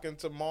wasn't rocking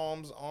to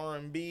mom's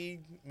R&B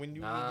when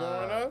you was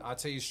growing up? I'll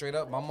tell you straight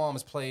up, my mom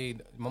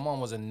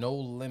was a No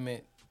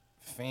Limit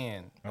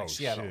fan. Like,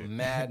 she had a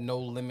mad No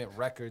Limit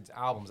Records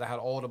albums. I had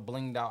all the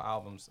blinged out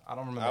albums. I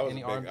don't remember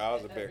any R&B.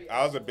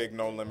 I was a big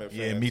No Limit fan.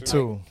 Yeah, me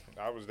too.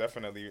 I was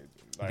definitely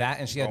like, That,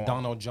 and she had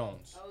Donald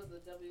Jones.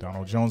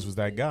 Donald Jones was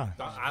that guy.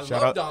 I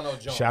love Donald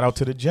Jones. Shout out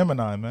to the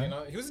Gemini, man. You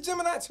know, he was a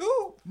Gemini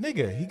too.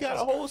 Nigga, he got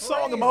a whole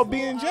song about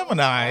being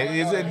Gemini.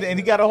 And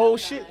he got a whole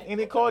shit.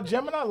 Ain't it called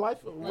Gemini?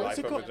 What's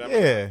it called?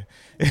 Yeah.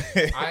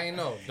 I ain't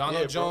know.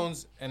 Donald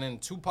Jones, and then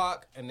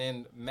Tupac, and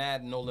then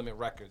mad No Limit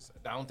Records.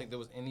 I don't think there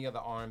was any other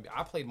R&B.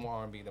 I played more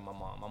R&B than my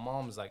mom. My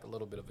mom was like a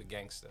little bit of a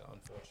gangster,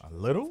 unfortunately.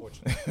 A little?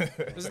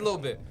 Just a little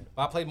bit.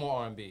 But I played more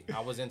R&B.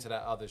 I was into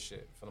that other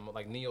shit, from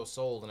like neo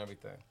soul and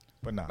everything.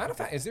 But nah. Matter of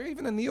fact, is there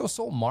even a neo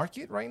soul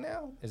market right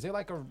now? Is there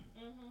like a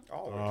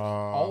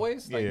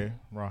always? Like, yeah,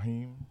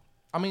 Raheem.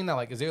 I mean, not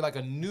like, is there like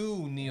a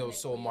new neo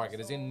soul market?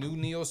 Is there new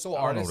neo soul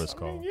I don't know artists? what it's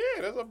called.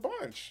 Yeah, there's a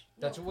bunch.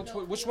 That's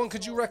which one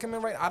could you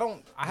recommend? Right, I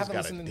haven't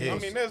listened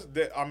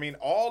to. I mean,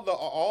 all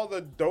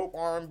the dope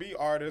R&B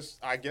artists.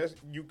 I guess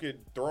you could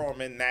throw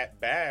them in that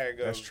bag.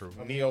 Of That's true.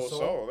 Neo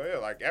soul. Yeah,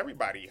 like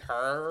everybody.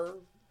 Her.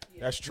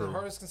 That's true.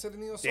 Her is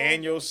considered neo soul.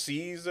 Daniel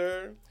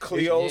Caesar,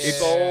 Cleo Yeah,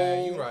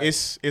 Soul. you right.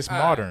 It's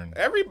modern.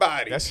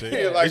 Everybody. That's it.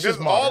 Yeah, like It's just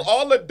just modern.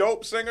 all the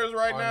dope singers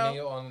right now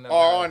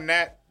are on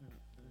that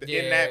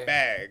in that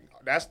bag.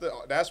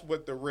 That's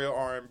what the real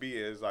R&B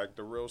is, like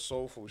the real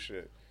soulful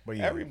shit. But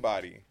yeah.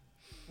 Everybody.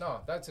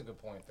 No, that's a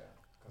good point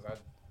there.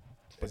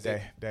 But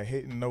that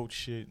hitting note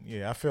shit,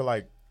 yeah, I feel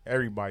like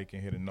everybody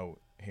can hit a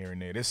note here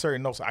and there. There's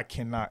certain notes I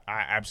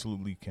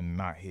absolutely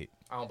cannot hit.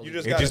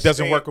 It just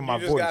doesn't work with my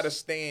voice. You just gotta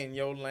stay in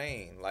your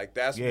lane. Like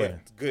that's what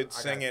good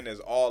singing is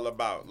all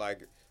about.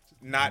 Like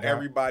not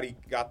everybody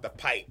got the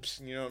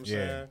pipes. You know what I'm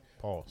saying?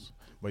 Pause.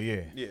 But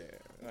yeah.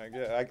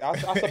 Yeah.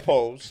 I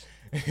suppose.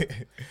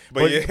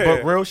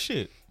 but real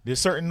shit. There's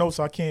certain notes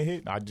I can't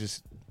hit. I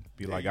just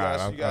be like,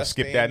 I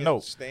skip that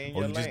note,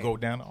 or you just go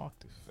down the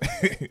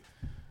octave.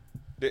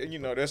 You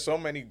know, there's so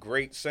many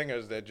great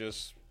singers that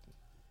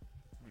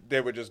they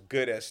were just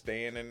good at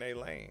staying in their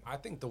lane. I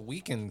think The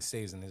Weeknd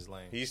stays in his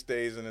lane. He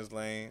stays in his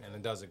lane. And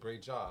it does a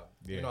great job.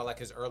 Yeah. You know, I like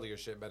his earlier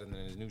shit better than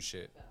his new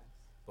shit.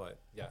 But,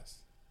 yes.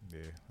 Yeah,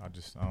 I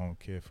don't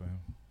care for him.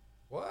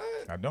 What?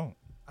 I don't.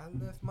 I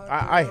left my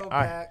girl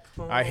back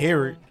home. I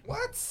hear it.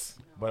 What?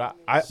 But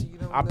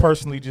I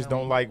personally just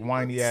don't like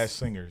whiny ass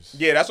singers.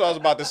 Yeah, that's what I was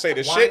about to say.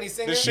 The shit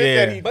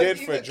that he did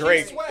for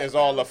Drake is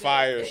all the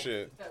fire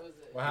shit.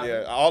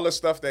 Yeah, all the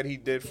stuff that he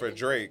did for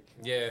Drake.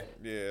 Yeah,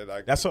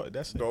 like that's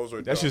that's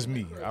just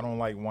me. I don't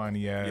like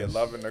whiny ass. Yeah,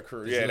 loving the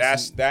crew. Yeah,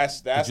 that's.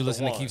 Did you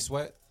listen to Keith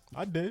Sweat?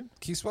 I did.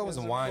 Keith Sweat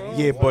wasn't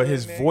whiny. Yeah, but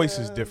his voice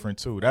is different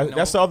too.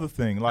 That's the other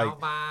thing.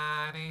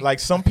 Like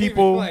some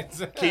people,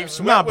 Keith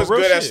Sweat was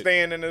good at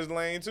staying in his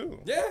lane too.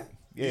 Yeah,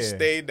 he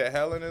stayed the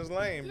hell in his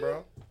lane,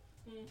 bro.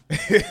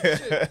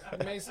 Shit.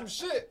 He made some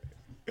shit.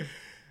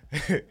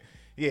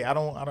 Yeah,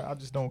 I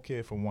just don't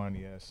care for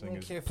whiny ass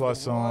singers.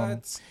 Plus,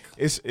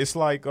 it's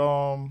like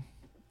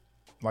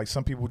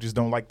some people just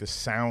don't like the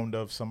sound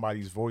of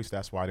somebody's voice.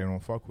 That's why they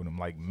don't fuck with him.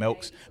 Like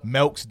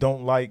Melks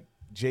don't like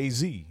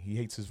Jay-Z. He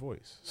hates his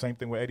voice. Same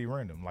thing with Eddie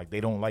Random. Like they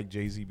don't like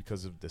Jay-Z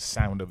because of the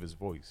sound of his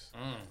voice.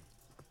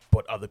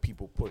 But other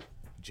people put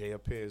Jay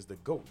up here as the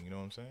GOAT. You know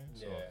what I'm saying?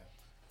 So,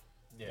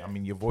 yeah. I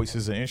mean, your voice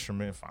is an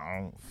instrument. If I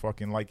don't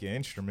fucking like your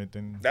instrument,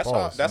 then that's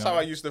how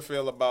I used to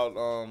feel about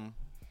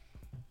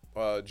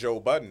Joe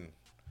Budden.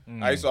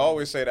 I used to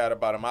always say that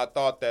about him. I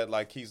thought that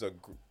like he's a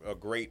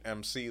great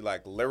MC,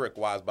 like lyric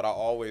wise, but I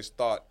always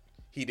thought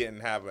he didn't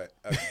have a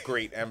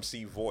great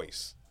MC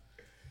voice.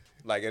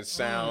 Like it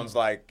sounds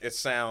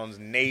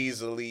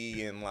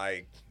nasally and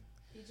like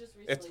He just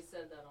recently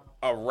said that on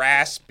a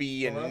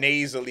raspy and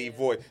nasally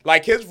voice.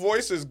 Like his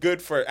voice is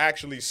good for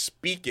actually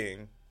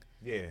speaking.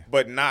 Yeah,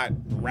 but not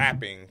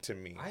rapping to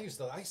me. I used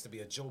to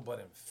be a Joe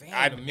Budden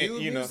fan.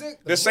 Music.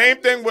 The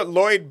same thing with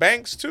Lloyd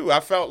Banks too.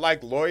 I felt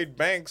like Lloyd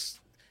Banks,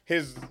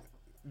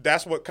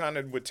 that's what kind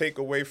of would take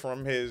away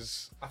from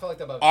his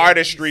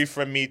artistry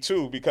for me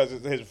too, because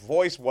his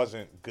voice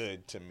wasn't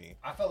good to me.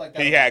 I felt like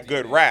that he had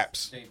good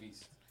raps.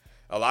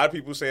 A lot of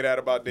people say that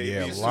about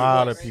Davies. Yeah, a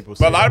lot of people.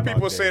 But a lot of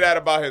people say that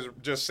about his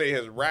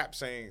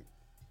raps ain't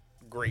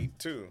great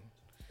too.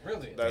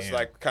 Really? That's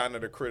like kind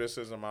of the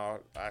criticism I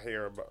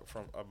hear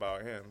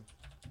about him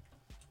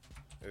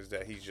is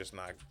that he's just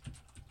not.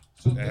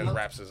 And his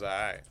raps is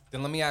alright.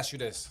 Then let me ask you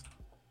this: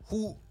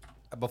 who,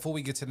 before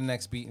we get to the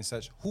next beat and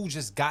such, who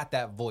just got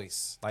that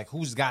voice? Like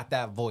who's got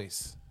that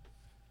voice?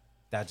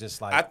 That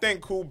just like I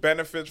think who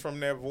benefits from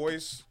their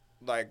voice,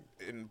 like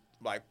in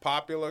like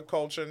popular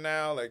culture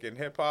now, like in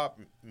hip hop,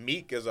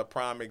 Meek is a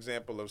prime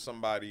example of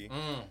somebody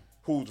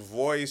whose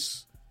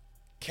voice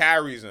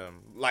carries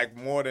him like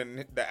more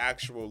than the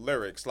actual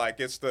lyrics. Like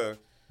it's the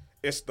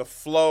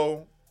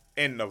flow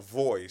and the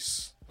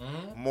voice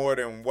more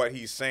than what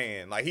he's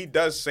saying. Like he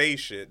does say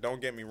shit,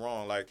 don't get me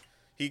wrong. Like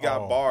he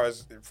got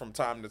bars from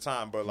time to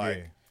time, but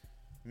like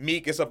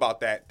Meek, it's about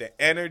that the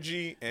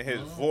energy and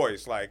his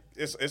voice. Like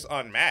it's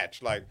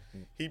unmatched. Like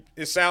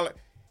it sound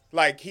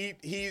like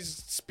he's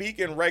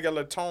speaking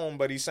regular tone,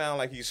 but he sound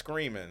like he's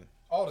screaming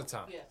all the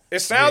time. Yes. It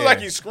sounds like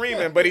he's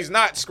screaming, but he's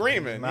not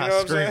screaming. Not you know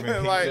what I'm screaming.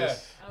 saying? Like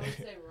I would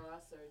say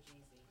Ross or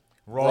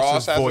Jeezy.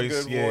 Ross has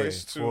voice, a good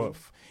voice too.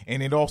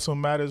 And it also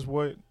matters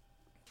what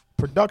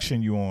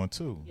production you on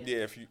too. Yeah,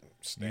 if you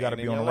got to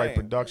be on the right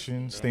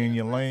production, stay in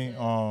your lane. You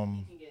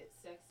can get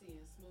sexy and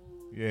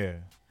smooth. Yeah.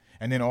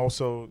 And then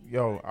also,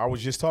 I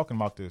was just talking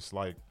about this.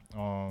 Like,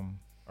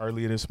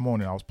 earlier this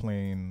morning, I was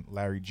playing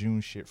Larry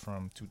June shit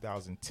from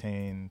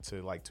 2010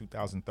 to like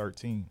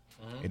 2013.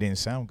 It didn't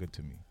sound good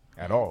to me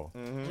at all.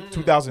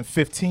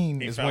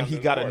 2015 is when found he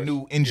his got a voice.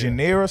 new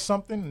engineer or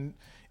something,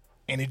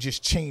 and it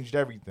just changed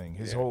everything.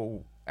 His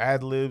whole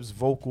ad-libs,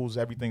 vocals,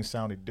 everything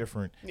sounded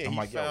different. Yeah, I'm he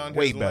like, found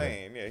way his better.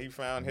 lane. Yeah, he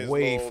found his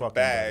Way little fucking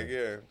bag.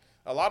 better.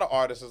 Yeah. A lot of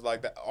artists is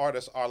like that.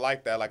 Artists are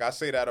like that. Like I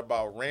say that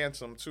about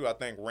Ransom too. I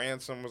think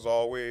Ransom was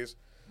always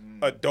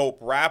a dope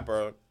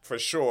rapper for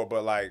sure,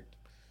 but like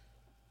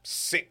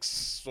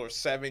 6 or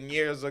 7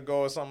 years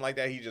ago or something like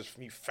that, he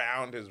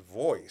found his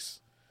voice.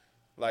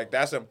 Like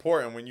that's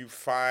important when you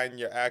find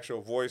your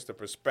actual voice, the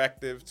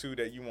perspective too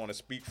that you want to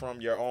speak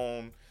from, your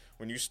own.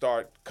 When you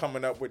start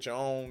coming up with your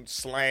own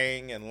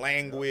slang and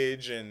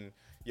language and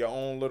your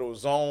own little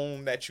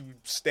zone that you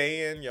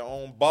stay in, your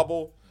own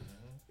bubble,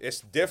 it's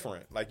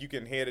different. Like you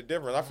can hear the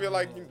difference. I feel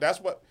like that's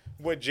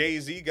what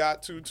Jay-Z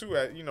got to too.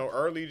 At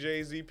early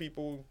Jay-Z,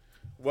 people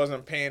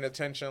wasn't paying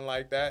attention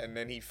like that, and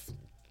then he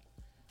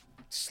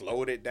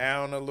slowed it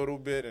down a little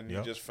bit, and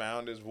he just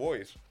found his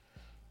voice.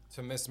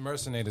 To Miss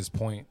Mercenator's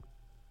point,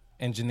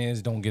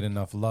 engineers don't get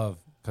enough love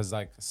because,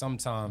 like,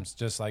 sometimes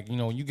just like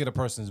when you get a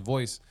person's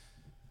voice.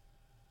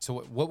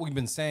 So what we've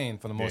been saying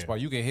for the most part,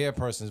 you can hear a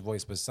person's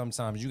voice, but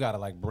sometimes you gotta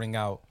like bring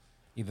out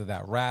either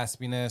that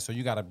raspiness or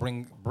you gotta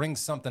bring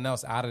something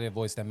else out of their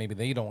voice that maybe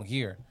they don't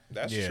hear.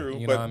 That's true,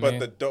 You know what I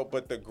mean?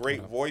 but the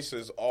great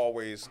voices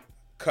always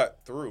cut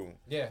through.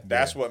 Yeah,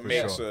 that's what for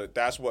makes sure.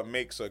 that's what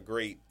makes a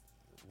great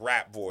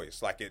rap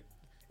voice. Like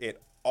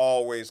it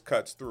always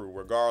cuts through,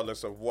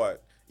 regardless of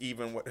what.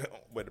 Even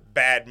with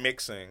bad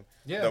mixing,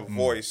 the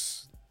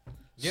voice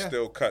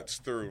still cuts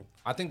through.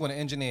 I think when an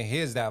engineer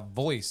hears that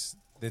voice,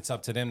 it's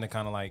up to them to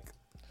kind of like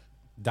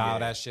dial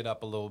that shit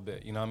up a little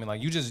bit. You know what I mean?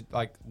 Like you just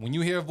like when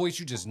you hear a voice,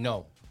 you just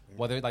know.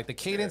 Whether like the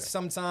cadence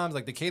sometimes,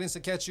 like the cadence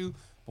will catch you,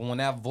 but when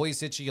that voice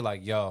hits you, you're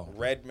like, yo.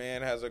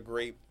 Redman has a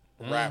great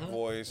rap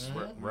voice.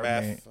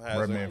 Meth has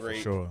Redman a for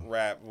great sure.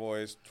 rap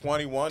voice.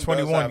 21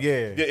 21,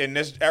 in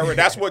this era,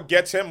 that's what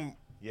gets him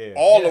Yeah.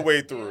 all the way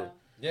through.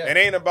 Yeah. It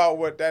ain't about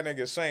what that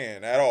nigga's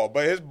saying at all.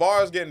 But his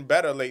bar's getting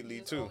better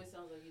lately too. Always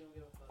sounds like you don't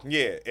give a fuck.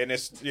 Yeah, and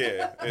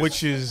it's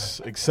Which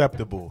is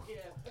acceptable.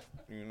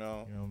 you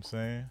know. You know what I'm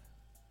saying?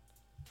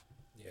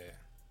 Yeah.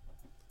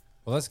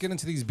 Well, let's get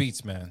into these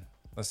beats, man.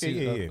 Let's see.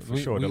 Yeah, for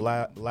sure. The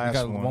last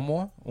got one. one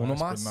more? Uno Last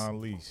mas? but not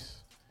least.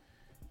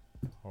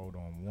 Hold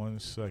on 1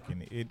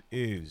 second. It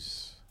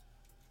is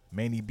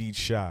Manny Beat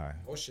Shy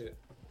Oh, shit.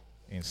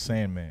 and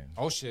Sandman.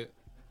 Oh, shit.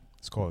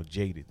 It's called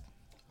Jaded.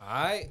 All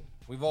right.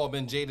 We've all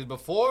been jaded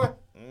before.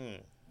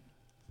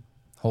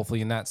 Hopefully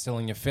you're not still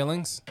in your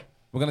feelings.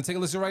 We're going to take a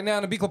listen right now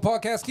on the Beat Club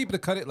Podcast. Keep it or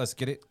cut it. Let's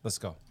get it. Let's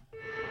go.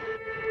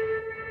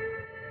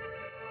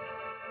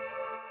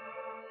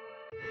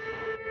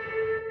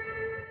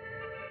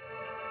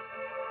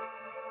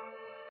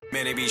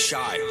 Man, they be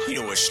shy.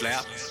 You know what,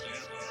 Slap?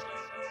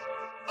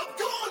 I'm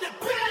going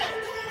to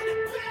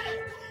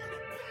bed.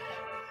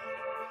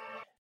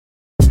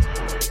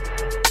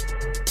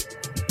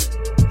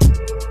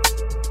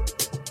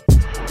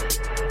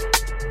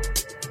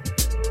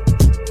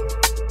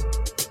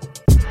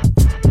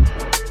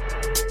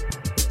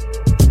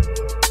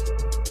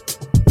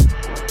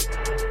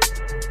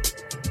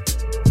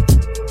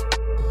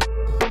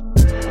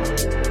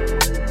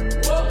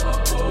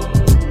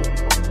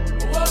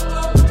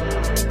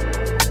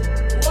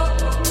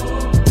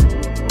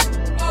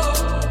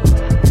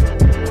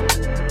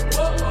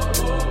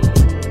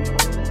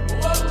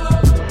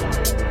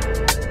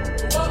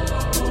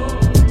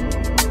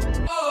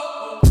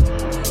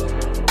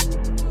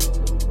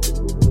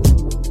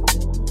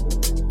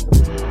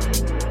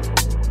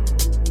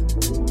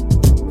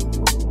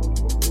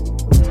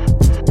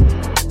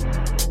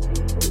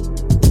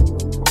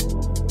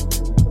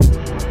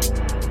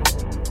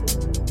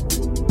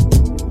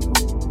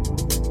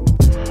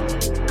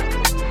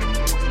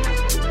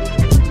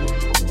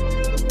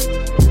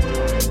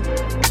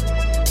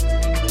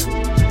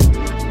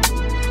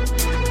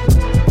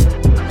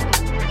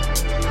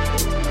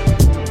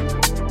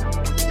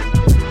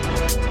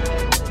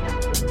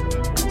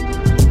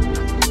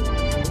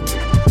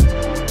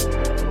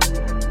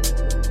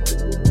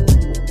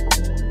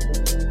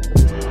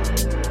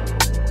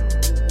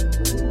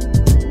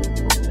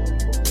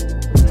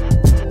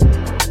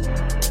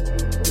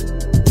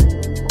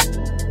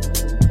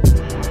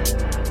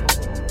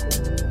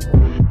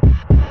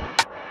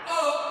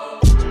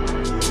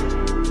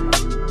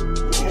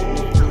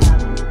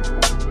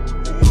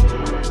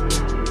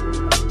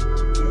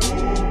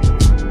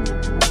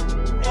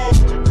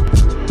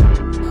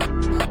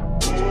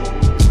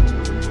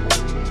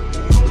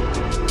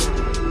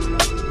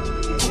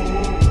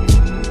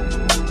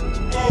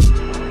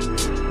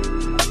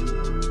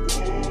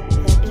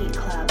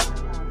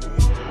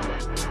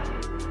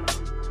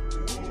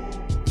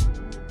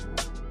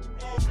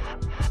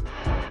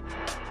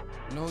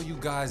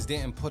 guys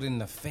didn't put in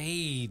the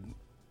fade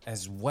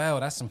as well.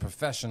 That's some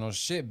professional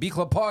shit. B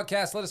Club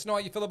Podcast, let us know how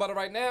you feel about it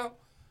right now.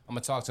 I'm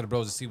going to talk to the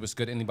bros to see what's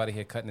good. Anybody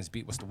here cutting this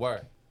beat? What's the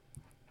word?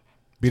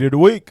 Beat of the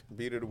week.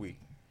 Beat of the week.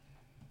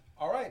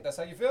 All right, that's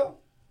how you feel?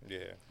 Yeah.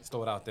 Let's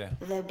throw it out there.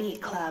 The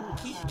Beat Club.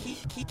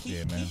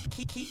 Yeah, man.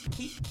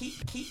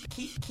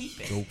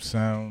 Dope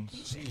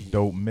sounds,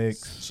 dope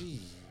mix,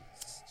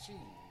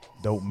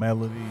 dope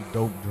melody,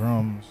 dope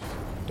drums,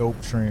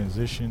 dope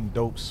transition,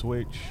 dope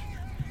switch.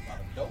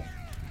 Dope.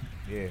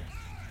 Yeah,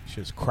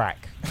 shit's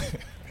crack.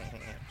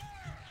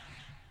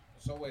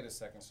 So wait a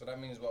second. So that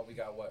means what we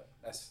got? What?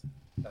 That's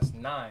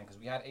 9 because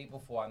we had 8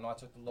 before. I know I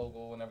took the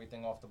logo and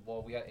everything off the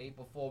board. We had 8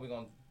 before. We're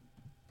gonna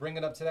bring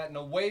it up to that.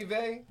 No wave.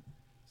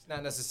 It's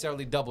not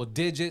necessarily double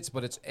digits,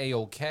 but it's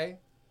a-okay.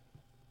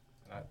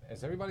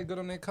 Is everybody good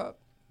on their cup?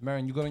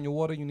 Marion, you good on your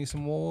water? You need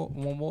some more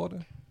warm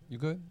water? You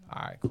good?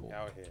 All right, cool.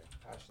 Out here.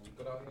 Ashton, you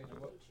good out here?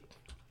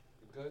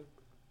 You good?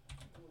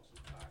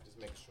 All right, just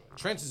make sure.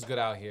 Trench is good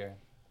out here.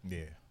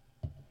 Yeah.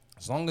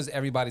 As long as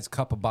everybody's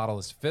cup or bottle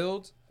is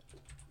filled,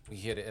 we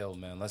here to ill,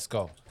 man. Let's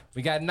go.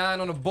 We got 9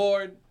 on the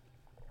board.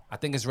 I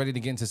think it's ready to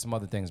get into some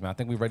other things, man. I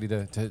think we're ready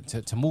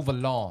to move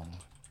along.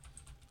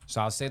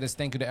 So I'll say this.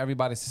 Thank you to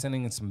everybody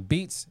sending in some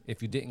beats.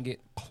 If you didn't get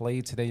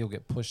played today, you'll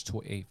get pushed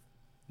to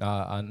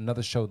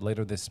another show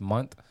later this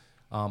month.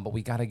 But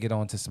we got to get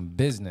on to some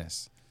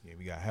business. Yeah,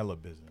 we got hella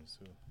business,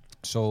 too.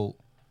 So,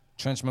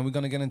 Trench, man, we're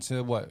going to get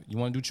into what? You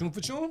want to do tune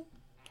for tune?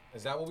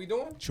 Is that what we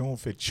doing? Tune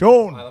for tune.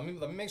 All right,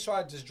 let me make sure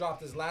I just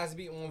drop this last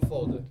beat in one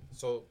folder.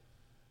 So,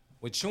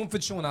 with tune for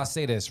tune, I'll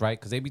say this, right?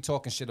 Because they be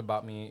talking shit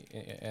about me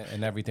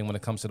and everything when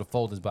it comes to the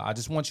folders. But I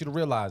just want you to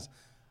realize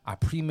I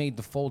pre-made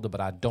the folder,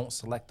 but I don't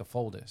select the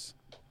folders.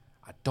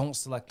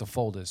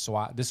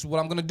 So this is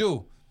what I'm going to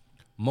do.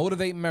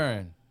 Motivate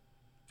Marin.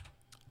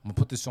 I'm going to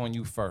put this on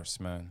you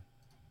first, man.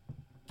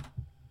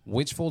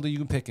 Which folder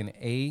you picking,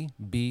 A,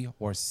 B,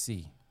 or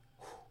C?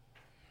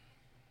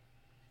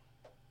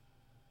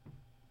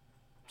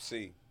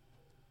 C.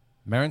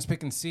 Marin's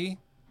picking C.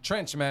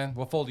 Trench, man,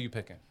 what folder you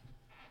picking?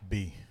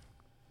 B.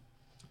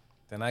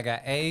 Then I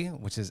got A,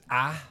 which is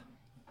I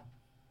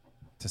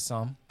to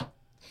some.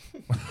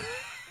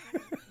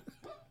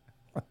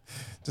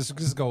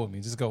 Just go with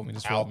me. Just roll with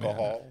me.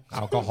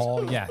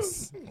 Alcohol,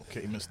 yes.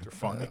 Okay, Mr.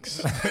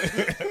 Phonics.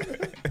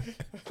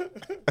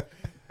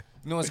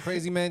 You know what's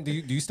crazy, man? Do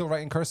you still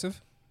write in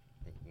cursive?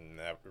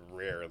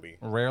 Rarely.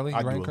 Rarely?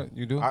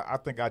 You do? I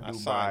think I do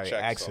by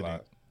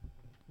accident.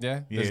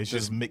 Yeah? Yeah, it's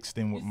just mixed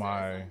in with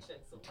my...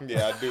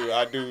 Yeah,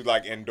 I do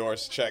like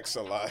endorse checks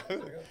a lot.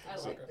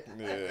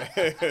 Yeah.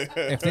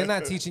 If they're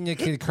not teaching your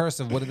kid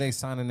cursive, what are they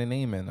signing their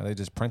name in? Are they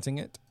just printing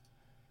it?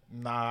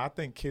 Nah, I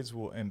think kids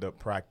will end up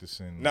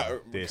practicing.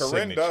 No, their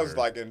Corinne signature. does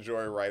like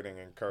enjoy writing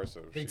in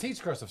cursive. They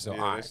teach cursive still.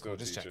 Yeah, All they right, still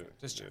just teach check. it.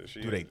 Just check.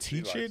 Yeah, Do they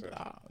teach it?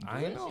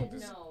 I know.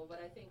 No, but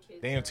I think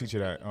kids. They don't teach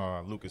it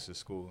at Lucas's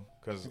school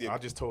because I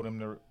just told him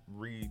to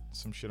read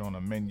some shit on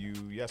a menu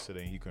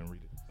yesterday and he couldn't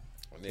read it.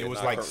 Yeah, it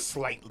was like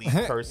slightly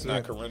cursive.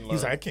 Not Corinne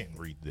He's like, I learned. can't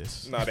read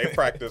this. No, they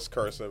practice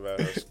cursive at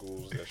her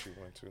schools that she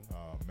went to.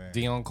 Oh man.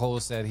 Dion Cole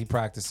said he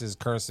practices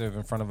cursive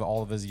in front of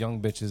all of his young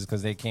bitches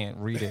because they can't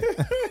read it.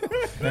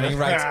 And he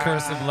writes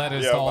cursive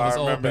letters to all his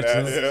old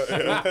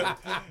bitches.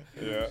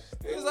 Yeah.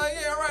 He's like,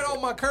 yeah, I write all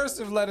my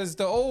cursive letters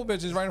to old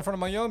bitches right in front of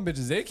my young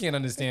bitches. They can't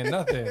understand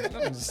nothing.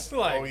 I'm just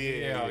like,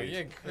 yo,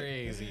 you're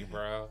crazy,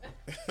 bro.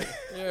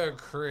 You're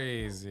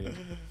crazy.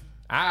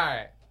 All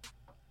right.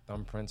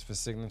 Thumbprints for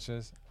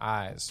signatures. All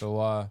right,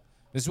 so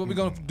this is what we're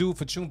going to do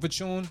for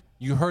tune.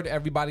 You heard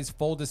everybody's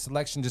folder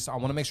selection. I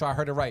want to make sure I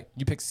heard it right.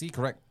 You picked C,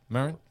 correct,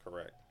 Marin?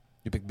 Correct.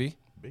 You picked B?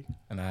 B.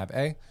 And I have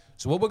A.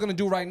 So what we're going to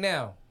do right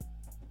now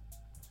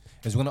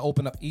is we're going to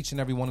open up each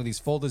and every one of these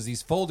folders.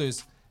 These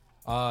folders,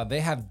 they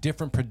have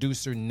different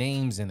producer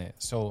names in it.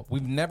 So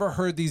we've never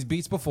heard these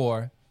beats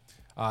before.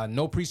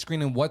 No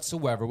pre-screening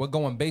whatsoever. We're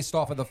going based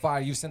off of the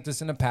file you sent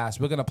us in the past.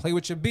 We're going to play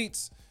with your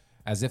beats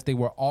as if they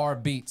were our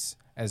beats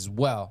as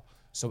well.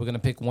 So we're going to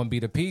pick one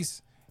beat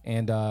apiece,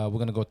 and we're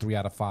going to go 3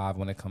 out of 5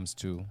 when it comes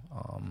to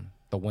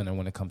the winner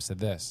when it comes to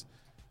this.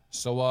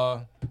 So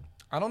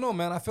I don't know,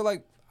 man. I feel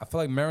like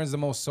Marin's the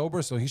most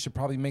sober, so he should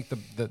probably make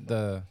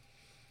the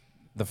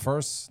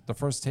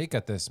first take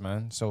at this,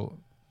 man. So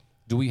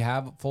do we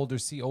have folder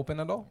C open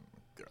at all?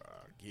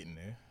 Getting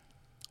there.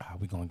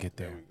 We going to get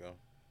there. There we go.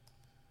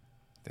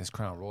 This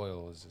Crown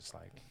Royal is just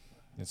like,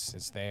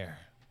 it's there.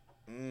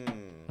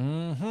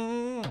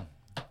 Mm.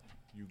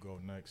 You go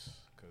next,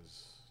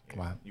 because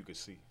Wow. you could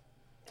see.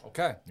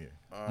 Okay. Yeah.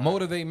 Right.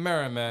 Motivate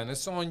Marin, man.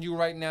 It's on you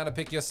right now to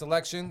pick your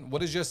selection.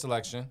 What is your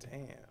selection?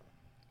 Damn.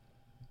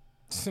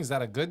 Is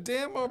that a good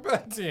damn or a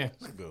bad damn?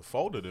 It's a good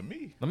folder to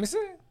me. Let me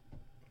see.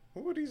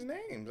 Who are these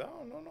names? I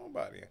don't know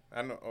nobody.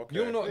 I know. Okay.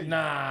 You don't know?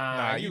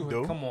 Nah, you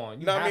do. Come on.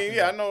 You No, I have mean, to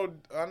yeah, I know.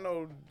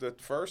 know the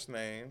first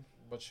name.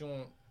 But you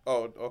don't.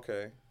 Oh,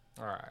 okay.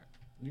 All right.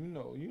 You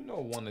know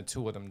one or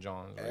two of them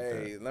Johns right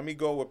Hey, there. let me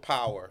go with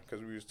Power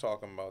because we was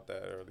talking about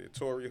that earlier.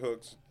 Tory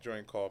Hook's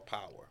joint called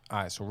Power.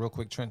 All right, so real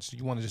quick, Trench, do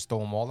you want to just throw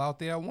them all out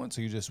there at once,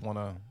 or you just want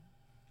to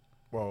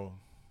Well,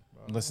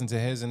 listen to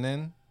his and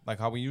then? Like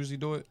how we usually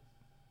do it?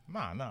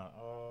 Nah.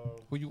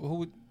 What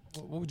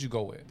would you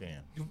go with?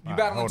 Damn. You All right,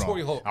 battling hold on.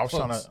 Tory Hooks. I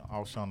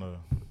was trying to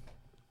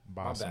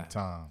buy My some bad.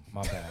 time.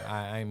 My bad.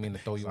 I ain't mean to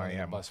throw you I on ain't the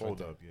have my bus right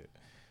folder there. up yet.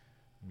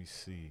 Let me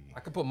see. I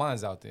could put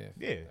mines out there.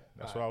 Yeah,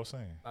 that's what I was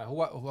saying.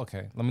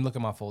 Okay, let me look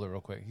at my folder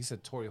real quick. He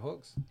said Tory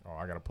Hooks. Oh,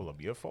 I gotta pull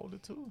up your folder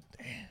too.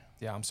 Damn.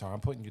 Yeah, I'm sorry. I'm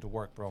putting you to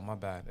work, bro. My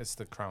bad. It's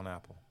the Crown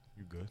Apple.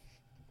 You good?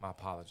 My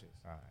apologies.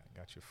 All right,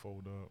 got your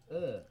folder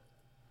up.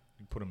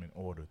 You put them in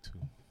order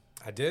too.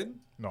 I did?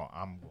 No,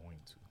 I'm going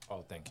to.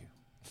 Oh, thank you.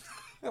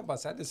 I was about to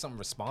say, I did something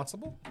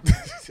responsible.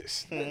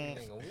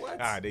 Nigga, what? All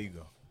right, there you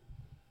go.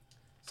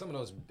 Some of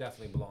those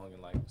definitely belong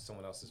in like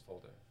someone else's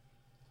folder.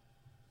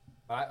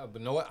 But you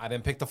know what? I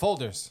didn't pick the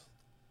folders.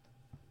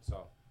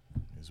 So.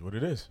 Is what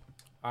it is.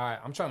 All right,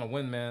 I'm trying to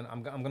win, man.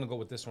 I'm gonna go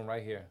with this one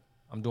right here.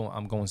 I'm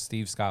going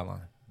Steve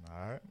Skyline.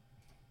 All right.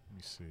 Let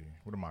me see.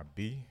 What am I,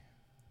 B?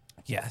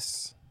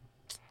 Yes.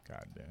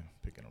 Goddamn,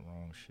 picking the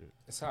wrong shit.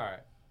 It's all right.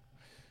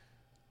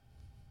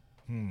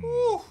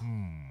 Woo.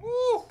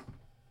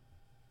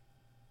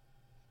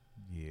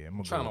 Yeah,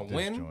 I'm Trying gonna to go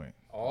with win? this joint.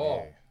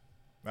 Oh.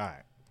 Yeah. All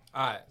right.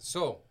 All right,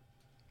 so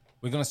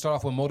we're gonna start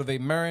off with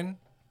Motivate Marin.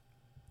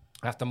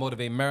 After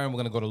Motivate Marin, we're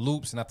gonna go to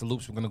Loops, and after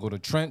Loops, we're gonna go to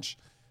Trench.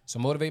 So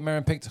Motivate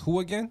Marin picked who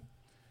again?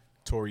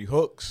 Tory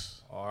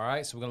Hooks. All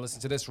right, so we're gonna listen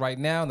to this right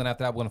now, and then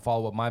after that, we're gonna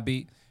follow up my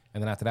beat,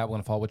 and then after that, we're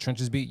gonna follow with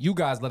Trench's beat. You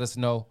guys let us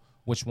know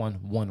which one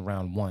won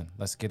round one.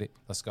 Let's get it.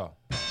 Let's go.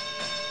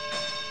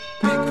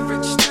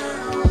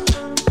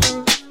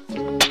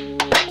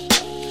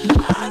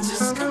 I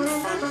just come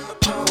from the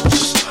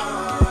post.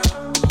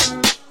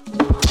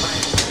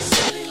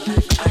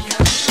 I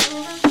got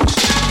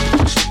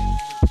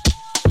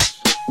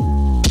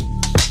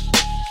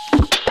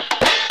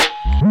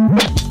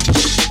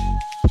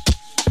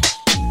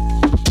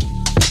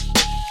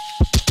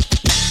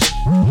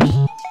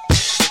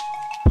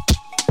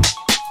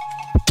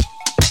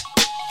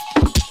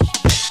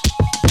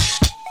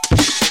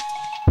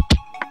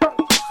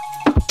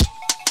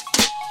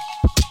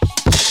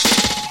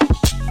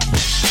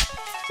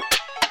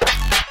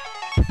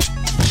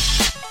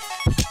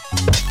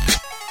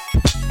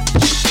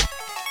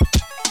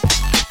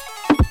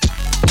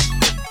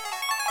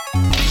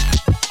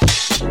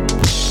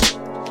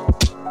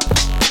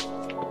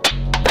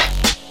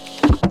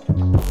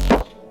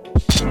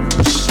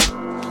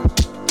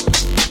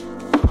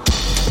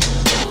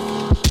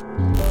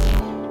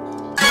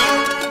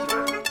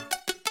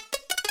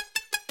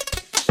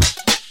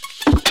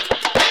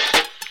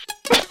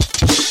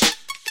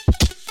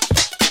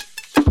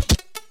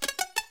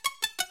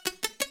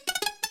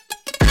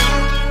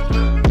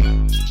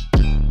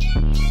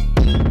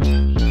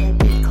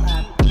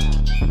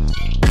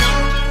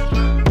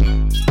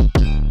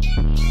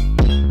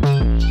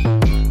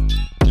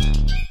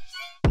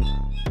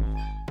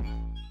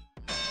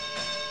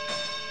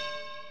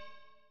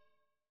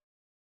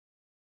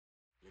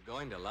You're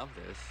going to love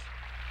this.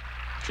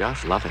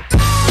 Just love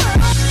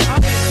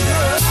it.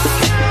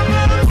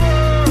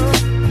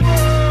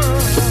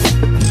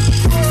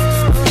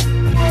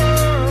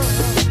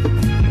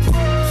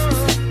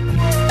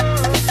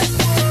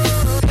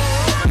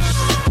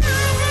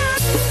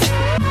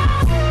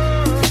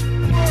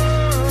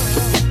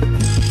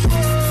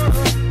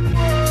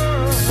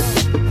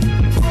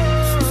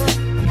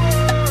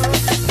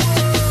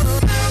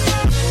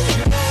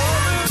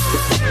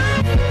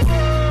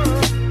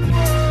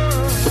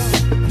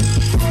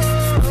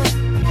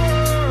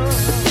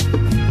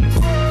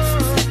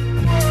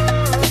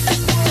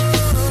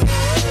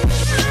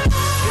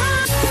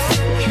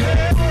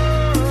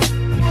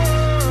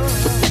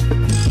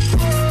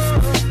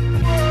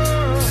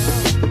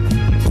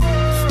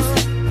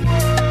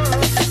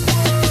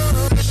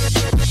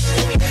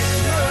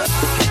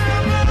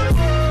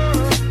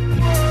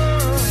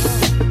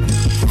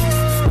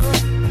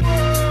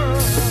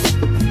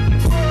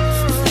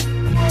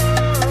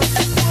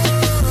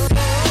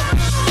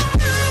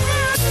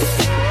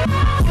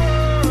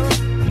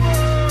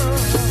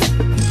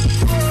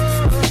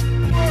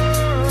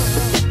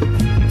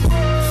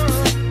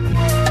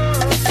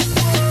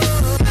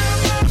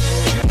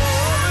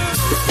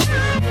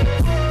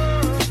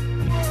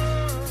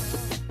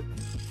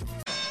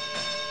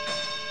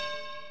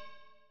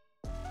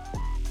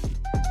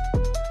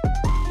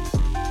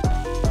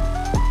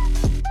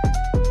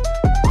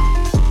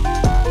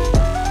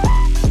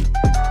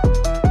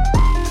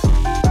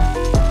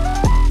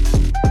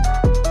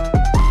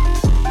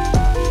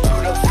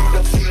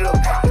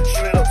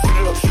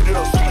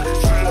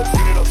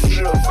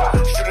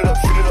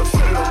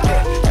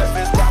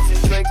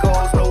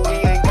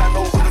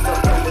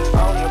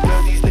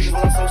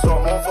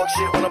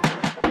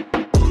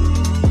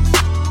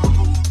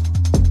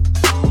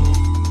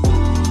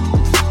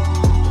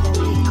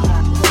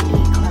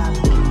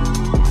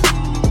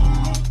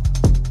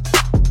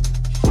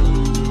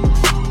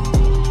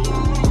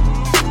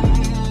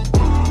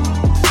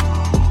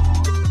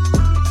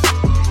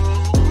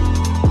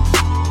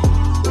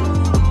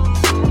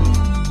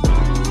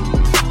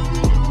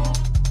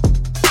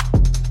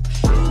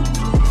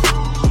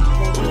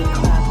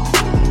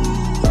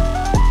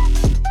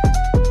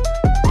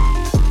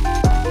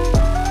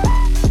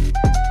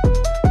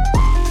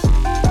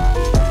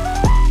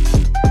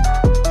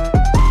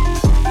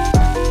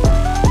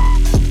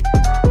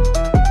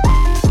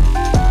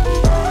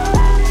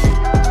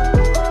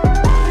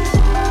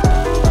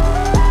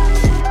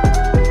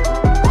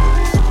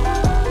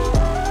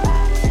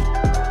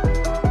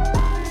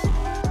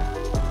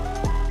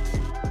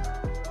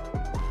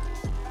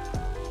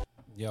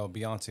 Yo,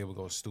 Beyonce would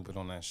go stupid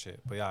on that shit.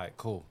 But all right,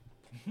 cool.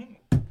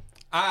 All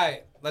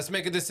right, let's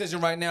make a decision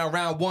right now.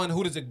 Round one.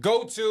 Who does it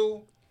go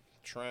to?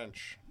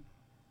 Trench.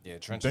 Yeah,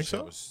 Trench. Think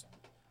so?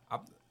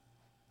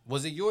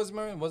 Was it yours,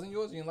 Marion? Wasn't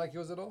yours? You didn't like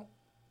yours at all?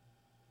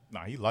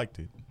 Nah, he liked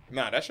it.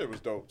 Nah, that shit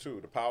was dope too.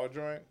 The power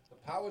joint. The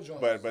power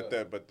joint.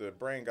 But the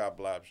Brain Got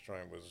Blabs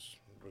joint was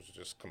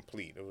just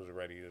complete. It was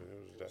ready.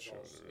 That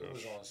shit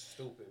was on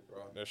stupid,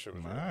 bro. That shit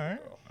was All ready, right.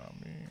 bro.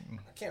 I mean,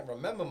 I can't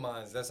remember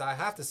mine. I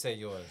have to say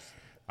yours.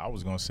 I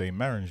was gonna say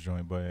Marin's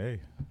joint, but hey,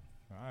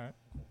 all right.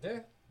 Yeah,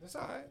 that's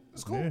all right.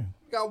 That's cool. Yeah.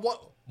 We got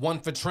one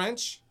for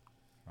Trench.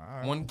 All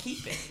right. One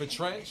keep it for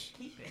Trench.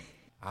 Keep it.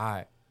 All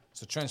right.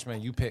 So Trench,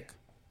 man, you pick.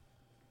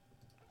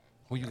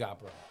 Who you got,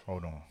 bro?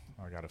 Hold on,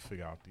 I gotta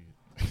figure out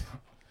the.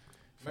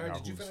 Mary,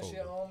 did you who's finish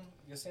sold.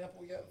 your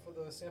sample yet for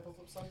the sample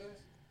flip Sundays?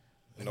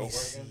 Nope.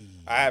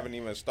 I haven't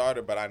even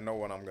started, but I know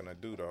what I'm gonna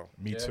do though.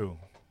 Me Yeah. too.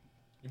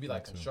 You be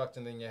like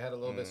constructing in your head a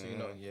little bit, so you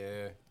know.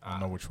 Yeah. I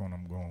know which one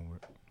I'm going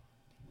with.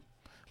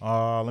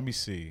 Let me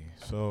see.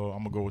 So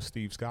I'm gonna go with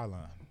Steve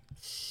Skyline.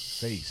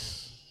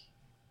 Face.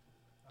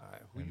 All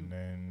right. And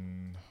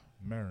then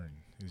Marin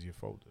is your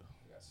folder.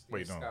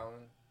 Wait, no.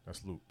 Skyline.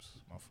 That's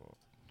Loops. My fault.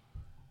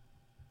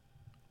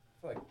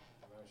 I feel like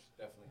Mary should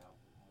definitely have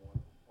more.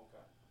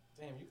 Okay.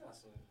 Damn, you got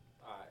some.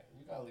 All right.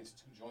 You got at least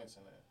 2 joints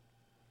in there.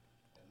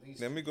 At least.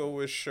 Let me go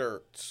with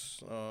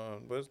shirts.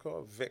 What is it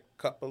called? Vic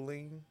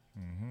Cuppaline.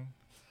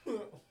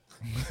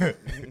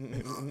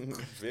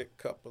 Vic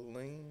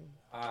Cuppaline.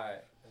 All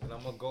right. And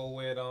I'm gonna go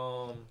with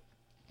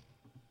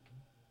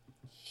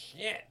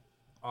shit.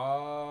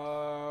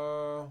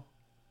 I'm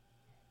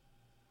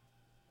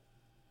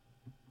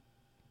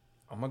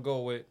gonna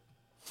go with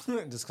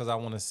just because I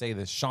want to say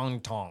this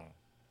Shang Tong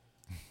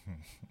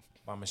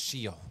by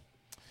Machio.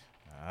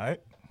 All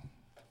right.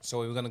 So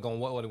we're gonna go.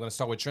 What? We're gonna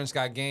start with Trench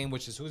Got Game,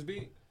 which is whose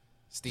beat?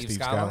 Steve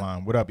Skyline.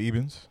 Skyline. What up,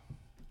 Ebens?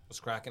 Let's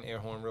crack an air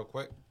horn real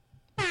quick.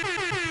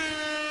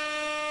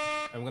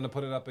 I'm gonna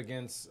put it up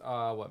against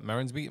what?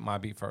 Marin's beat? My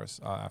beat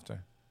first.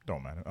 After.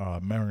 Don't matter.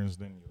 Marin's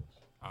then yours.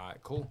 All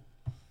right, cool.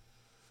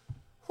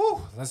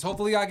 Whew. Let's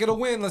hopefully I get a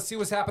win. Let's see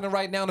what's happening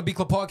right now on the Beat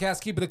Club podcast.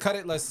 Keep it or cut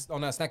it. No, it's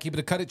not keep it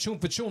or cut it. Tune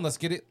for tune. Let's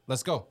get it.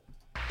 Let's go.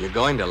 You're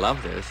going to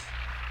love this.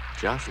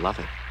 Just love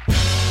it.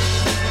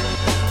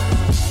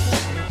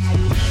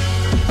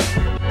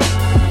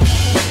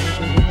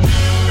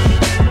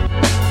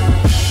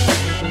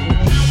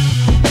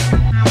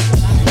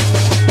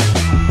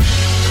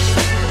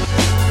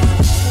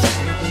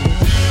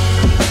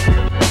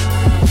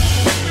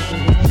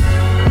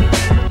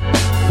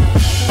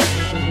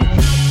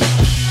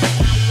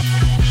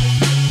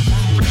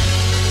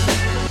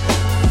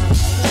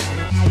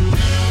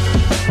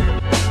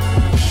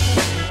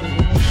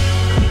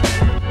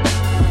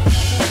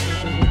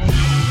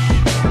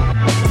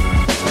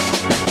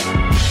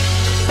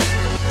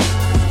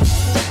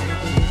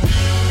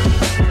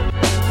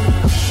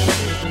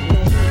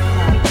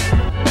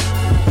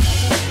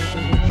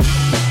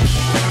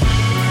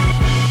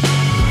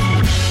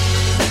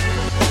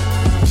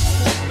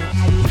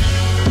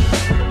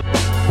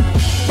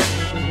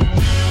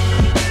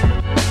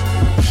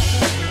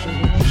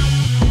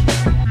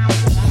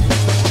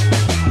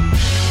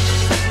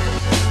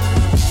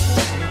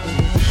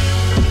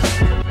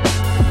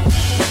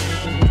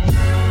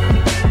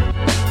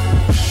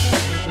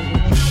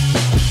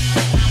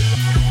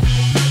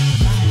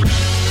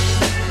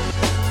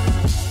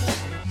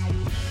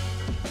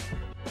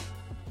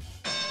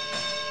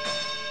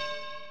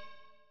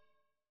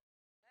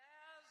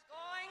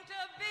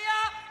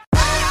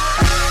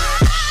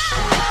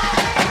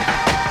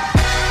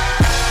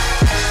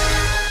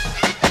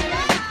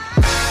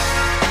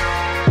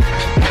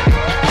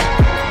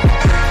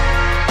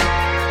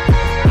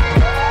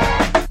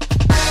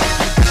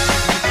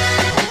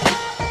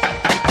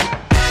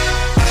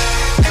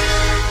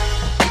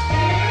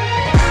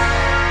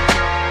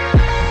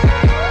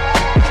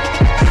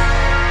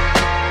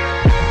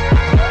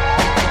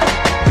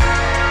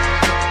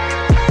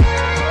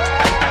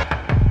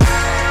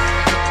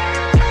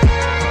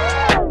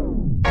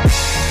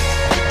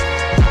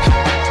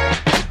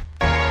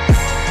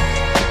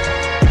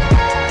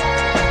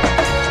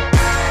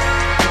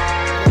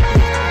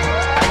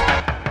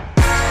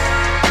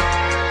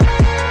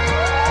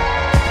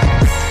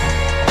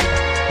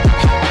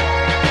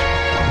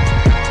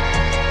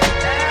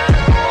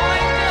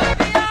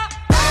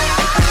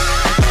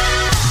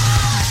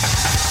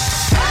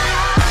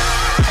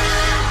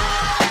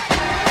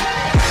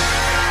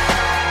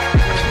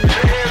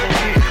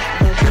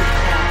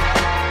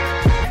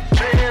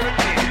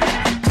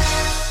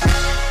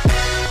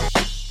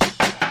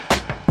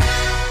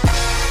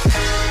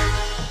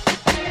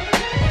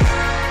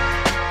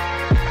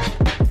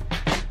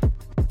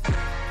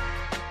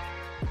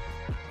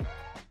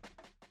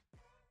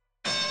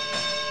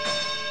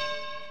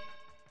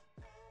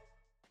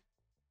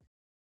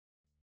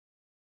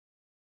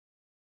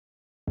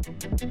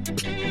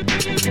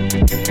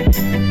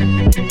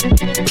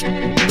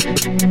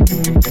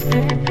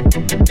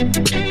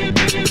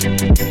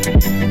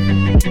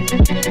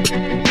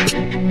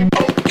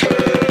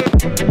 Okay.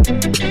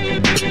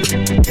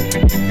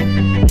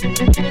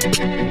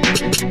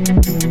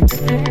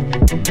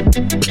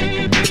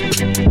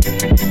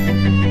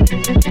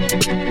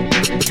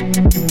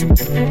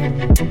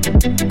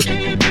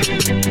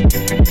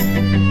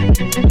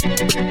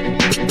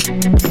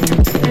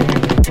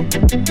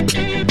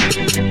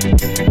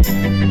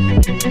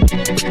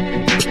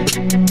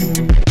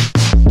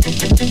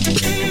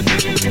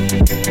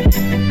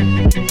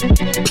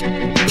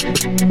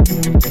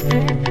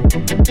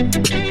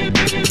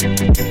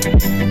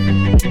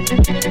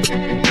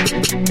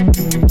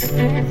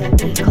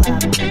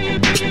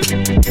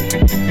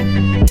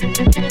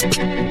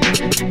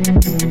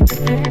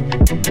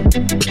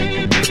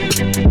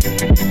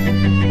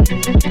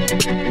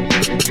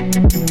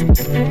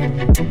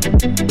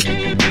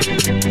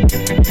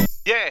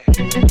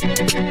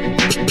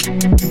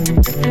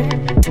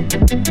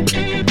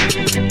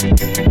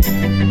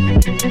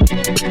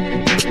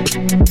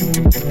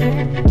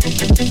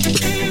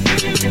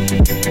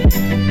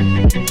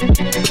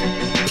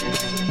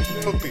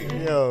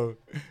 Yo.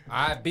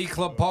 All right, B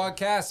Club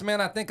Podcast,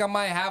 man. I think I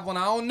might have one.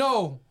 I don't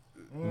know.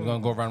 We're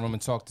going to go around the room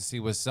and talk to see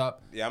what's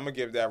up. Yeah, I'm going to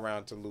give that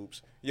round to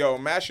Loops. Yo,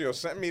 Mashio,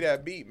 send me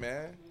that beat,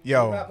 man.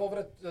 Yo. Rap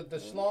over the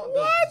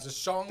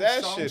shong.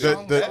 That shit.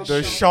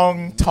 The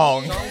shong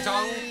tong.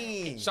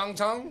 Shong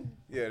tong.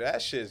 Yeah,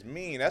 that shit's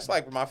mean. That's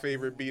like my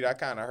favorite beat I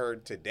kind of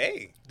heard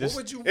today. What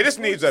would you? It just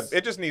needs a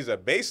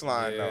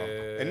baseline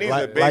though. It needs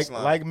a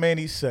baseline. Like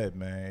Manny said,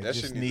 man. It That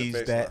just shit needs a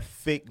needs that baseline.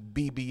 thick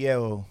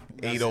BBL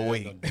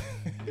 808.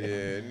 Yeah,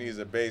 it needs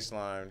a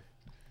baseline.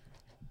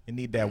 You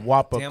need that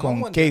Whopper Damn,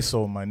 con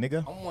queso, my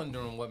nigga. I'm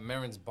wondering what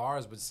Marin's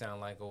bars would sound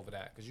like over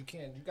that, because you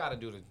got to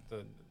do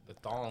the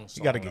thong song.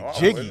 You got to get No, I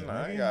jiggy. wouldn't.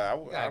 I You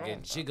don't- got to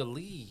get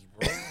jiggly,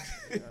 bro.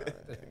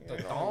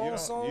 the thong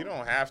song? You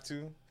don't have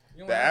to.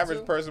 don't The have average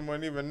to? person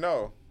wouldn't even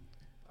know.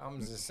 I'm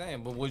just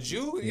saying, but would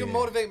you? Yeah. You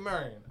motivate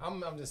Marion.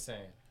 I'm just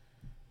saying.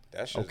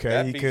 That shit. Okay,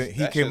 that he beat's- can he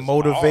that can shit's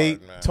motivate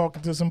hard, man.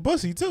 talking to some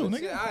pussy too, But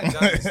nigga. yeah, I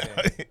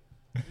understand.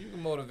 You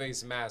can motivate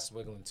some ass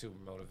wiggling too.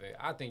 Motivate.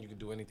 I think you can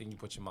do anything you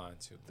put your mind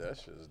to. That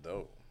shit's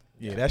dope.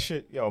 Yeah, that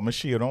shit. Yo,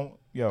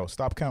 Mashia,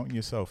 stop counting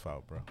yourself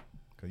out, bro.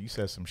 Cause you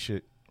said some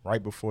shit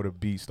right before the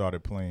beat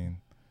started playing.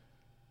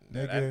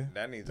 Yeah, Nigga,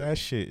 that needs that a-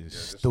 shit is yeah,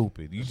 just-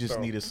 stupid. You just just so-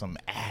 needed some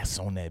ass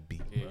on that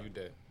beat. Yeah, you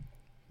did.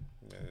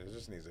 Yeah, it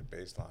just needs a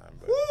baseline.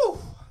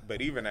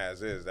 But even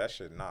as is, that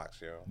shit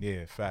knocks, yo.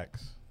 Yeah,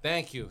 facts.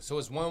 Thank you. So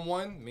it's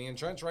 1-1. Me and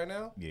Trench right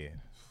now. Yeah.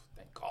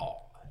 Thank God.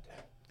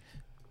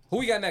 Who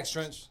we got next,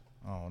 Trench?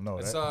 I don't know.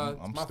 It's, I'm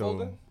my still.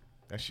 folder?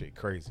 That shit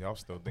crazy. I was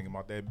still thinking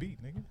about that beat,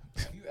 nigga.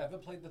 Have you ever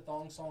played the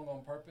thong song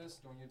on purpose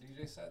during your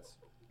DJ sets?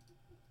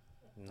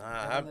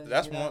 Nah,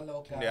 that's one.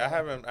 Yeah, I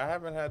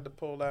haven't had to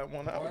pull that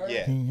one out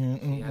yet.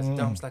 He has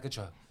dumps like a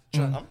truck.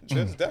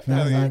 There's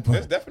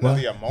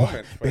definitely a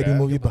moment for Baby, that.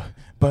 move your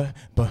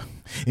butt.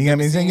 You got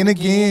me singing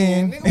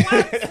again.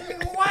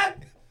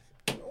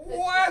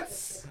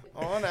 What?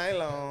 All night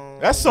long.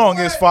 That song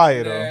is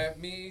fire though. Let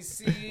me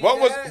see.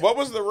 What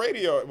was the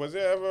radio? Was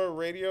there ever a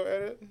radio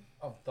edit?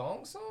 Of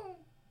thong song?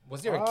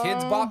 Was there a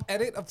Kids Bop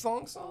edit of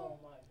thong song?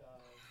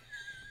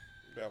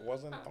 That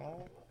wasn't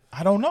thong.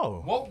 I don't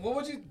know. What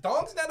would you?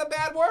 Thong's not a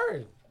bad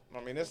word.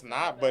 I mean, it's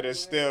not, but it's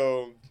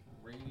still.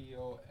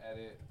 Radio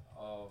edit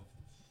of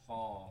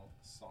thong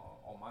song.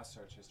 Oh, my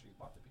search history is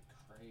about to be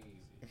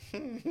crazy.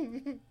 Let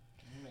me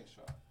make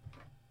sure.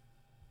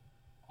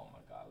 Oh my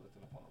God, I looked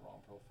it up on the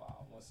wrong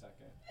profile. 1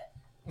 second.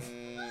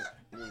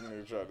 Let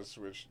me try to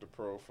switch the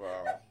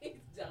profile. He's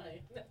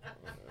dying.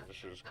 This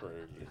shit's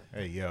crazy.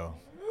 Hey yo.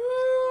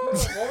 What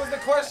was the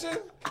question?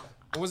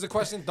 What was the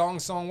question? Thong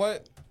song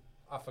what?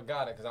 I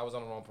forgot it because I was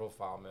on the wrong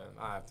profile, man.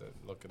 I have to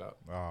look it up.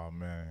 Oh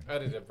man.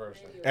 Edited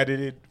version.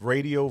 Edited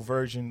radio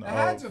version It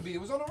had of. to be. It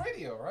was on the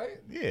radio, right?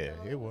 Yeah,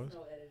 it was.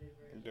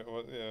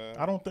 Yeah.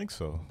 I don't think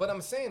so. But I'm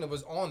saying it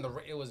was on the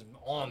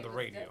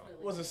radio.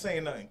 It wasn't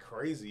saying nothing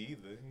crazy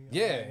either.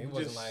 Yeah, it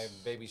wasn't like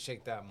baby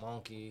shake that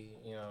monkey.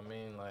 You know what I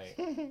mean? Like,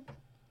 you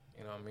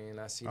know what I mean?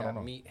 I see I don't that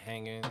know. meat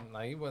hanging.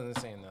 Like he wasn't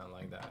saying nothing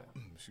like that.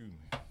 Excuse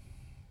me.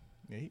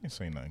 Yeah, he didn't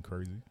say nothing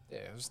crazy. Yeah,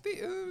 it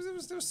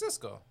was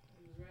Cisco.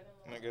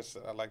 I guess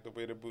I like the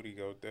way the booty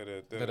go.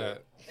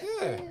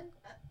 Yeah.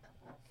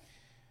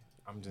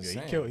 I'm just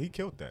Yeah, saying. he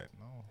killed that.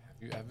 No.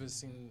 Have you ever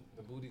seen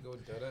the booty go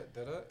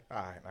da-da? All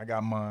right, I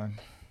got mine.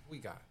 We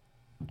got.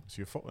 It's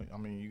your fault. I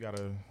mean, you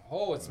gotta.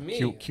 Oh, it's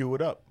me. Cue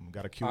it up. You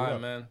gotta cue All it right,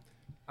 up. man.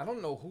 I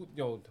don't know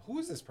who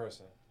is this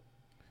person?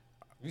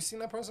 You seen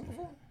that person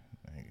before?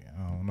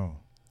 I don't know.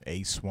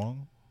 A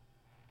Swung.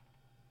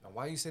 Now,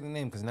 why you say the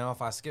name? Because now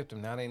if I skipped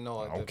him, now they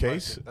know. the Okay,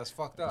 person. That's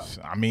fucked up.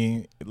 I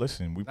mean,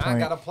 listen, we Now I playing.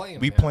 gotta play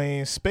him we now.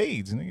 playing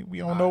spades, nigga. We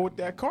don't know what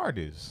that card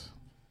is.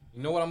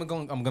 You know what? I'm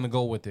gonna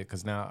go with it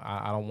because now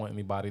I don't want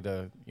anybody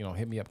to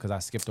hit me up because I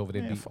skipped over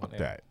their Man, beat. fuck on there.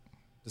 that.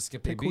 Just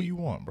skip their Pick beat. who you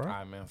want, bro. All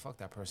right, man. Fuck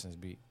that person's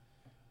beat.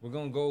 We're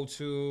gonna go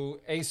to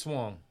A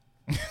Swung,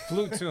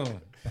 flute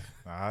tune. All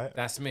right,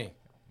 That's me.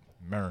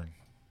 Mern.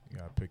 You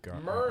gotta pick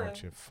out Mern.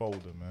 your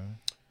folder, man.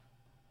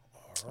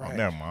 All right. Oh,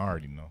 never mind. I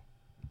already know.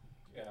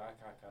 Yeah, I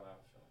kind of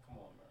come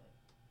on, man.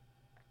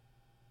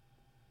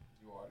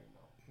 You already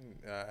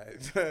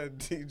know. All right.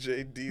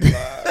 DJ D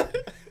Live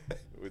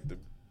with the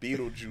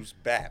Beetlejuice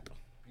Bap.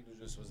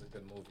 Beetlejuice was a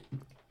good movie.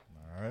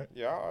 All All right.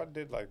 Yeah, I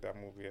did like that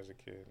movie as a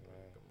kid,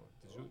 man.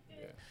 Did you?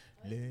 Yeah.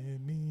 Let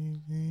me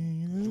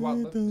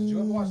Did you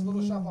ever watch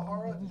Little Shop of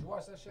Horror? Did you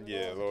watch that shit?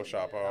 Yeah, Little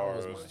Shop of That Horror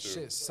was my was too.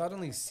 shit.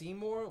 Suddenly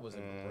Seymour was a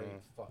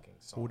great fucking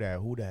song.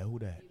 Who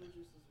that?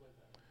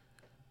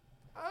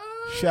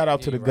 Shout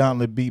out to the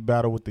Gauntlet Beat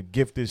Battle with the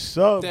gifted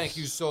subs. Thank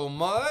you so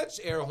much,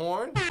 Air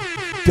Horn.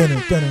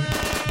 Dun-dun.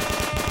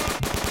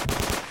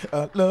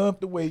 I love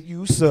the way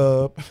you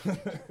sub.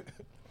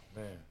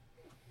 Man.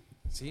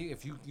 See,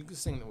 if you can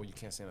sing, well, you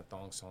can't sing a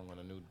thong song on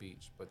a nude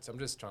beach, but I'm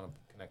just trying to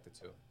connect the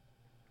two.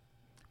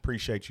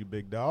 Appreciate you,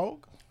 big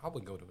dog. I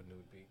would go to a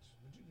nude beach.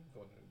 Would you go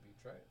to a nude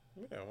beach, right?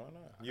 Yeah, why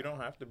not? You don't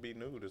have to be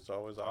nude. It's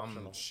always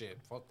optional. Shit,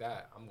 fuck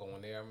that. I'm going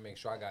there. I'm make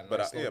sure I got a But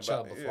nice little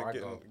chub before I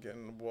go.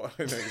 Getting the boy.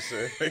 Nigga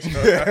said.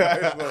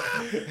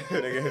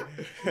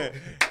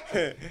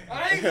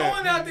 I ain't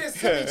going out there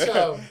silly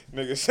chub.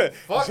 Nigga said.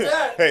 Fuck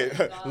that. Hey,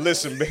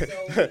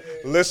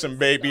 listen,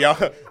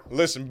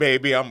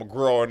 baby. I'm a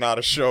grower, not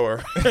a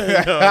shower. You know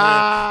what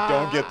I mean?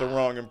 Don't get the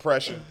wrong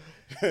impression.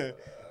 Hey,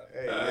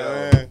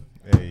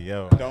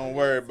 yo. Don't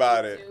worry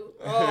about it.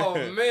 Oh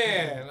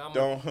man.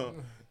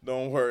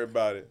 Don't worry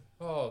about it.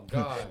 Oh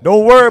God.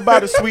 Don't worry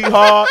about it,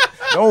 sweetheart.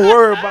 Don't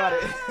worry about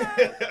it.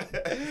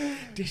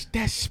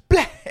 That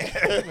splat.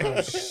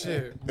 Oh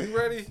shit. You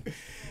ready?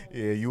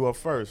 Yeah, you up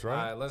first, All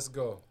right? right, let's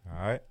go.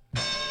 All right.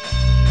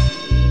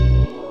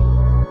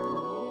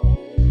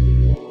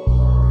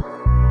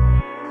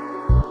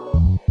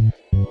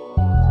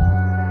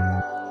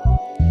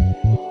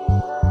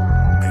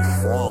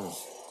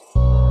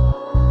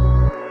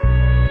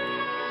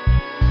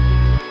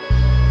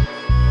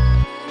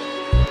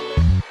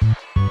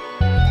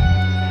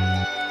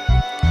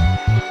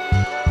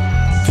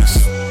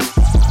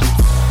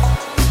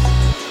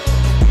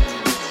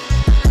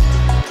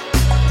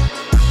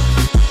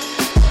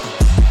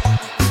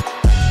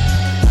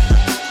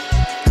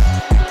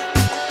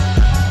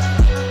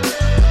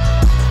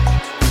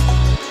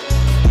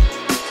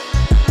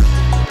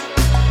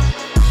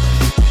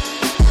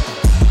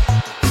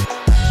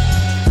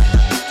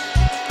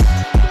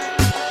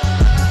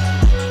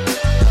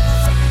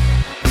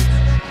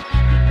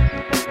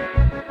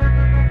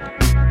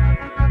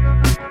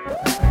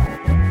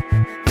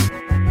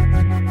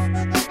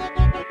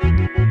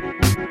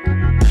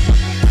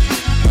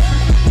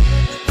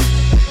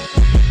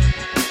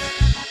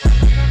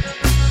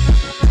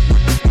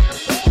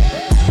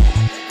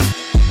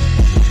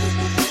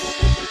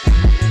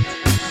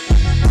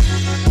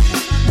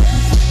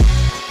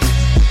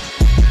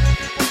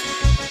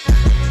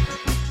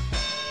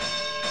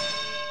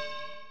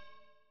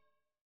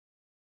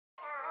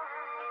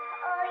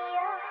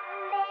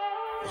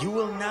 You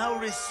will now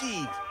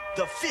receive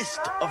the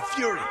Fist of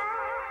Fury.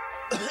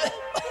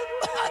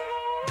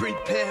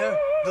 Prepare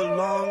the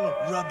long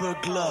rubber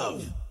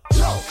glove.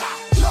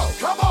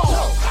 Come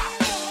on!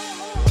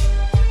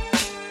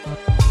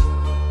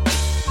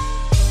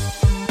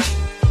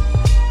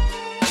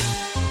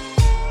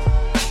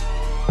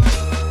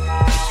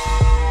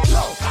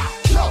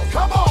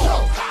 Come on!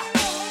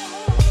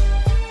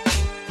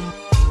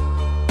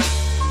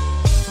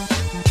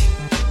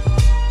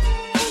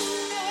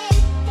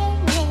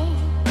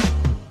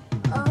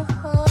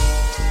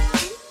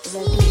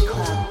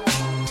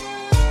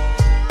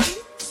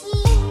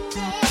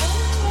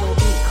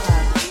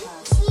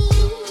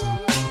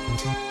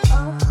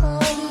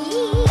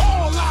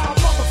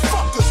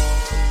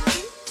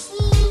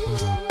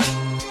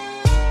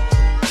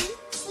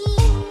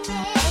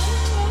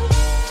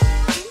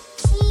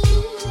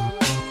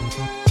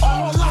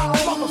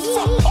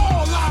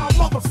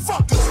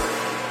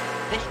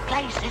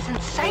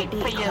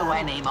 For you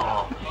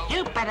anymore.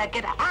 You better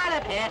get out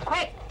of here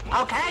quick,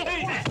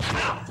 okay?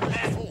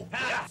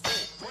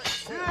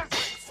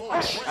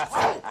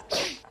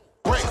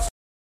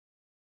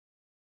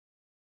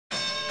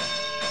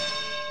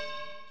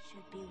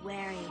 Should be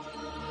wary.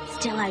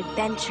 Still I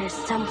venture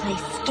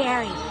someplace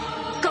scary.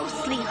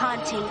 Ghostly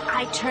haunting,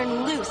 I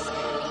turn loose.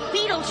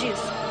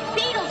 Beetlejuice!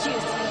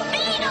 Beetlejuice!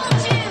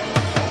 Beetlejuice!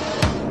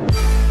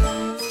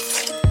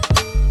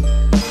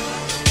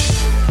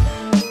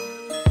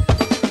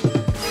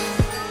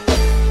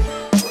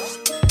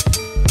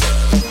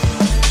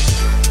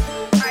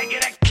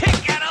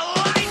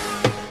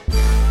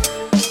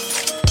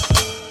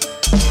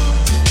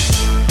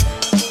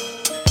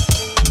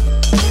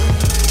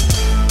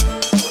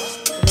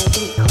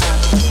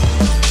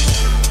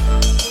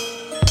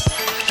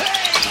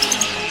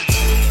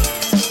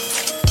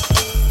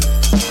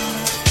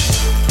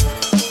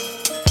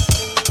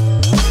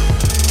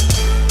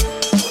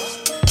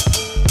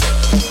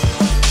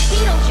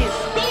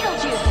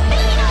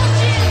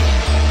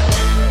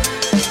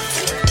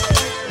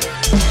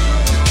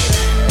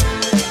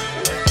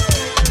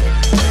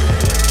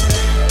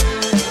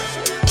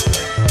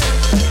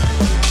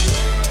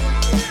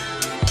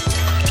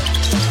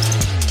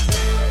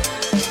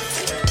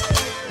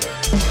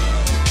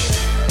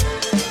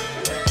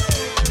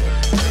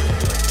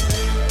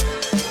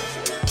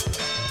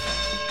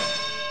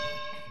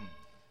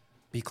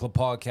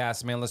 Club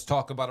Podcast, man. Let's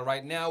talk about it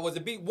right now. Was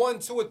it beat 1,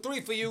 2, or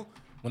 3 for you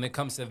when it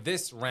comes to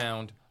this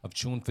round of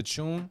Tune for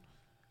Tune?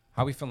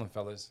 How we feeling,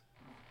 fellas?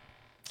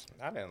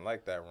 I didn't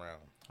like that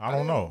round. I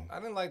don't know. I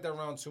didn't like that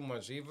round too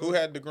much either. Who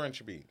had the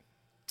Grinch beat?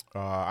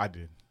 I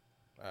did.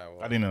 Well,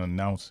 I didn't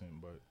announce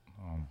him, but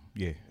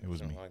yeah, it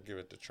was me. I'll give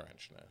it to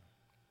Trench now.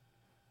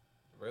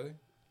 Really?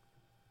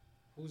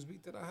 Whose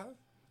beat did I have?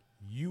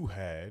 You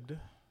had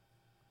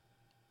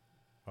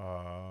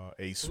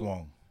a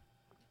swung.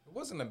 It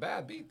wasn't a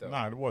bad beat though.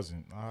 Nah, it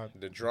wasn't. When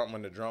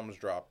the drums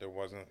dropped, it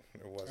wasn't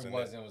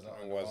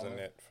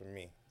it for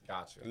me.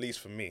 Gotcha. At least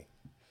for me.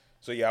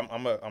 So yeah,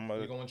 I'm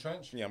You going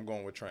Trench? Yeah, I'm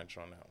going with Trench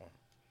on that one.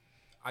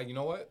 You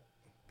know what?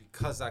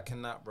 Because I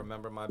cannot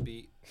remember my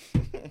beat.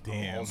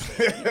 Damn.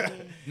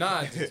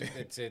 Nah,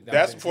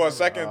 that's for a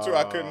second too.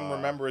 I couldn't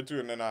remember it too,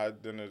 and then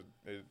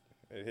it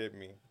hit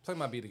me. Play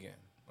my beat again.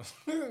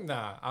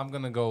 Nah, I'm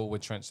gonna go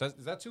with Trench.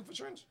 Is that 2 for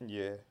Trench?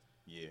 Yeah.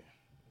 Yeah.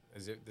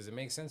 Does it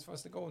make sense for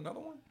us to go another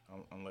one?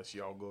 Unless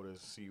y'all go to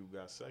see who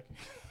got second.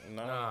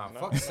 Nah,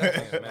 fuck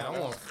second, man. I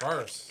want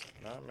first.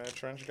 Nah, man,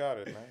 Trench got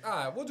it, man. All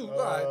right, we'll do. All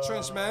right,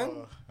 Trench, man.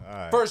 All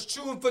right. First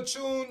Tune for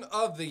Tune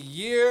of the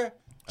year.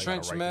 I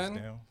Trench, gotta write this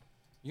man. down.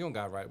 You don't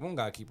got right. We don't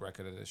gotta keep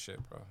record of this shit,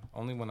 bro.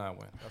 Only when I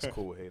win. That's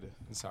cool, hater.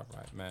 It's all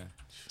right, man.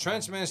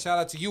 Trench, man, shout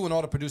out to you and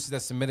all the producers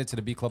that submitted to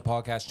the B Club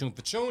Podcast Tune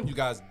for Tune. You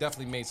guys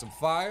definitely made some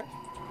fire.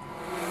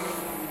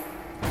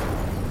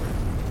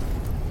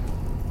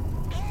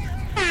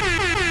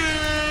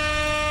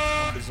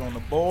 Numbers on the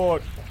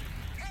board.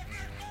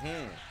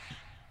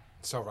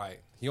 It's all right.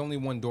 He only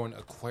won during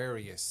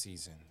Aquarius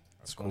season.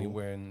 That's only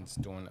wins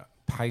during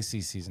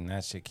Pisces season.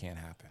 That shit can't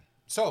happen.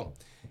 So,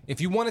 if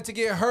you wanted to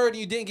get heard and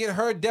you didn't get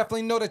heard,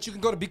 definitely know that you can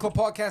go to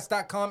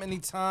bclubpodcast.com any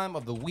time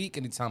of the week,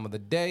 any time of the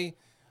day,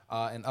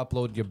 and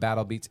upload your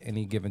battle beats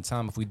any given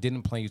time. If we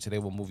didn't play you today,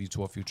 we'll move you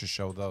to a future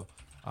show, though.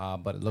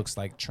 But it looks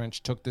like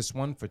Trench took this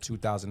one for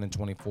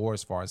 2024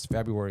 as far as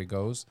February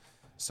goes.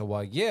 So,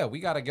 yeah,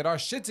 we got to get our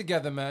shit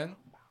together, man.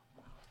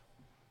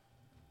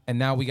 And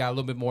now we got a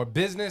little bit more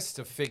business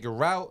to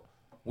figure out.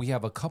 We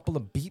have a couple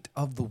of beat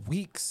of the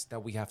weeks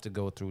that we have to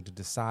go through to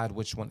decide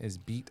which one is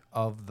beat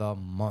of the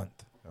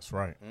month. That's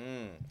right.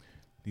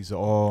 These are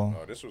all.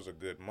 Oh, this was a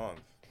good month.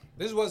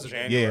 This was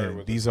January.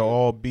 Yeah, these are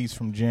all beats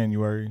from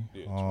January.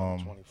 Yeah,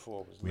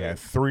 2024 was we lit. had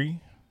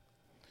 3.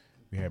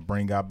 We had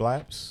Brain Got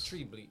Blaps,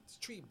 Tree beats,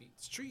 tree.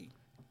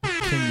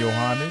 King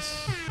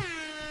Johannes,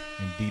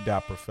 and D.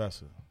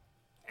 Professor.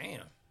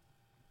 Damn.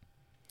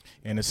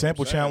 And the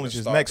sample challenge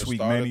is next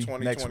week, Manny.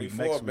 Next week.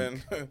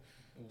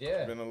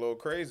 Yeah. Been a little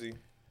crazy.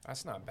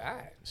 That's not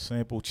bad.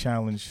 Sample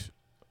challenge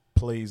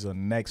plays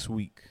next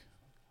week,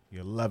 the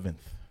 11th.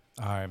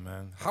 All right,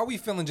 man. How we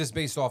feeling just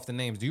based off the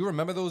names? Do you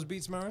remember those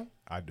beats, Marin?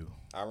 I do.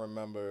 I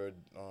remember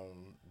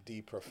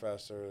D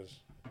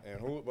Professors and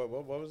who?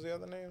 What was the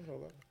other name?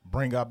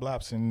 Brain Got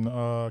Blaps and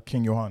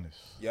King Johannes.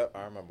 Yep,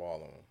 I remember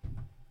all of them.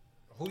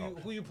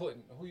 Who you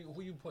putting?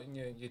 Who you putting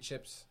your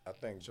chips? I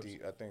think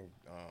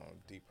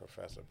D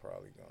Professor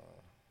probably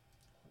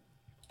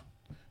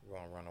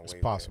gonna run away. It's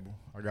possible.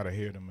 I gotta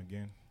hear them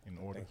again in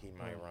order. I think he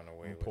might run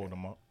away. Pull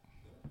them up.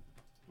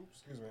 Oops,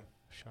 excuse me.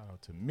 Shout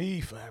out to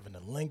me for having the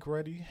link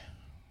ready.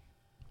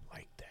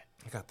 Like that.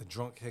 I got the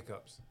drunk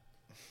hiccups.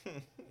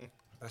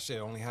 That shit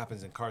only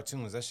happens in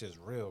cartoons. That shit's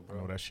real,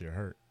 bro. No, that shit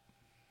hurt.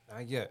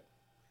 Not yet.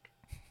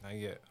 I'm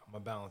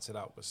gonna balance it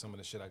out with some of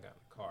the shit I got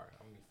in the car.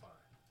 I'm gonna be fine.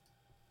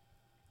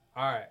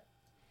 All right.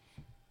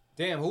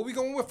 Damn, who we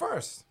going with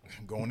first?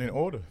 Going in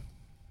order.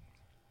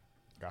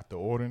 Got the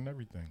order and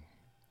everything.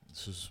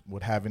 This is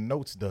what having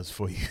notes does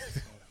for you.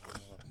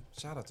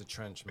 Shout out to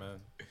Trench,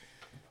 man.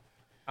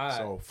 All right.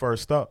 So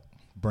first up,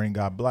 Brain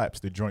Got Blaps.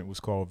 The joint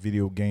was called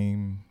Video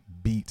Game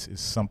Beats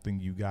is Something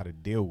You Gotta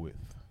Deal With.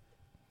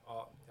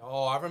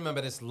 Oh, I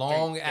remember this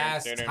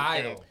long-ass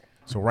title.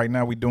 So right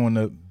now we're doing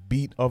the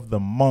Beat of the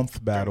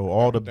Month battle.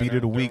 All the Beat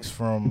of the Weeks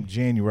from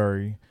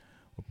January.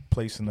 We're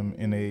placing them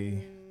in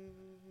a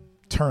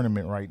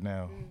tournament right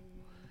now.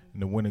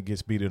 And the winner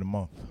gets Beat of the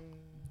Month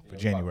for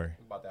January.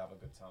 We're about to have a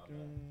good time,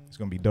 man. It's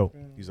going to be dope.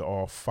 These are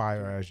all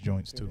fire-ass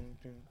joints, too.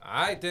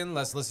 All right, then.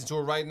 Let's listen to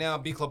it right now.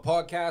 B Club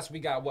Podcast. We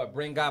got what?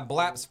 Brain Got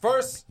Blaps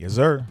first? Yes,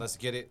 sir. Let's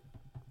get it.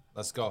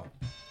 Let's go.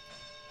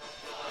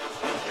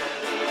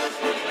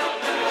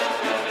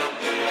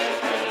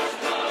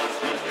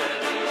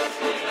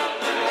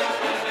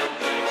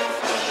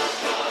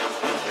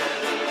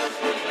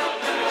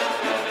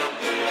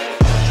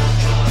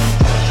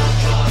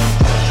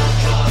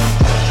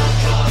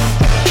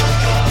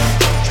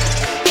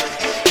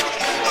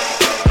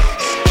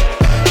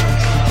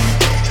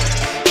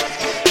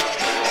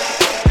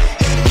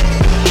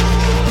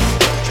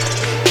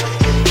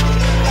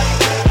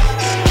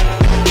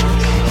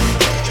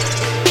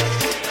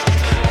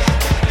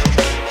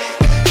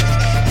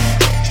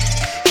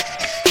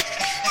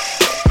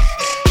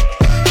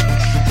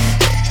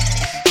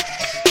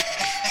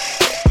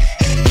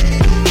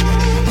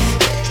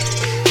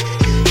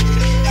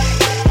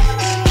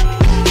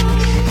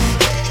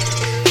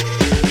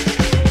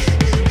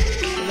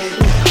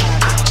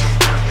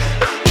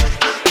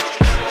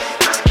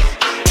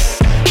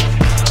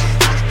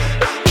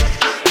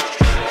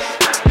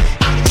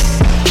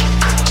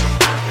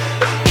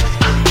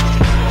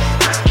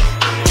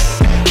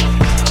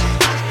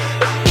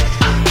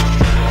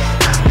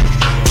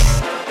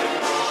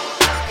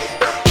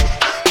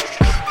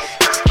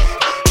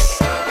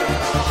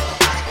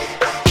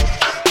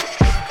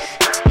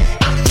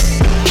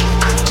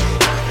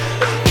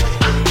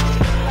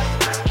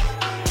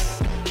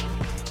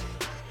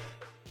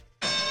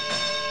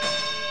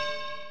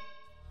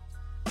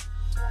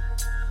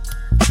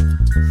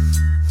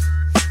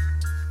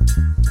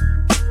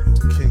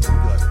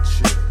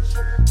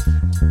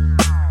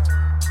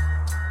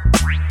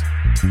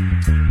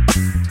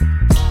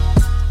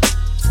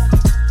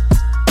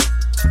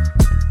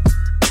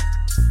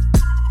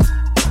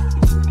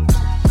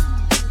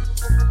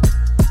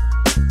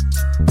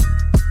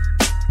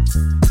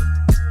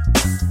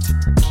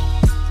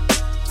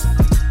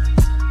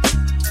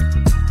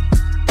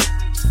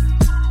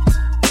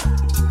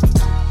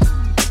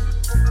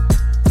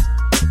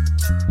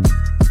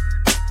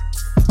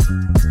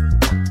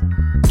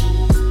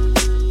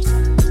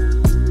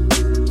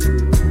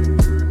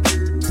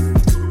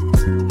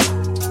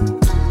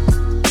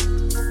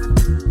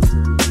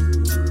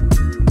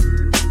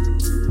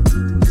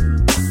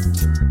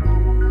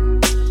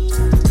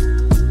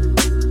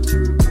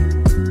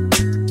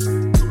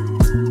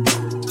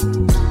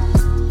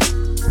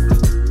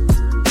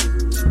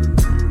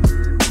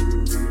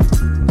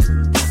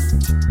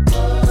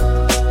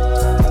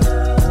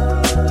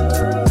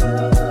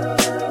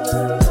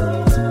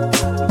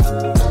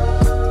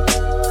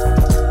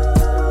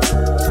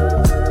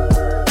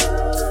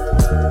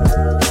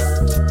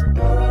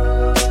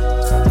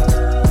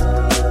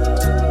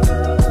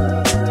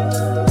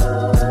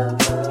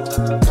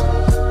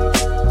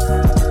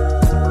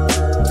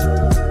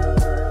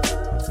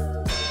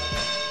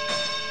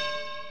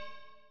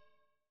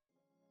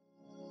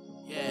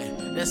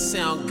 That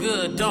sound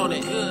good, don't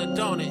it? Good,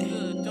 don't it?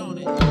 Good, don't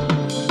it?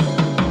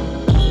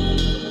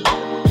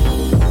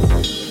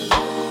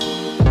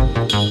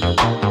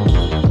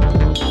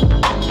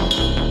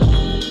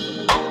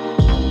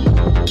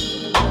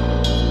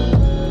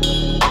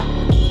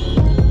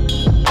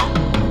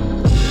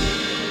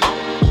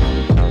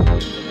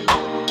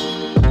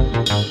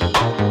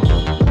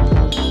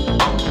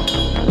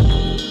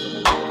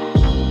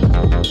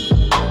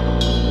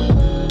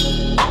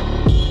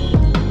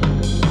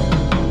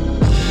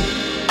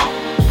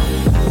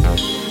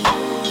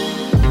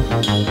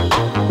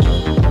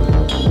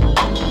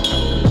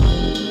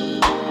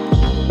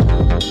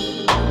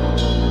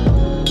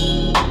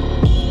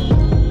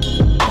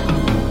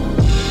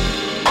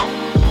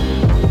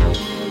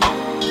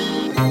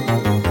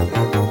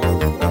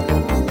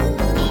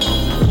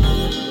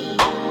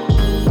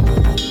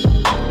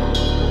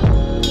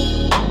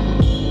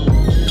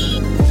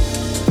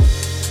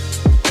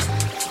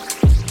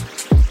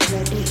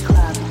 The Beat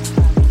Club.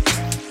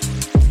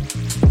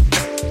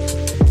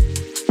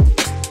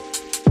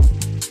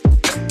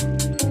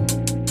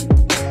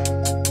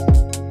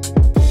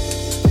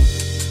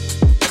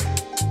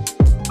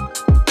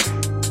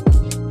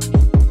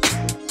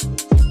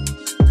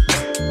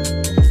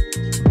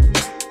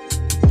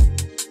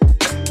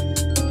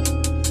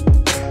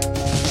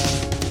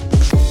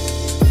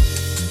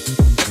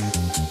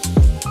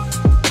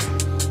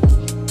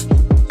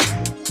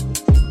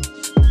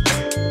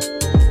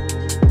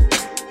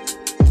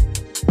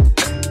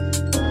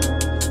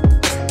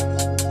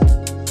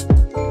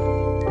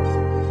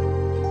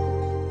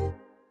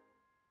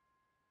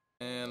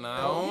 And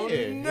I don't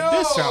It know.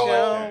 did sound like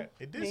that.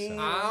 It did sound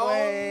I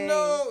don't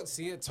know.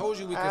 See, I told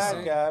you we could I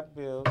sing. got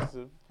bills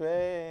to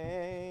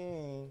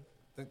pay.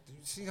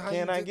 See how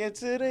Can you I did- get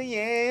to the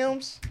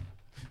yams?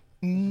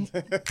 Mm,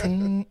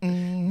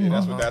 Yeah,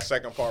 that's what that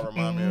second part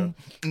remind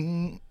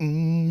me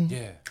of.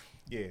 Yeah.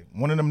 Yeah,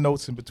 one of them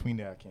notes in between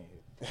there I can't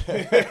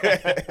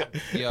hit.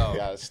 Yo. You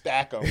gotta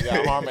stack them. You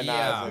gotta harmonize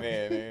Yeah. in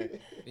there, man.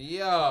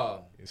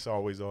 Yo. It's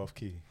always off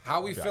key.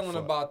 How we You got feeling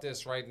fucked. about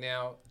this right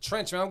now?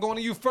 Trench, man, I'm going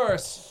to you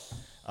first.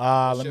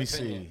 Let your me opinion?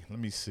 see. Let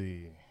me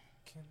see.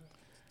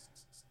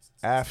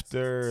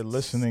 After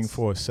listening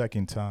for a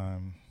second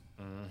time,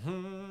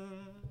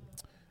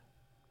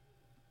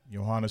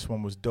 Johannes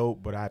one was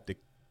dope, but I have to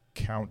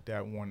count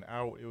that one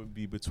out. It would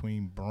be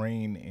between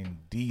Brain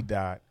and D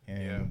Dot,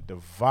 and the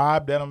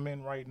vibe that I'm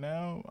in right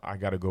now, I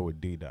gotta go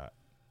with D Dot.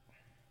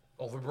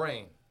 Over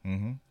Brain.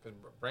 Mm-hmm. Because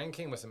Brain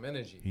came with some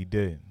energy. He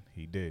did.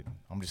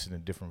 I'm just in a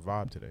different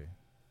vibe today.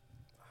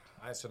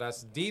 All right, so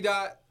that's D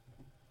Dot.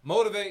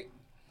 Motivate.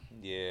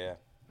 Yeah,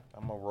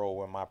 I'm gonna roll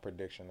with my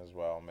prediction as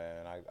well,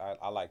 man.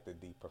 I like the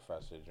D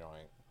Professor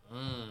joint.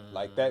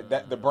 Like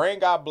that the Brain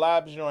Got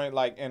Blabs joint,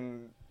 like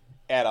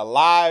at a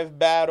live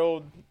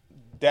battle,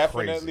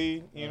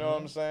 definitely. You know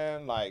what I'm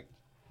saying? Like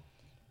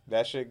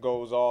that shit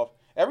goes off.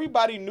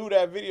 Everybody knew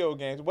that video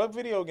game. What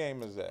video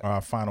game is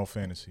that? Final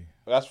Fantasy.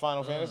 That's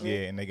Final Fantasy. Yeah,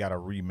 and they got a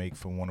remake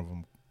for one of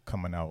them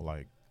coming out,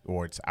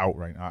 or it's out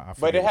right now. I But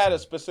forget it had a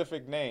what's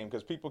specific name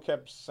because people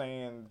kept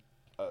saying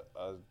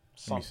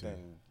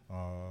something.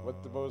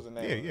 What was the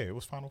name? Yeah, it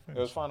was Final Fantasy.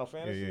 It was Final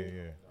Fantasy?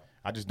 Yeah.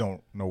 I just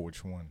don't know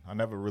which one. I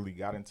never really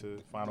got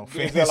into Final Is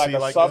Fantasy. there like a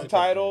that.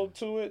 subtitle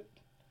to it?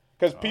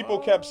 Because people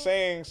kept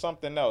saying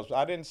something else.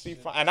 I didn't see,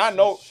 and I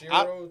know,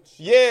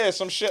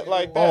 some shit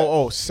like that.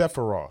 Oh,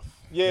 Sephiroth.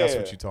 Yeah, that's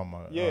what you're talking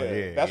about.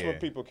 Yeah, that's what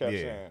people kept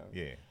saying.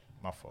 Yeah,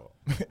 my fault.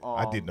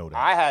 I did know that.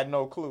 I had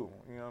no clue.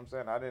 You know what I'm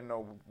saying? I didn't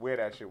know where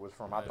that shit was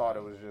from. I thought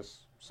it was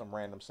just some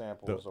random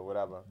samples or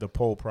whatever. The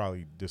poll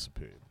probably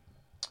disappeared.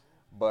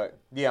 But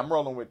yeah, I'm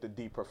rolling with the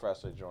D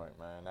Professor joint,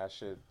 man. That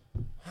shit.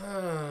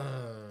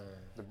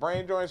 The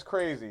Brain joint's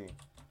crazy.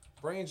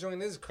 Brain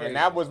joint is crazy. And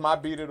that was my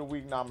Beat of the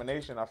Week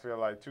nomination, I feel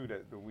like, too,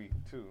 the week,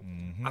 too.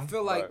 I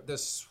feel like the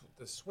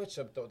switch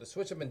up, though, the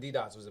switch up in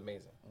D-Dots was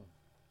amazing.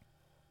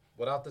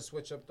 Without the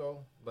switch up,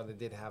 though, but it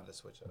did have the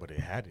switch up. But it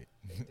had it.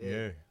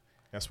 Yeah.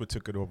 That's what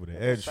took it over the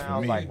edge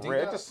for me.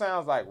 It just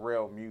sounds like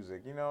real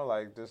music, you know,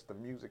 like just the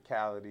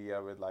musicality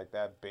of it, like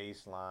that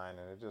bass line,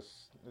 and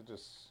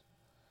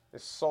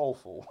it's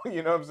soulful.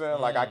 You know what I'm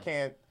saying? Like I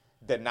can't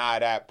deny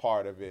that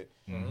part of it.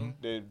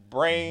 The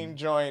Brain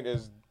joint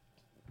is,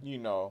 you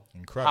know,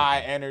 incredible.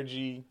 High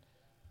energy,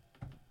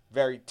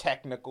 very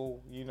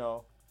technical, you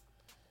know.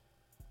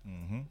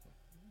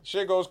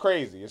 Shit goes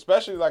crazy,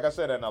 especially like I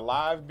said in a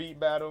live beat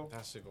battle.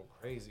 That shit go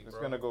crazy. It's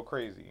gonna go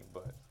crazy,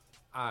 but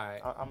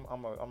I'm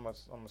gonna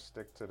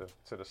stick to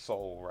the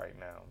soul right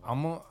now.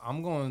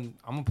 I'm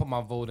gonna put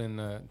my vote in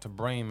to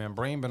Brain, man.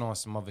 Brain been on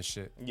some other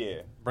shit.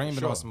 Yeah, Brain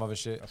been on some other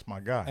shit. That's my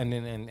guy. And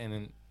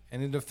then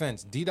in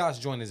defense, D-Dot's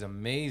joint is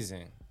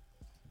amazing.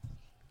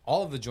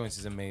 All of the joints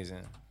is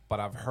amazing, but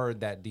I've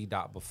heard that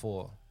D-Dot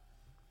before.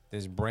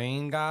 This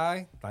Brain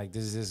guy, like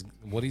this is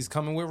what he's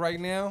coming with right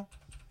now.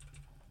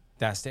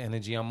 That's the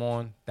energy I'm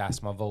on.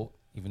 That's my vote.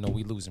 Even though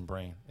we losing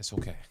Brain, it's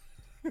okay.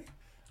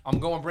 I'm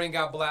going Brain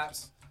Got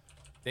Blaps.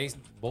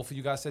 Both of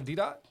you guys said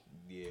D-Dot?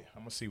 Yeah,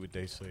 I'm gonna see what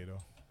they say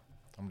though.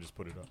 I'm gonna just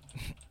put it up.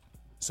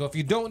 So if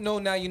you don't know,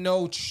 now you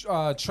know.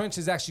 Trench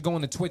is actually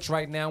going to Twitch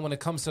right now when it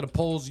comes to the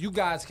polls. You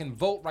guys can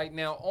vote right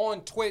now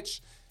on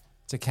Twitch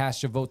to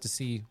cast your vote to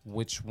see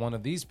which one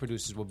of these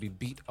producers will be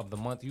Beat of the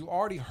Month. You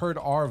already heard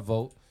our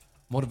vote.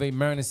 Motivate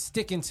Marin is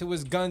sticking to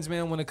his guns,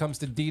 man, when it comes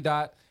to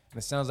D-Dot. And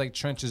it sounds like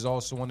Trench is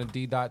also on the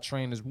D-Dot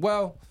train as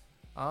well.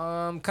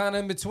 I'm kind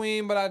of in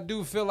between, but I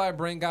do feel like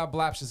Brain God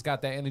Blaps just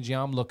got that energy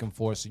I'm looking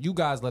for. So you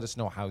guys let us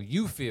know how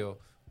you feel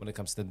when it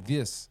comes to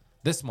this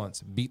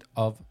month's Beat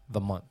of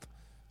the Month.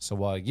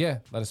 So, yeah,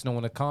 let us know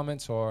in the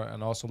comments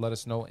and also let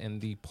us know in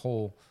the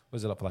poll.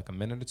 Was it up for like a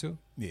minute or two?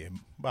 Yeah,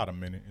 about a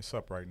minute. It's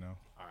up right now.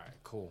 All right,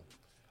 cool.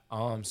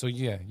 So,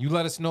 yeah, you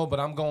let us know, but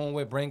I'm going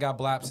with Brain God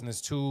Blaps and his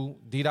 2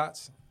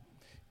 D-Dots.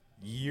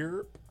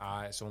 Yep.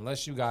 All right, so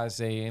unless you guys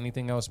say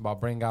anything else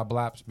about Brain God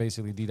Blaps,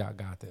 basically D-Dot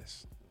got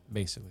this,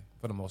 basically,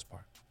 for the most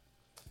part.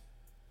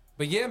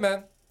 But, yeah,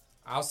 man.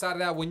 Outside of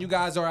that, when you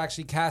guys are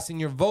actually casting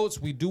your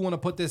votes, we do want to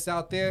put this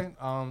out there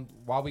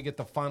while we get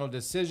the final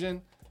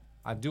decision.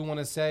 I do want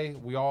to say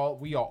we are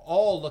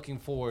all looking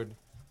forward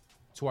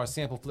to our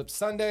Sample Flip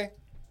Sunday.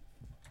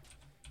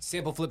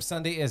 Sample Flip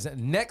Sunday is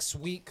next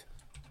week.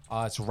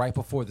 It's right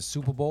before the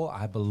Super Bowl,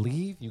 I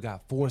believe. You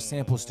got 4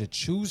 samples to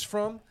choose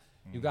from.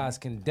 You guys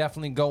can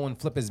definitely go and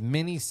flip as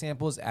many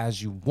samples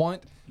as you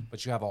want,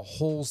 but you have a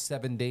whole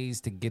 7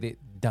 days to get it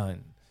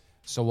done.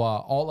 So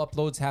all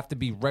uploads have to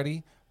be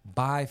ready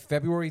by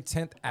February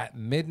 10th at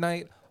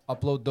midnight.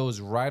 Upload those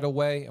right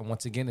away. And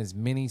once again, as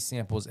many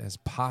samples as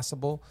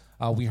possible.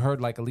 We heard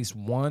like at least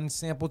 1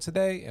 sample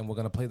today, and we're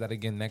going to play that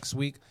again next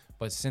week.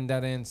 But send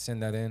that in, and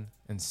send that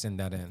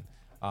in.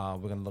 We're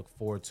going to look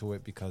forward to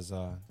it because,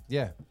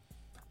 yeah.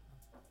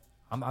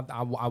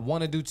 I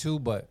want to do 2,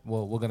 but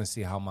we're going to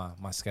see how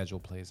my schedule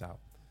plays out.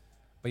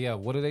 But, yeah,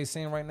 what are they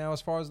saying right now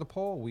as far as the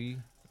poll?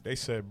 They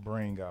said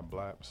Brain got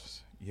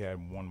Blaps. He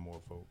had 1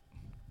 more vote.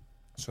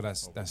 So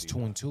that's 2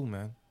 and 2,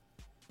 man.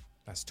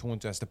 That's 2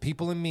 and 2. That's the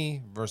people and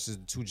me versus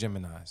the 2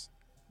 Geminis.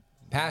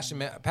 Passion,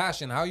 man.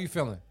 Passion, how are you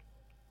feeling?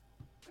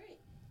 Great.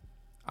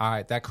 All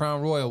right, that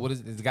Crown Royal, what is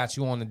it? Got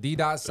you on the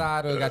D-Dot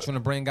side or it got you on the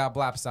Brain God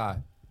Blap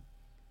side?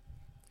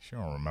 She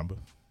don't remember.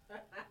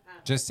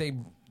 Just say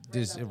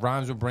it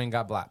rhymes with Brain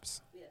God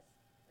Blaps. Yes,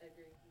 I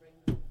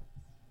agree.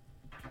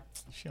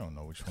 She don't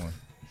know which one.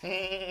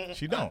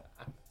 She don't.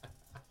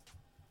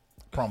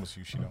 Promise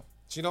you, she don't.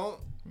 She don't?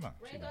 No,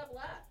 Brain got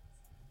black.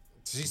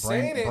 She's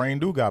saying it. Brain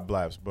do got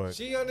Blaps, but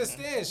she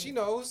understands. She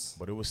knows.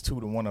 But it was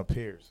 2 to 1 up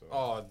here. So.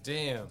 Oh,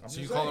 damn.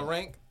 So you calling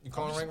rank? You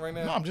calling rank right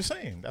now? No, I'm just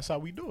saying. That's how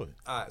we do it.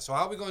 All right. So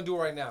how are we going to do it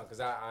right now? Because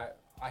I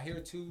hear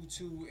 2,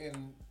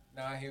 and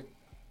now I hear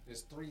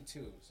there's 3,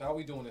 2. So how are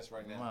we doing this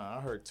right now? Nah,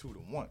 I heard 2 to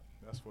 1.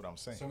 That's what I'm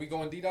saying. So we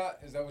going D-Dot?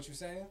 Is that what you're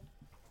saying?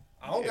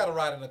 I don't got to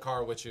ride in the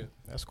car with you.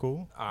 That's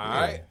cool. All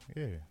right.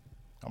 Yeah.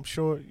 I'm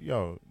sure,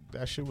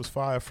 that shit was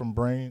fire from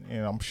Brain,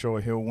 and I'm sure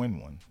he'll win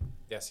one.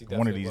 Yes, he definitely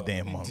one of these will.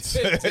 damn months.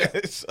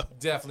 So,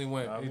 definitely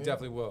win. He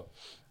definitely will.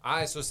 All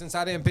right, so since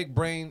I didn't pick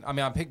Brain,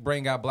 I picked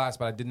Brain God Blast,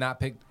 but I did not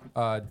pick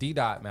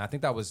D-Dot, man. I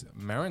think that was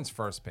Marin's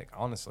first pick,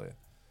 honestly.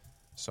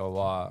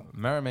 So,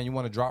 Marin, man, you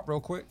want to drop real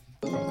quick?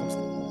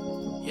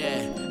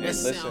 Yeah.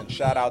 Listen,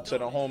 shout out to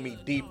the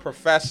homie D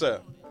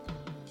Professor.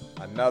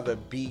 Another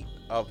beat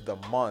of the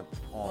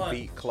month on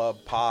Beat Club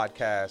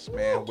Podcast,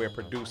 man, where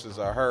producers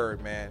are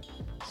heard, man.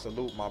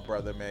 Salute, my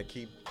brother, man.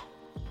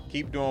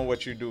 Keep doing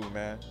what you do,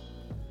 man.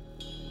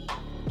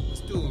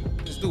 This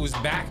dude is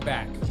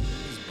back.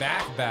 He's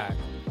back.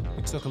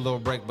 He took a little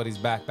break, but he's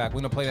back. We're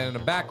going to play that in the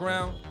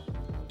background.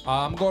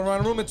 I'm going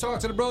around the room and talk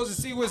to the bros and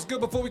see what's good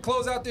before we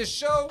close out this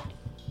show.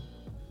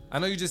 I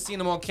know you just seen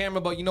him on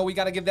camera, but we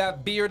got to give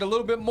that beard a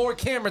little bit more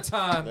camera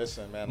time.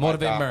 Listen, man,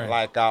 Motivate Marin.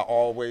 Like I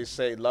always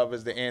say, love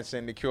is the answer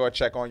and the cure.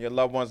 Check on your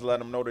loved ones. Let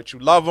them know that you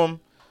love them.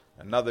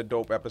 Another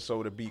dope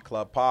episode of Beat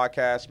Club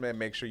Podcast, man.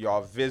 Make sure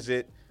y'all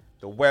visit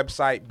the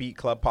website,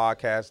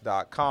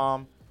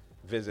 beatclubpodcast.com.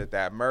 Visit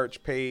that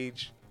merch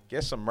page.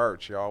 Get some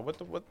merch, y'all.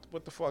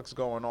 What the fuck's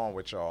going on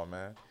with y'all,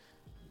 man?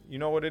 You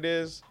know what it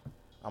is?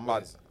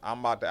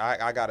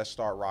 I gotta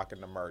start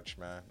rocking the merch,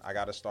 man. I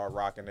gotta start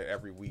rocking it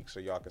every week so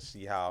y'all can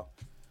see how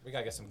we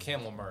gotta get some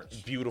camel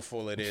merch.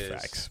 Beautiful it is.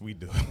 Facts, we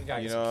do.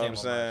 You know what I'm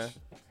saying?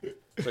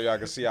 So y'all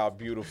can see how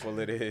beautiful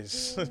it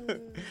is.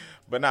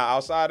 But now,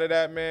 outside of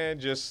that, man,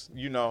 just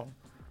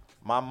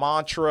my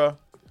mantra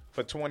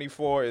for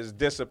 24 is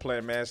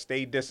discipline, man.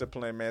 Stay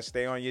disciplined, man.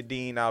 Stay on your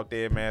dean out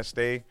there, man.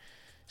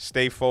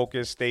 Stay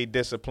focused. Stay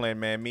disciplined,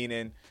 man.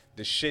 Meaning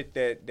the shit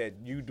that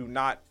you do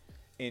not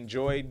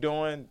enjoy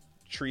doing,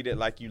 treat it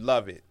like you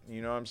love it.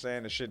 You know what I'm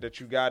saying? The shit that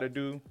you got to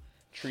do,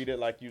 treat it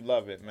like you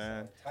love it,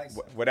 man.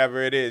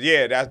 Whatever it is.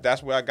 Yeah,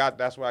 that's where I got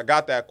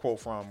that quote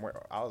from.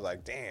 Where I was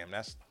like, damn,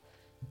 it's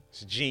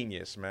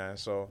genius, man.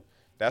 So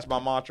that's my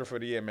mantra for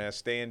the year, man.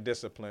 Staying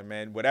disciplined,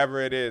 man.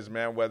 Whatever it is,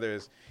 man. Whether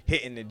it's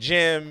hitting the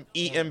gym,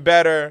 eating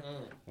better,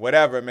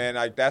 whatever, man.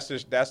 Like that's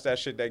that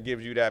shit that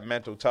gives you that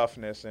mental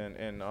toughness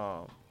and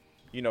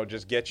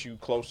just gets you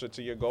closer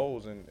to your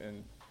goals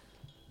and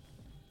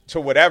to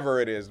whatever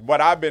it is.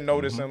 What I've been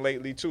noticing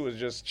lately too is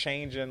just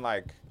changing,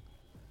 like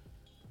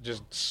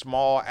just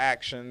small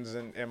actions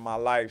in my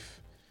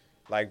life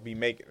like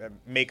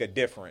make a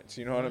difference.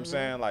 You know what I'm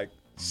saying? Like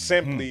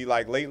simply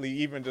like lately,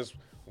 even just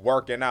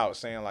working out,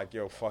 saying like,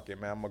 yo, fuck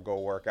it, man, I'm gonna go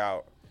work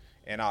out,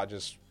 and I'll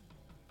just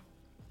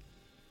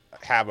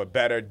have a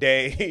better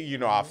day. You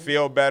know, I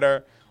feel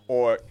better.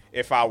 Or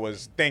if I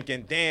was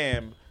thinking,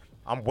 damn,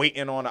 I'm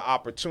waiting on an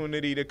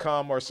opportunity to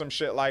come or some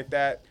shit like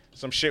that,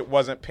 some shit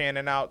wasn't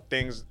panning out,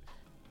 things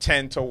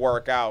tend to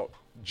work out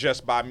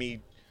just by me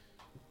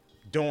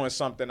doing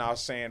something I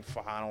was saying,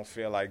 I don't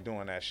feel like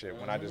doing that shit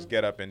when I just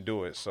get up and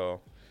do it. So,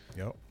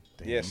 yep.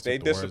 Yeah, stay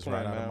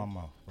disciplined, right man. out of my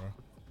mouth, bro.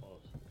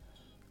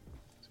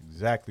 That's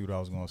exactly what I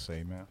was going to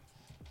say, man.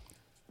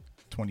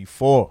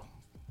 24.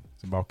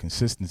 It's about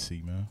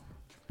consistency, man.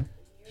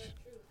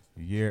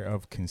 Year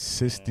of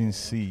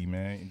consistency,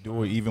 man.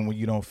 Do it even when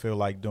you don't feel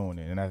like doing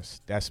it. And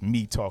that's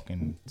me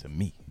talking to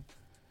me.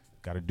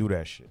 Got to do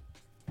that shit.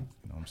 You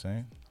know what I'm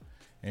saying?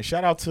 And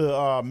shout out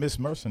to Miss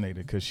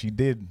Mercenator, because she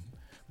did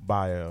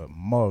buy a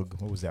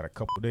mug. What was that? A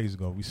couple of days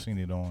ago. We seen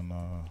it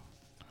on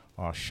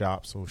our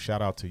shop. So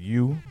shout out to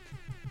you.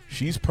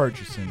 She's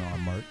purchasing our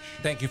merch.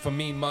 Thank you for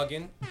me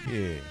mugging.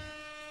 Yeah.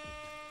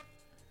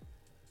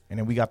 And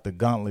then we got the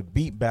Gauntlet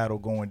Beat Battle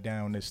going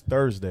down this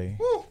Thursday.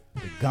 Woo.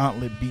 The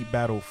Gauntlet Beat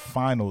Battle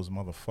Finals,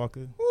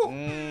 motherfucker.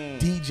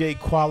 DJ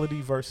Quality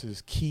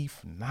versus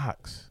Keith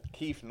Knox.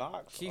 Keith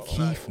Knox?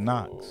 Keith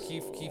Knox.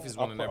 Keith is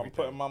winning everything. I'm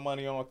putting my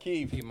money on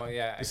Keith.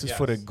 This is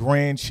for the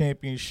Grand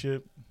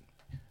Championship.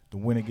 The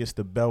winner gets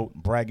the belt,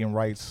 bragging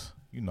rights.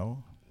 You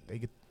know,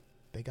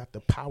 they got the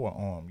power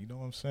arm. You know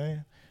what I'm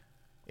saying?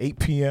 8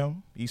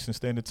 p.m. Eastern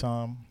Standard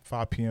Time,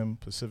 5 p.m.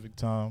 Pacific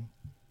Time.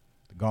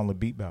 The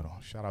Gauntlet Beat Battle.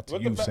 Shout out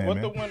to you, Sam. What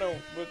the winner?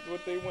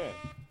 What they win?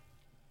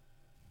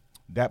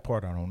 That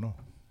part I don't know.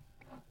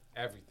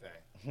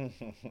 Everything.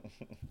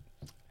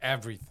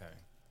 Everything.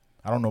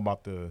 I don't know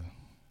about the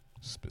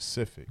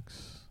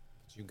specifics.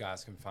 You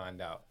guys can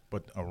find out.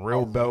 But a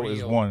real belt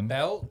is one.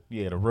 Belt?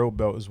 Yeah, the real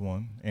belt is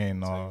one.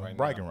 And right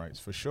bragging now, rights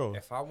for sure.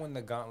 If I win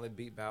the Gauntlet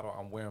Beat Battle,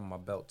 I'm wearing my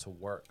belt to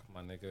work,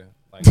 my nigga.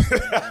 Like,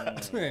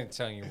 I'm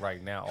telling you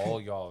right now, all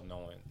y'all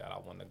knowing that I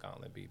won the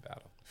Gauntlet Beat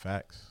Battle.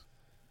 Facts.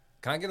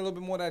 Can I get a little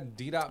bit more of that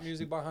D-Dot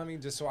music behind me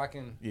just so I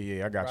can...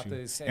 Yeah, I got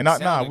you.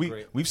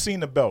 And we've seen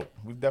the belt.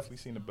 We've definitely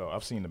seen the belt.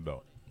 I've seen the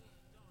belt.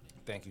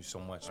 Thank you so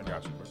much. I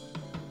got you, bro.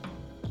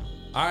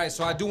 All right,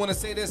 so I do want to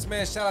say this,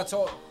 man. Shout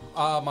out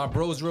to my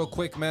bros real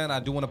quick, man. I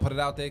do want to put it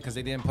out there because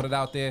they didn't put it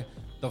out there.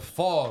 The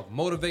Fog,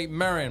 Motivate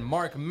Marin,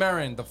 Mark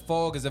Marin. The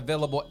Fog is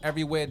available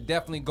everywhere.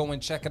 Definitely go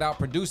and check it out.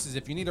 Producers,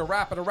 if you need a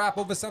rapper to rap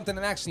over something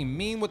and actually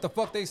mean what the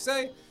fuck they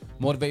say,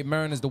 Motivate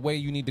Marin is the way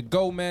you need to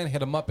go, man.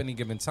 Hit him up any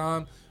given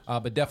time.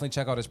 But definitely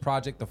check out his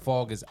project. The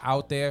Fog is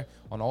out there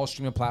on all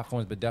streaming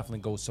platforms, but definitely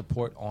go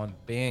support on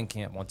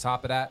Bandcamp. On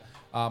top of that,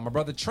 my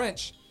brother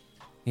Trench,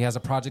 he has a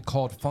project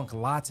called Funk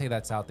Latte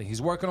that's out there.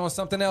 He's working on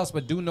something else,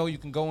 but do know you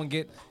can go and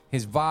get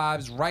his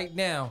vibes right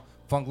now.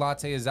 Funk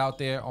Latte is out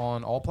there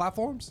on all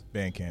platforms.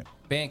 Bandcamp.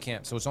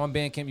 So it's on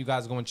Bandcamp. You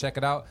guys go and check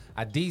it out.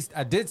 I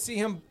did see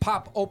him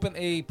pop open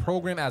a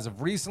program as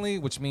of recently,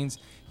 which means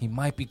he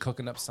might be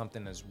cooking up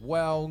something as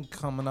well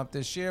coming up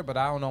this year. But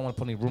I don't know. I want to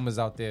put any rumors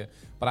out there.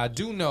 But I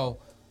do know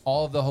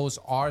all of the hosts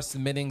are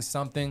submitting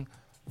something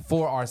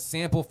for our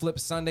Sample Flip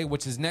Sunday,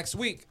 which is next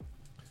week.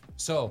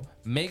 So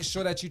make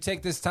sure that you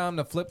take this time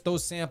to flip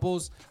those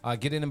samples,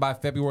 get it in by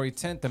February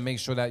 10th, and make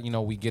sure that, you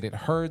know, we get it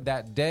heard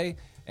that day.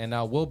 And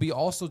we'll be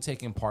also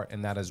taking part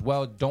in that as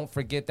well. Don't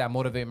forget that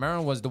Motivate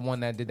Marin was the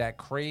one that did that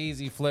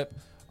crazy flip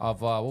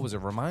of, what was it?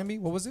 Remind me?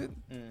 What was it?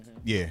 Mm-hmm.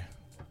 Yeah.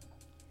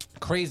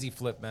 Crazy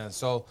flip, man.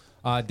 So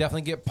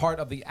definitely get part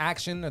of the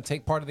action and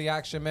take part of the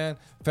action, man.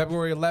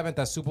 February 11th,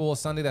 that's Super Bowl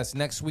Sunday. That's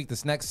next week.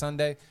 That's next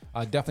Sunday.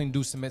 Definitely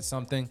do submit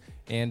something.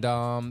 And,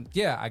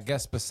 yeah, I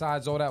guess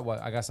besides all that, what?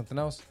 I got something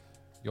else?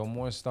 Yo,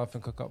 more stuff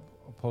and cook up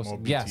post.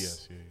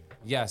 Yes.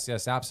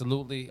 Yes,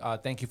 absolutely.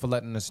 Thank you for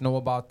letting us know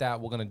about that.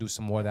 We're going to do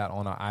some more of that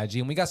on our IG.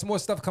 And we got some more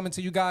stuff coming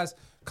to you guys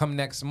come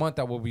next month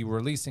that we'll be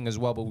releasing as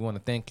well. But we want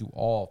to thank you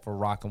all for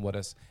rocking with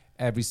us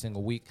every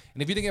single week.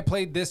 And if you didn't get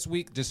played this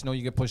week, just know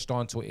you get pushed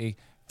on to a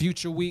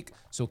future week.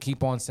 So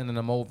keep on sending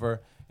them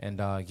over. And,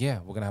 yeah,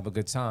 we're going to have a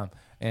good time.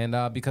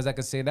 And because I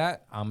can say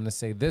that, I'm going to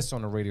say this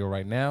on the radio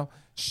right now.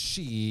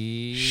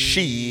 We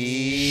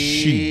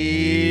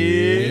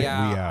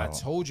out. I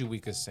told you we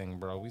could sing,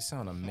 bro. We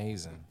sound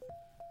amazing.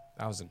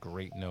 That was a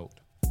great note.